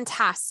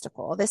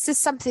fantastical. This is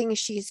something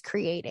she's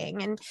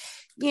creating. And,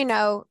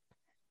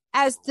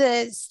 as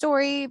the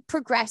story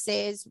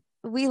progresses,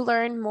 we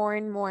learn more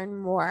and more and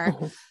more.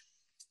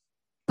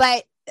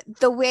 But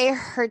the way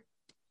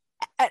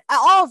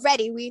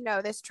already we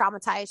know this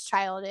traumatized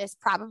child is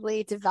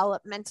probably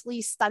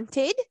developmentally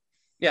stunted.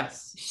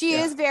 Yes. She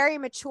is very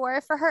mature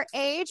for her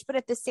age, but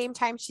at the same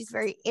time, she's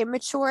very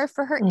immature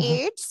for her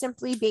age,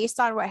 simply based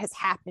on what has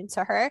happened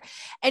to her.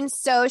 And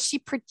so she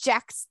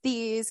projects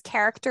these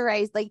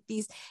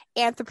these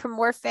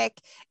anthropomorphic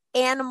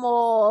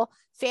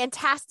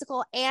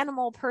fantastical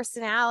animal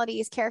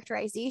personalities,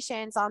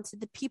 characterizations onto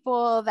the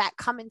people that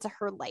come into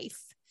her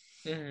life.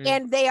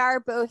 And they are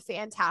both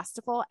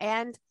fantastical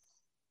and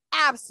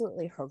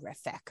absolutely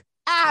horrific.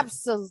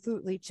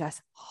 Absolutely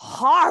just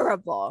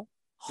horrible.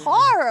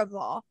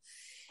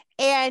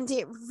 And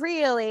it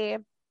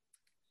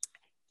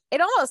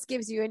almost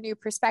gives you a new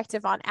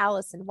perspective on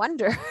Alice in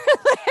Wonder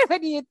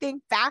when you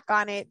think back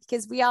on it,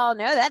 because we all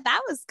know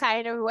that was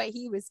kind of what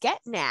he was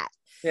getting at.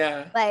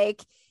 Yeah.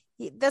 Like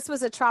this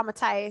was a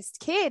traumatized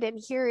kid, and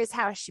here is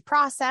how she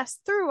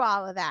processed through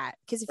all of that.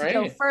 Because if you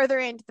go further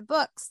into the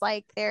books,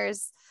 like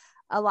there's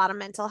a lot of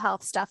mental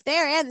health stuff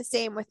there, and the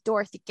same with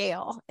Dorothy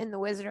Gale in the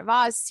Wizard of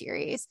Oz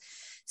series.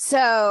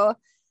 So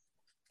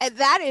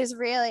that is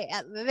really,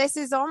 this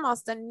is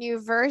almost a new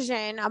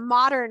version, a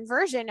modern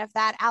version of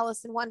that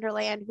Alice in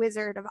Wonderland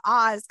Wizard of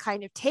Oz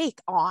kind of take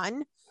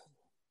on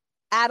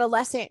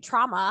adolescent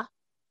trauma,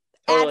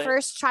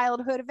 adverse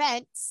childhood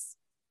events,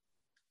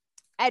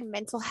 and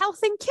mental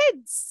health in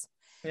kids.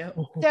 Yeah.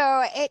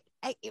 So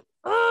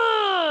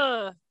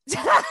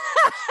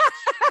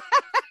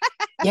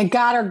You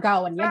got her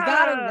going. You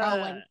got her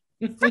going.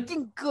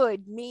 Freaking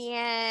good,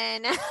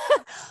 man.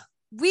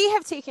 We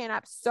have taken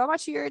up so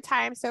much of your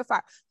time so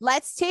far.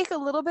 Let's take a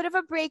little bit of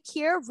a break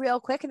here real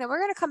quick, and then we're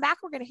going to come back.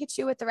 We're going to hit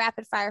you with the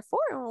rapid fire 4,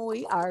 and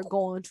we are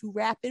going to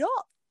wrap it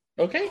up.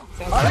 Okay.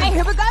 All right,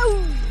 here we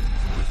go.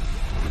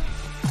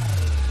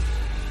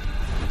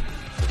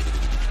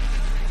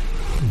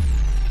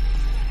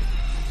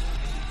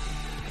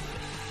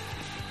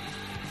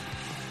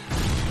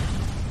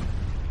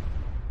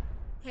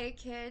 Hey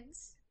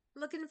kids,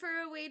 looking for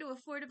a way to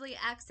affordably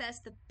access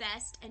the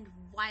best and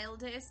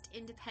wildest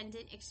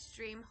independent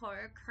extreme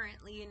horror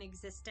currently in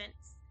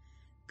existence?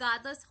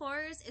 Godless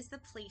Horrors is the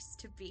place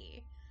to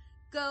be.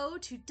 Go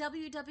to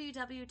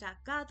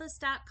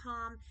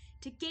www.godless.com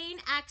to gain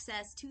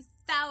access to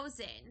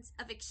thousands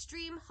of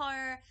extreme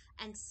horror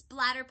and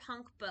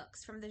splatterpunk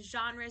books from the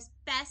genre's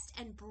best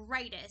and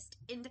brightest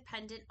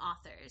independent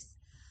authors.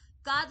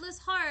 Godless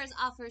Horrors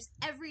offers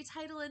every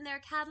title in their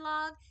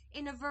catalog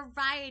in a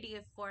variety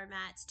of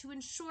formats to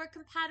ensure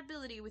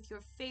compatibility with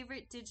your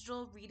favorite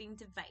digital reading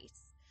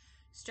device.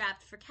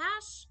 Strapped for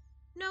cash?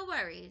 No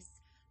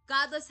worries.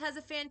 Godless has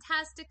a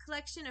fantastic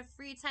collection of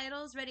free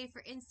titles ready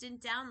for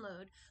instant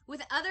download,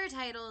 with other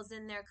titles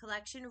in their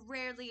collection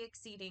rarely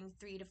exceeding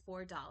 $3 to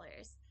 $4.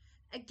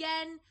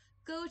 Again,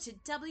 go to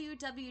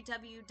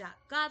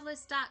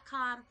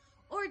www.godless.com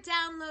or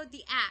download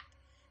the app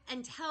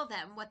and tell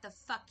them what the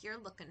fuck you're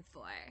looking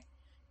for.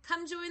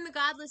 Come join the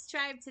Godless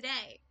tribe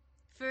today.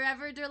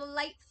 Forever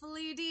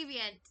delightfully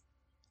deviant.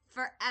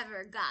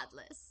 Forever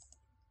godless.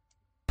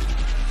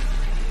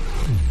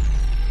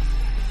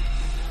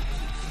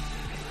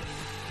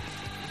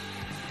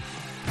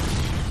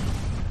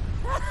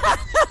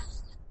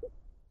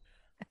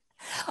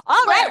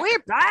 All right,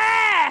 we're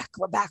back.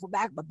 We're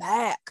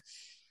back.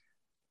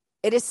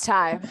 It is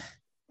time.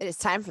 It is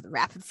time for the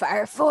rapid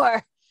fire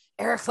 4.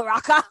 Eric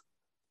LaRocca.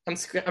 I'm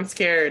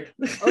scared.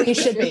 Oh, you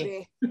should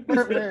be.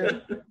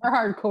 We're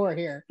hardcore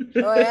here.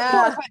 Oh,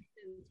 yeah. 4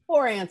 questions,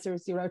 4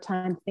 answers, 0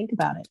 time to think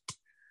about it.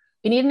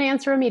 You need an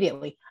answer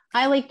immediately.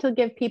 I like to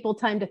give people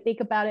time to think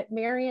about it.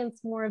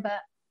 Marion's more of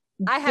a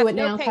I have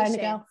no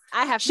patience.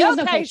 I have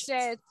no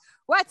patience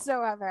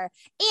whatsoever.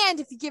 And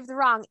if you give the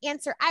wrong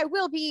answer, I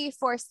will be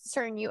forced to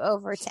turn you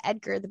over to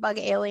Edgar, the bug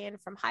alien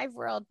from Hive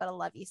World, but I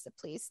love you, so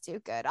please do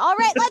good. All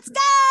right, let's go.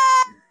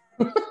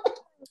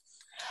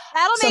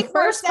 That'll make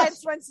more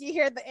sense once you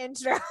hear the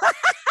intro.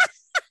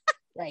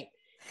 Right.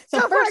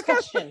 So first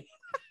question.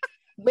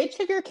 Which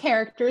of your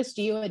characters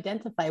do you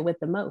identify with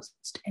the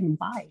most and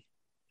why?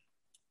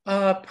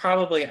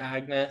 Probably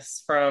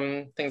Agnes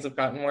from Things Have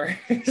Gotten Worse.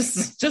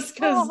 Just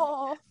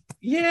because.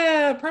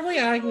 Yeah, probably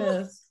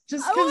Agnes.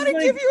 Just I want to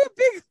give you a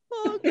big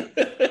hug.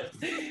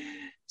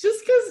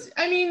 Just because,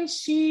 I mean,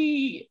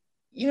 she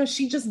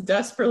just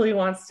desperately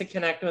wants to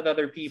connect with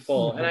other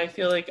people. Mm-hmm. And I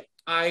feel like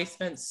I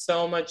spent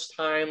so much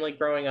time like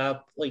growing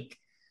up, like,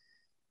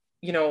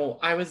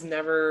 I was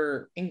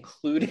never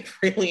included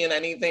really in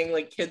anything.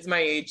 Like kids my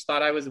age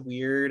thought I was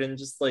weird and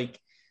just like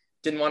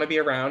didn't want to be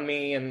around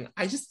me. And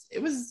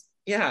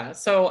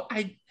so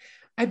I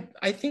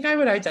think I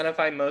would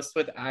identify most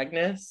with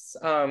Agnes,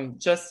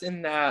 just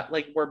in that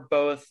like we're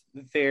both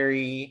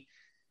very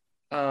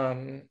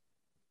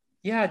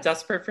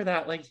desperate for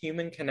that like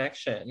human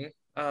connection.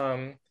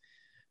 But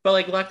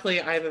like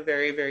luckily I have a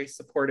very, very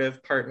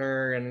supportive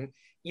partner, and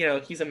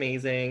he's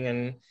amazing,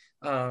 and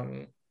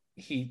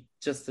he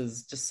just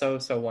is just so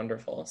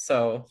wonderful.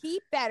 So he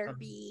better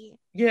be.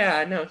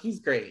 Yeah, no, he's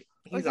great.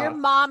 He's your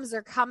awesome. moms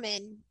are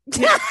coming.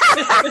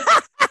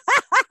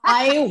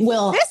 I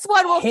will. This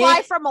one will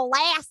fly from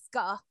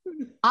Alaska.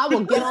 I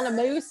will get on a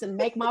moose and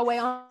make my way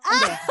on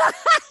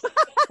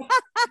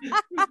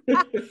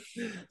down.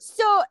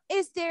 So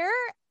is there,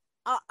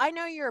 I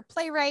know you're a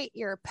playwright,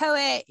 you're a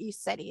poet, you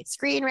studied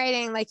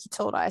screenwriting like you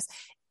told us.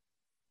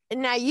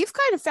 And now you've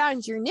kind of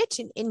found your niche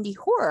in indie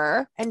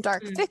horror and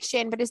dark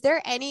fiction, but is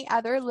there any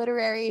other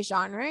literary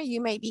genre you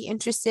might be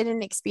interested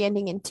in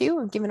expanding into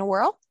and giving a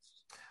whirl?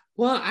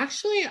 Well,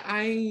 actually,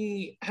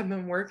 I have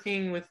been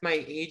working with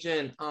my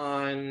agent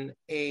on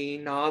a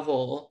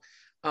novel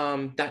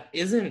that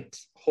isn't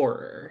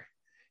horror.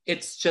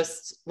 It's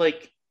just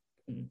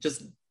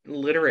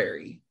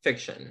literary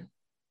fiction.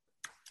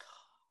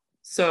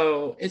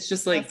 So it's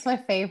just like... That's my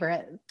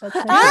favorite.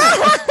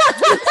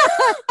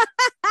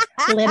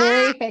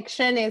 Literary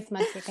fiction is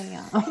my chicken.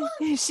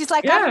 She's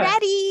like, yeah. I'm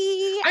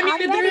ready. I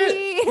mean,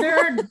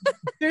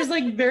 there's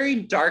like very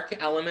dark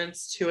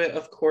elements to it,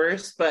 of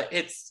course, but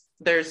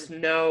there's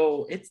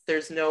no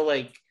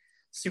like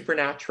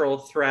supernatural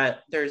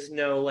threat. There's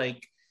no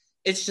like,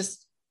 it's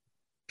just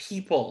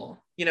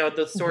people,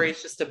 the story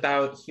is just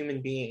about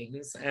human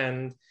beings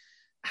and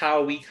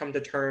how we come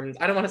to terms.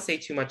 I don't want to say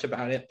too much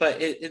about it,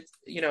 but it's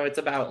it's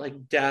about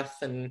like death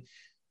and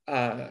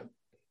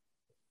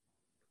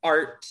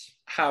art,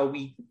 how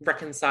we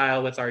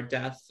reconcile with our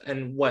death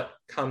and what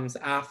comes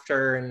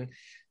after, and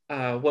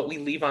what we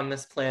leave on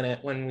this planet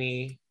when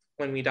we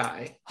when we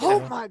die. Oh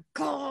my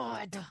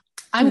God.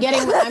 I'm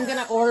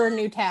gonna order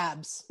new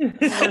tabs. New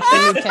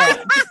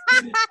tabs.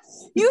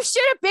 You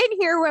should have been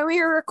here when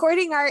we were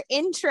recording our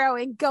intro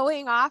and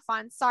going off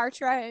on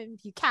Sartre and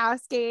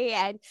Bukowski,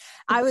 and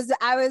I was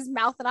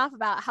mouthing off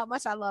about how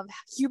much I love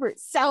Hubert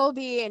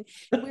Selby, and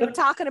we were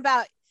talking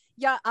about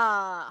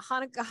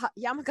Yamagahara's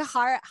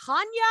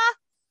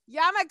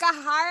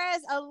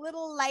A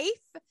Little Life,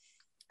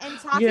 and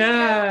talking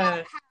about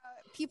how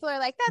people are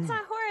like, that's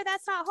not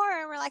horror,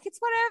 and we're like, it's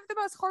one of the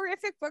most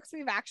horrific books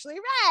we've actually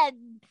read.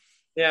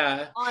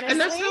 Yeah. Honestly. And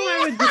that's how I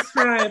would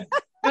describe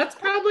that's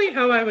probably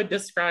how I would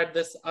describe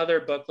this other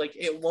book. Like,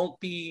 it won't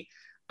be,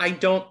 I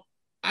don't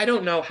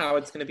know how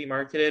it's going to be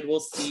marketed. We'll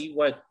see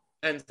what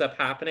ends up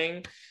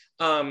happening.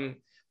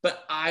 But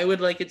I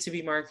would like it to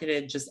be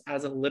marketed just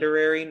as a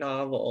literary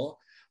novel.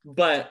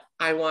 But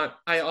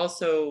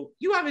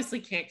you obviously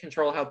can't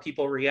control how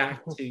people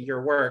react to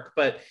your work,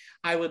 but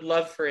I would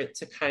love for it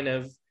to kind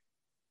of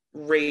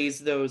raise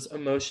those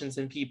emotions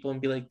in people and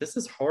be like, this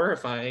is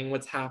horrifying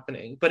what's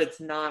happening, but it's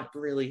not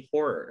really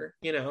horror,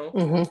 you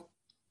know?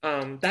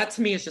 That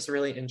to me is just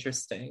really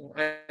interesting.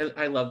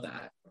 I love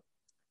that.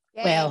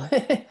 Yay. Well,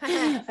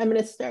 I'm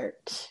gonna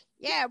start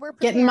we're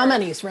getting my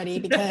monies ready,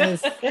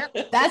 because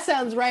that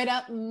sounds right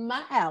up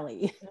my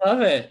alley.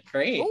 Love it.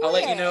 Great. I'll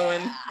let you know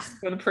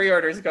when the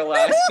pre-orders go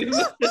live.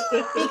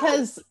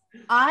 Because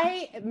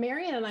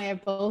Marion and I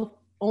have both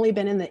only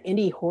been in the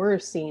indie horror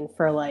scene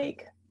for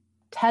like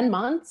 10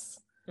 months.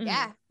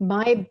 Yeah.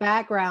 My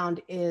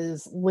background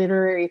is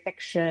literary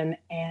fiction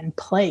and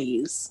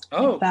plays.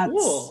 Oh,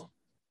 cool.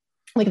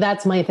 Like,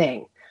 that's my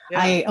thing. Yeah.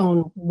 I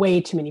own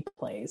way too many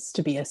plays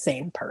to be a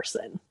sane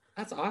person.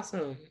 That's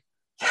awesome.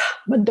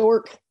 I'm a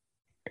dork.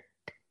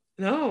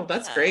 No,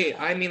 that's great.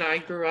 I mean, I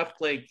grew up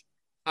like,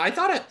 I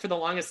thought it for the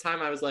longest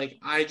time, I was like,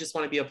 I just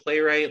want to be a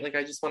playwright. Like,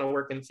 I just want to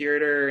work in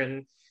theater.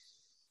 And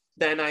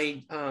then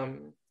I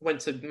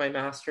went to my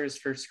master's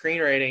for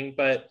screenwriting,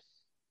 but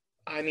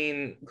I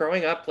mean,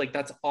 growing up, like,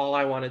 that's all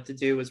I wanted to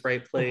do was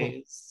write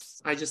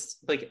plays. I just,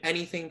 like,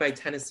 anything by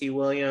Tennessee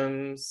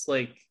Williams,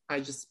 like,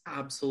 I just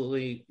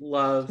absolutely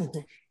love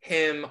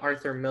him,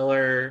 Arthur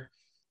Miller,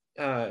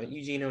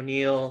 Eugene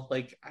O'Neill.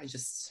 Like, I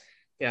just,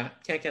 can't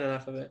get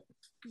enough of it.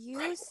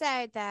 You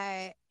said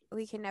that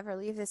We Can Never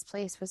Leave This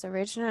Place was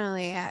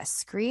originally a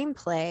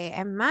screenplay,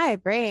 and my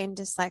brain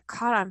just like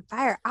caught on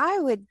fire. I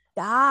would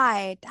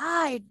die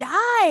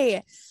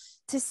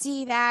to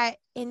see that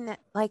in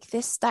like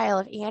this style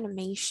of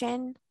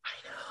animation. I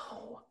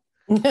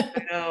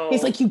know.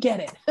 He's like, you get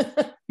it.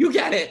 You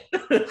get it.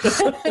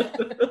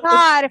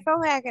 God, if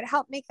only I could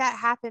help make that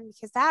happen,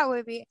 because that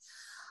would be,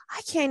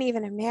 I can't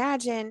even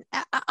imagine.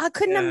 I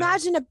couldn't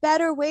imagine a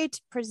better way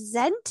to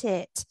present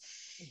it.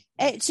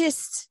 It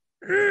just,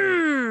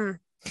 Christina,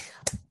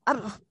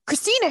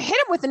 hit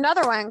him with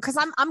another one, because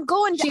I'm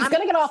going. She's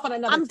gonna get off on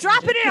another. I'm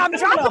dropping it. I'm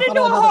dropping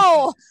into a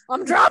hole.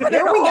 I'm dropping it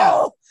in a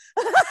hole.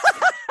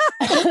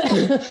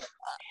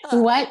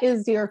 What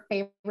is your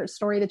favorite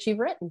story that you've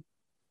written?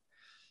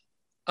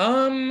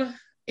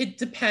 It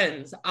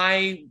depends.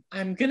 I'm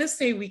gonna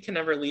say We Can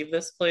Never Leave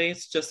This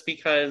Place, just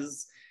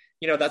because,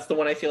 you know, that's the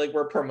one I feel like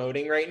we're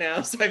promoting right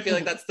now. So I feel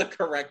like that's the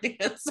correct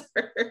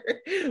answer.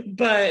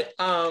 But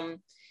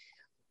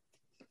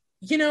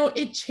you know,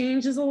 it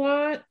changes a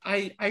lot.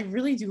 I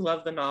really do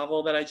love the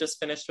novel that I just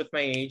finished with my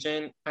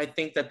agent. I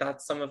think that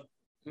that's some of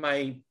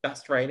my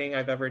best writing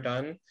I've ever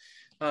done.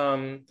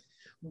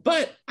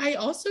 But I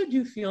also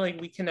do feel like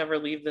We Can Never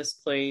Leave This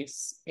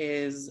Place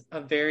is a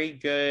very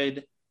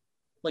good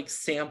like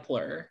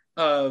sampler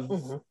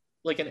of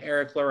like an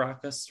Eric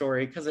LaRocca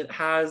story, because it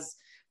has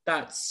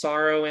that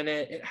sorrow in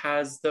it. It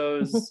has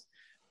those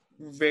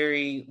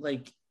very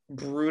like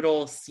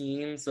brutal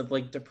scenes of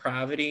like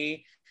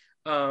depravity.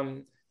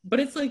 But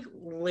it's like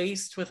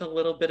laced with a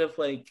little bit of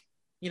like,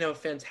 you know,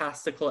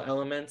 fantastical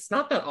elements.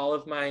 Not that all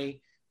of my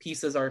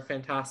pieces are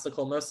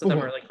fantastical. Most of them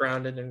are like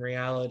grounded in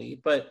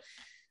reality. But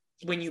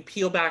when you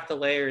peel back the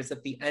layers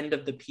at the end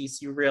of the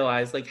piece, you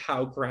realize like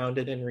how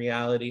grounded in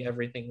reality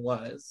everything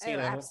was. You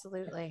know?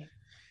 Absolutely.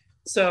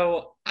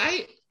 So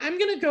I'm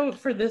gonna go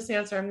for this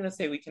answer. I'm gonna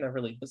say We Can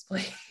Never Leave This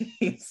Place.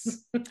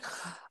 It's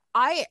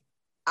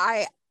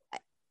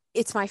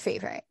my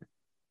favorite.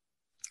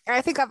 And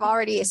I think I've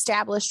already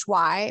established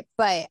why,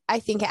 but I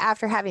think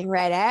after having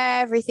read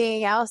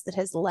everything else that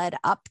has led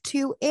up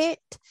to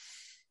it,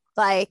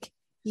 like,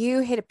 you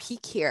hit a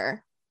peak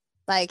here.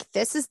 Like,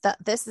 this is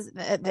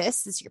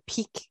your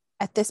peak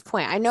at this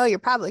point. I know you're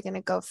probably going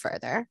to go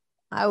further.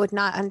 I would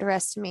not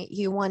underestimate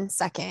you 1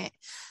 second,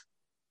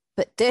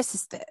 but this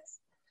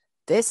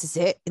is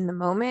it in the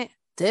moment.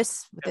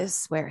 This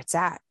is where it's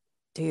at,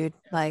 dude.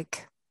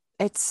 Like,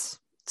 it's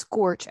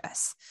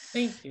gorgeous.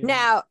 Thank you.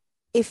 Now,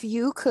 if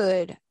you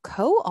could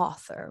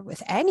co-author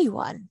with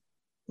anyone,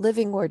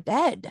 living or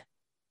dead,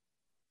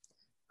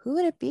 who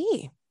would it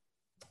be?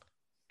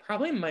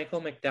 Probably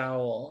Michael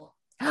McDowell.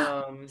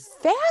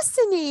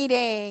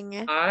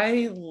 Fascinating.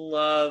 I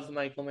love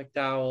Michael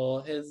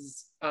McDowell.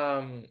 His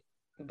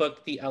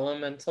book, The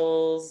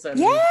Elementals, and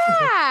The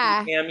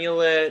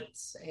Amulet,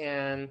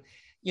 and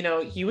you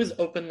know, he was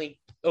openly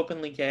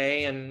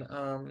gay, and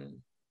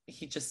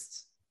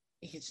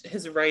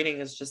his writing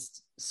is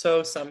just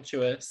so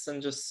sumptuous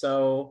and just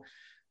so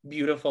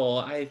beautiful.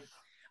 I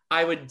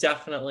would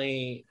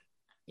definitely,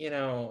 you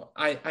know,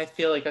 I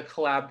feel like a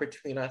collab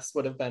between us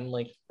would have been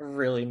like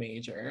really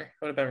major. It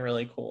would have been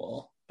really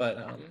cool. But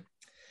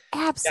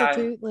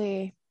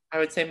Absolutely. I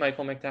would say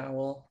Michael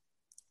McDowell.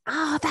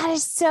 Oh, that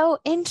is so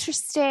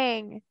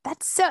interesting.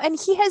 And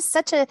he has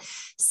such a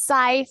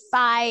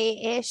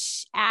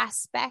sci-fi-ish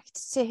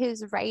aspect to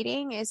his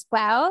writing as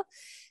well.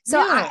 So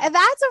Yeah.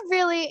 that's a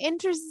really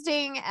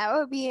interesting, that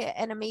would be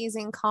an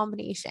amazing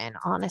combination,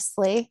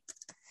 honestly.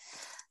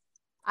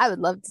 I would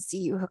love to see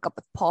you hook up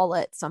with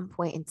Paula at some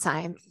point in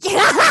time.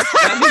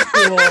 That'd be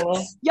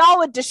cool. Y'all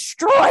would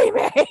destroy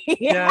me.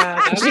 Yeah,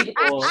 that'd be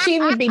cool.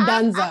 She would be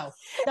donezo.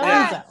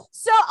 Yeah.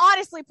 So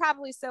honestly,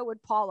 probably so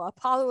would Paula.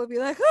 Paula would be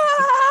like,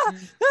 ah,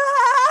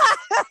 ah.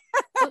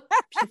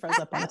 She froze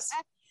up on us.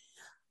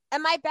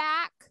 Am I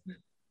back?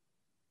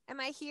 Am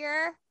I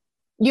here?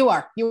 You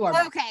are.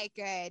 Okay,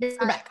 good. You're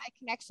Sorry, back. my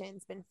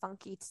connection's been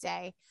funky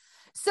today.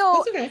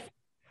 So, That's okay.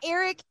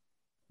 Eric,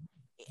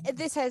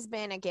 this has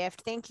been a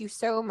gift. Thank you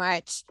so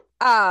much.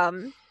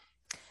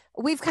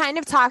 We've kind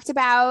of talked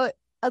about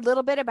a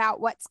little bit about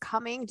what's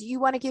coming. Do you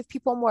want to give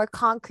people more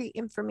concrete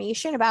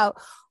information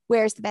about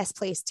where's the best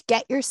place to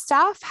get your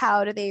stuff?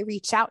 How do they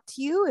reach out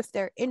to you if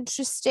they're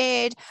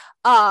interested?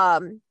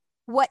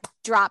 What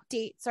drop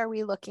dates are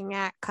we looking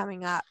at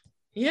coming up?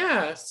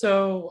 Yeah,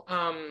 so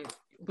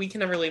We Can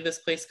Never Leave This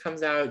Place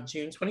comes out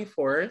June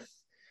 24th.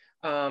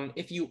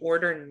 If you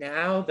order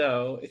now,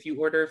 though, if you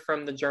order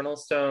from the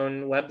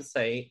Journalstone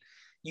website,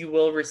 you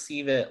will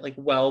receive it like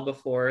well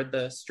before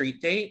the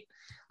street date.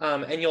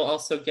 And you'll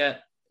also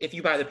get, if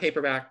you buy the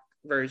paperback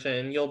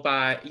version,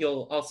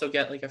 you'll also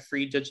get like a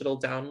free digital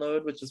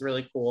download, which is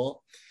really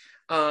cool.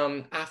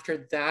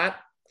 After that,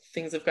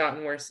 Things Have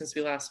Gotten Worse Since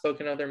We Last Spoke,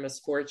 and Other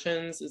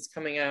Misfortunes is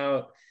coming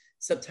out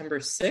September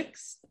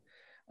 6th.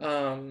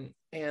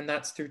 And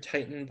that's through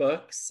Titan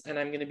Books. And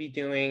I'm going to be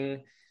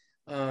doing,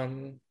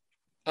 I'll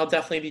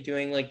definitely be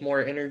doing like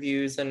more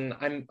interviews, and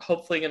I'm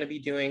hopefully going to be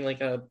doing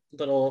like a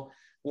little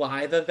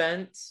live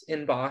event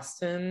in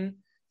Boston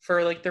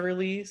for like the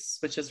release,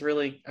 which is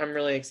I'm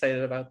really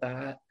excited about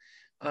that.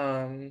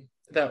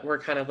 That we're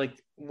kind of like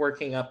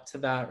working up to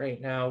that right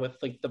now with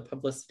like the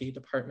publicity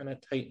department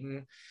at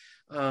Titan.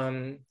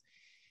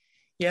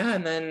 Yeah,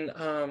 and then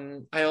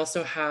I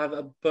also have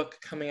a book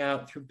coming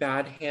out through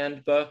Bad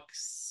Hand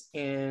Books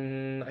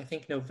in, I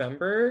think,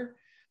 November.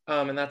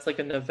 And that's like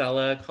a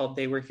novella called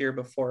They Were Here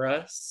Before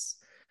Us.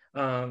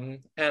 And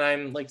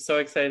I'm like so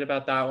excited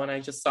about that one. I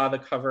just saw the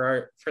cover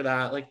art for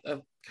that, like a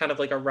kind of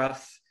like a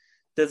rough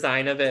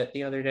design of it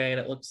the other day,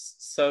 and it looks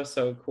so,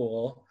 so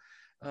cool.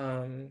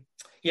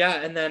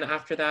 Yeah, and then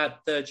after that,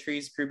 The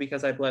Trees Grew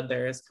Because I Bled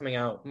There is coming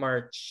out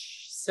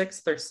March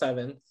 6th or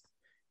 7th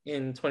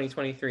in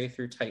 2023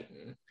 through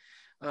Titan.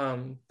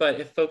 But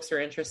if folks are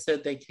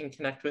interested, they can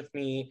connect with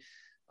me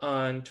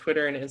on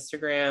Twitter and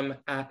Instagram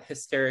at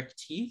Hysteric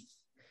Teeth,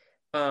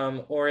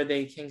 or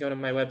they can go to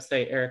my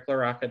website,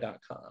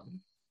 ericlarocca.com.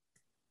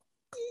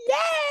 Yay!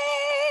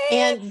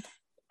 And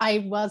I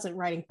wasn't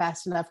writing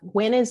fast enough.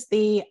 When is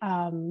the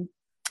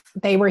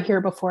They Were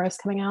Here Before Us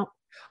coming out?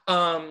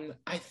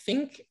 I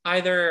think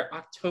either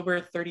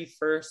October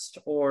 31st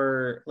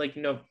or like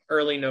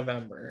early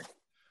November.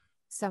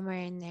 Somewhere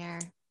in there.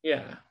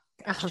 Yeah.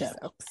 I'm so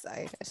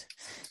excited.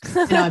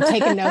 I'm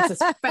taking notes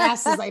as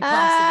fast as I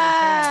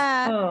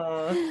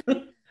possibly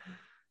can.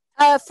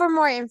 For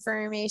more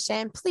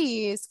information,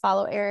 please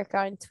follow Eric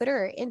on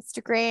Twitter or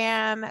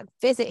Instagram.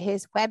 Visit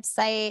his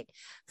website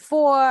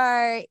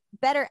for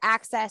better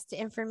access to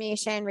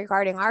information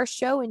regarding our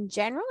show in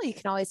general. You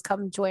can always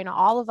come join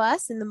all of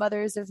us in the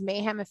Mothers of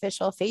Mayhem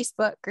official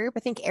Facebook group.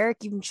 I think Eric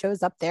even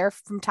shows up there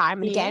from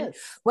time and again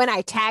when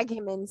I tag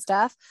him and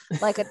stuff,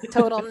 like a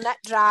total nut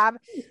job.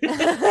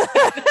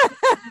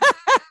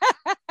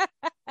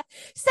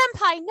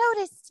 Senpai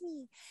noticed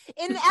me.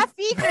 In the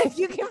FB group,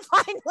 you can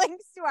find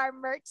links to our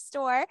merch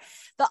store,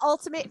 the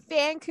ultimate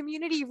fan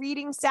community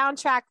reading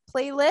soundtrack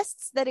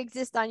playlists that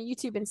exist on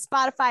YouTube and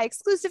Spotify,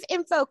 exclusive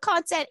info,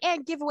 content,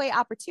 and giveaway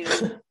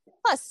opportunities,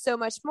 plus so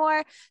much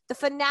more. The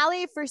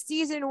finale for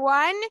season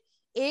 1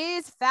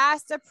 is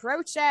fast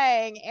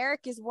approaching.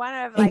 Eric is one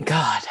of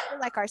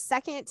like our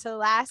second to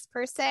last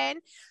person.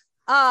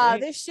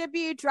 This should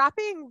be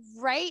dropping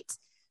right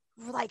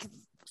like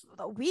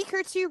a week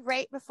or two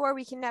right before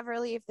We Can Never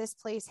Leave This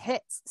Place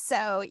hits.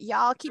 So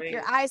y'all keep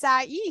your eyes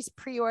out. You need to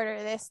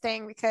pre-order this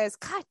thing because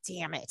god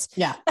damn it.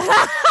 Yeah.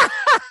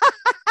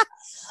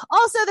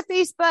 Also, the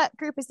Facebook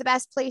group is the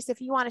best place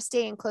if you want to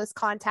stay in close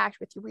contact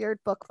with your weird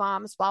book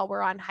moms while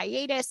we're on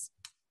hiatus.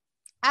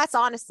 That's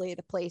honestly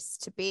the place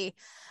to be.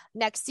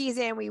 Next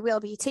season, we will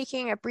be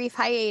taking a brief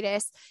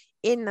hiatus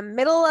in the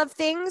middle of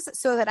things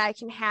so that I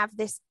can have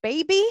this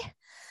baby.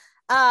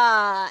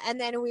 And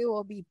then we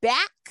will be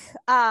back.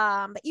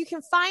 But you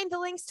can find the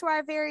links to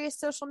our various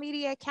social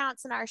media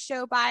accounts in our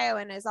show bio.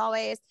 And as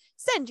always,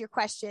 send your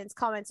questions,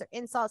 comments, or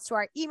insults to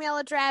our email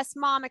address,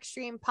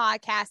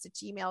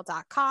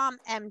 momextremepodcast@gmail.com,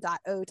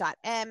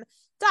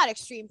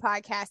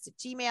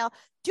 m.o.m.extremepodcast@gmail.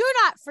 Do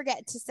not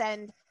forget to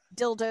send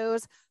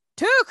dildos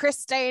to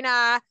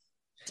Christina.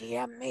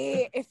 DM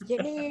me if you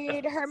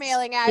need her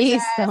mailing address.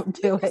 Please don't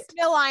do Lucas it.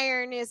 Mill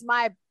Iron is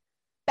my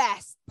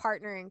best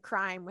partner in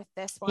crime with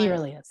this one. He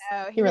really is.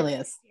 So he really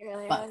is. He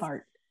really Butt is.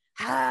 fart.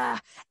 As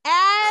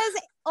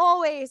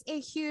always, a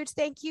huge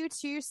thank you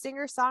to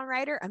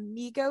singer-songwriter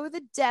Amigo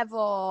the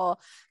Devil.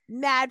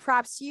 Mad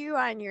props to you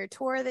on your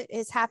tour that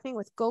is happening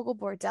with Gogol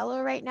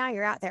Bordello right now.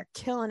 You're out there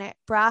killing it,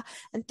 brah.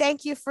 And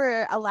thank you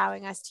for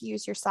allowing us to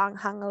use your song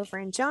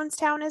Hungover in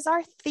Jonestown as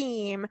our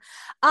theme.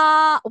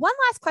 One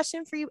last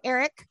question for you,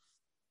 Eric.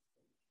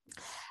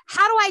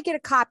 How do I get a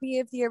copy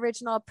of the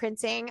original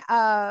printing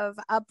of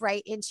A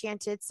Bright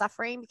Enchanted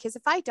Suffering? Because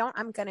if I don't,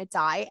 I'm going to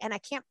die, and I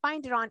can't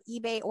find it on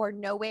eBay or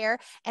nowhere.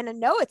 And I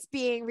know it's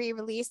being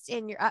re-released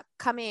in your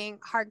upcoming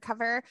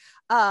hardcover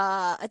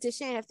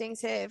edition if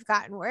things have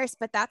gotten worse,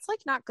 but that's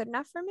like not good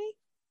enough for me.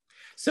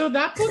 So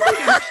that book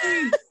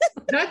actually,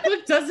 that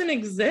book doesn't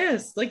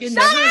exist. Like it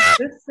never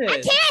existed. I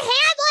can't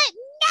handle it.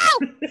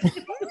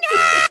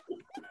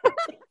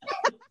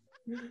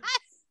 No.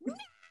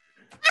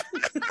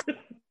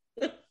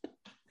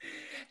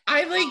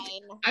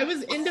 I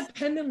was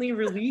independently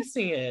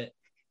releasing it,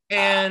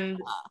 and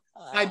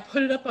I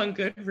put it up on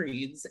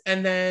Goodreads,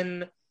 and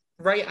then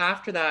right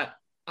after that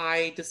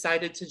I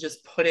decided to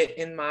just put it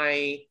in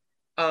my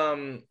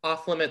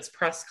Off Limits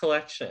press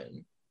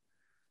collection,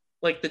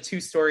 like the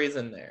 2 stories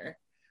in there.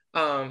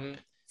 So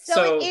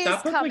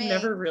that book like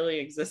never really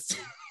existed.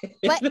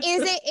 But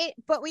is it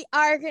but we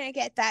are gonna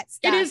get that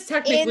stuff. It is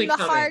technically in the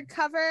coming.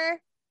 hardcover.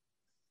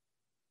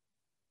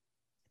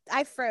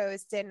 I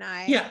froze, didn't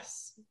I?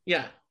 Yes.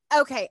 Yeah.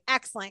 Okay,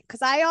 excellent.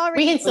 Because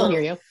we can still hear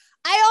you.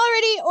 I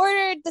already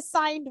ordered the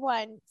signed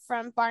one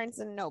from Barnes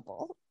and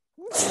Noble.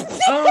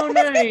 Oh,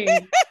 nice.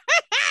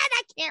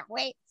 I can't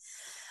wait.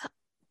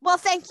 Well,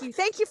 thank you.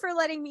 Thank you for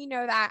letting me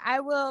know that.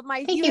 I will.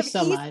 Thank you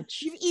so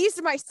much. You've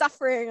eased my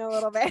suffering a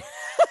little bit.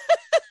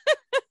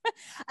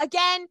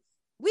 Again,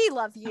 we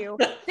love you.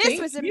 This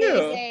was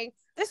amazing. You.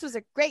 This was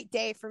a great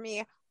day for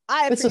me.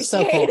 This was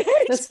so cool.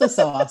 This was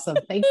so awesome.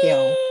 Thank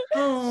you.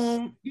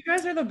 Oh, you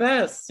guys are the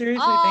best.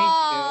 Seriously,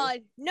 thank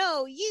you.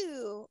 No,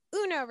 you.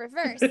 Uno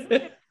reverse.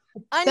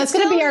 That's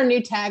going to be our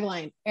new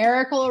tagline.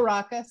 Eric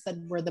LaRocca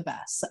said we're the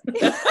best.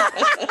 That's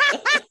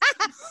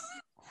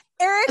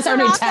our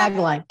new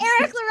tagline.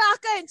 Eric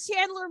LaRocca and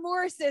Chandler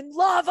Morrison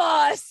love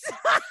us.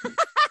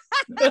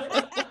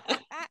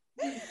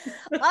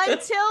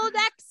 Until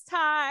next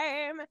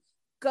time,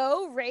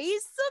 go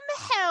raise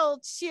some hell,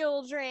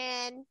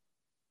 children.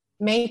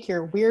 Make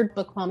your weird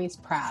book mommies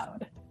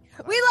proud.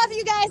 We love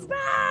you guys.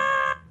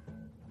 Bye.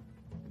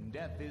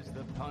 Death is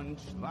the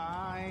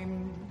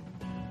punchline.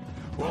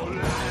 Oh, la, la, la,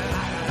 la,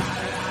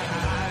 la.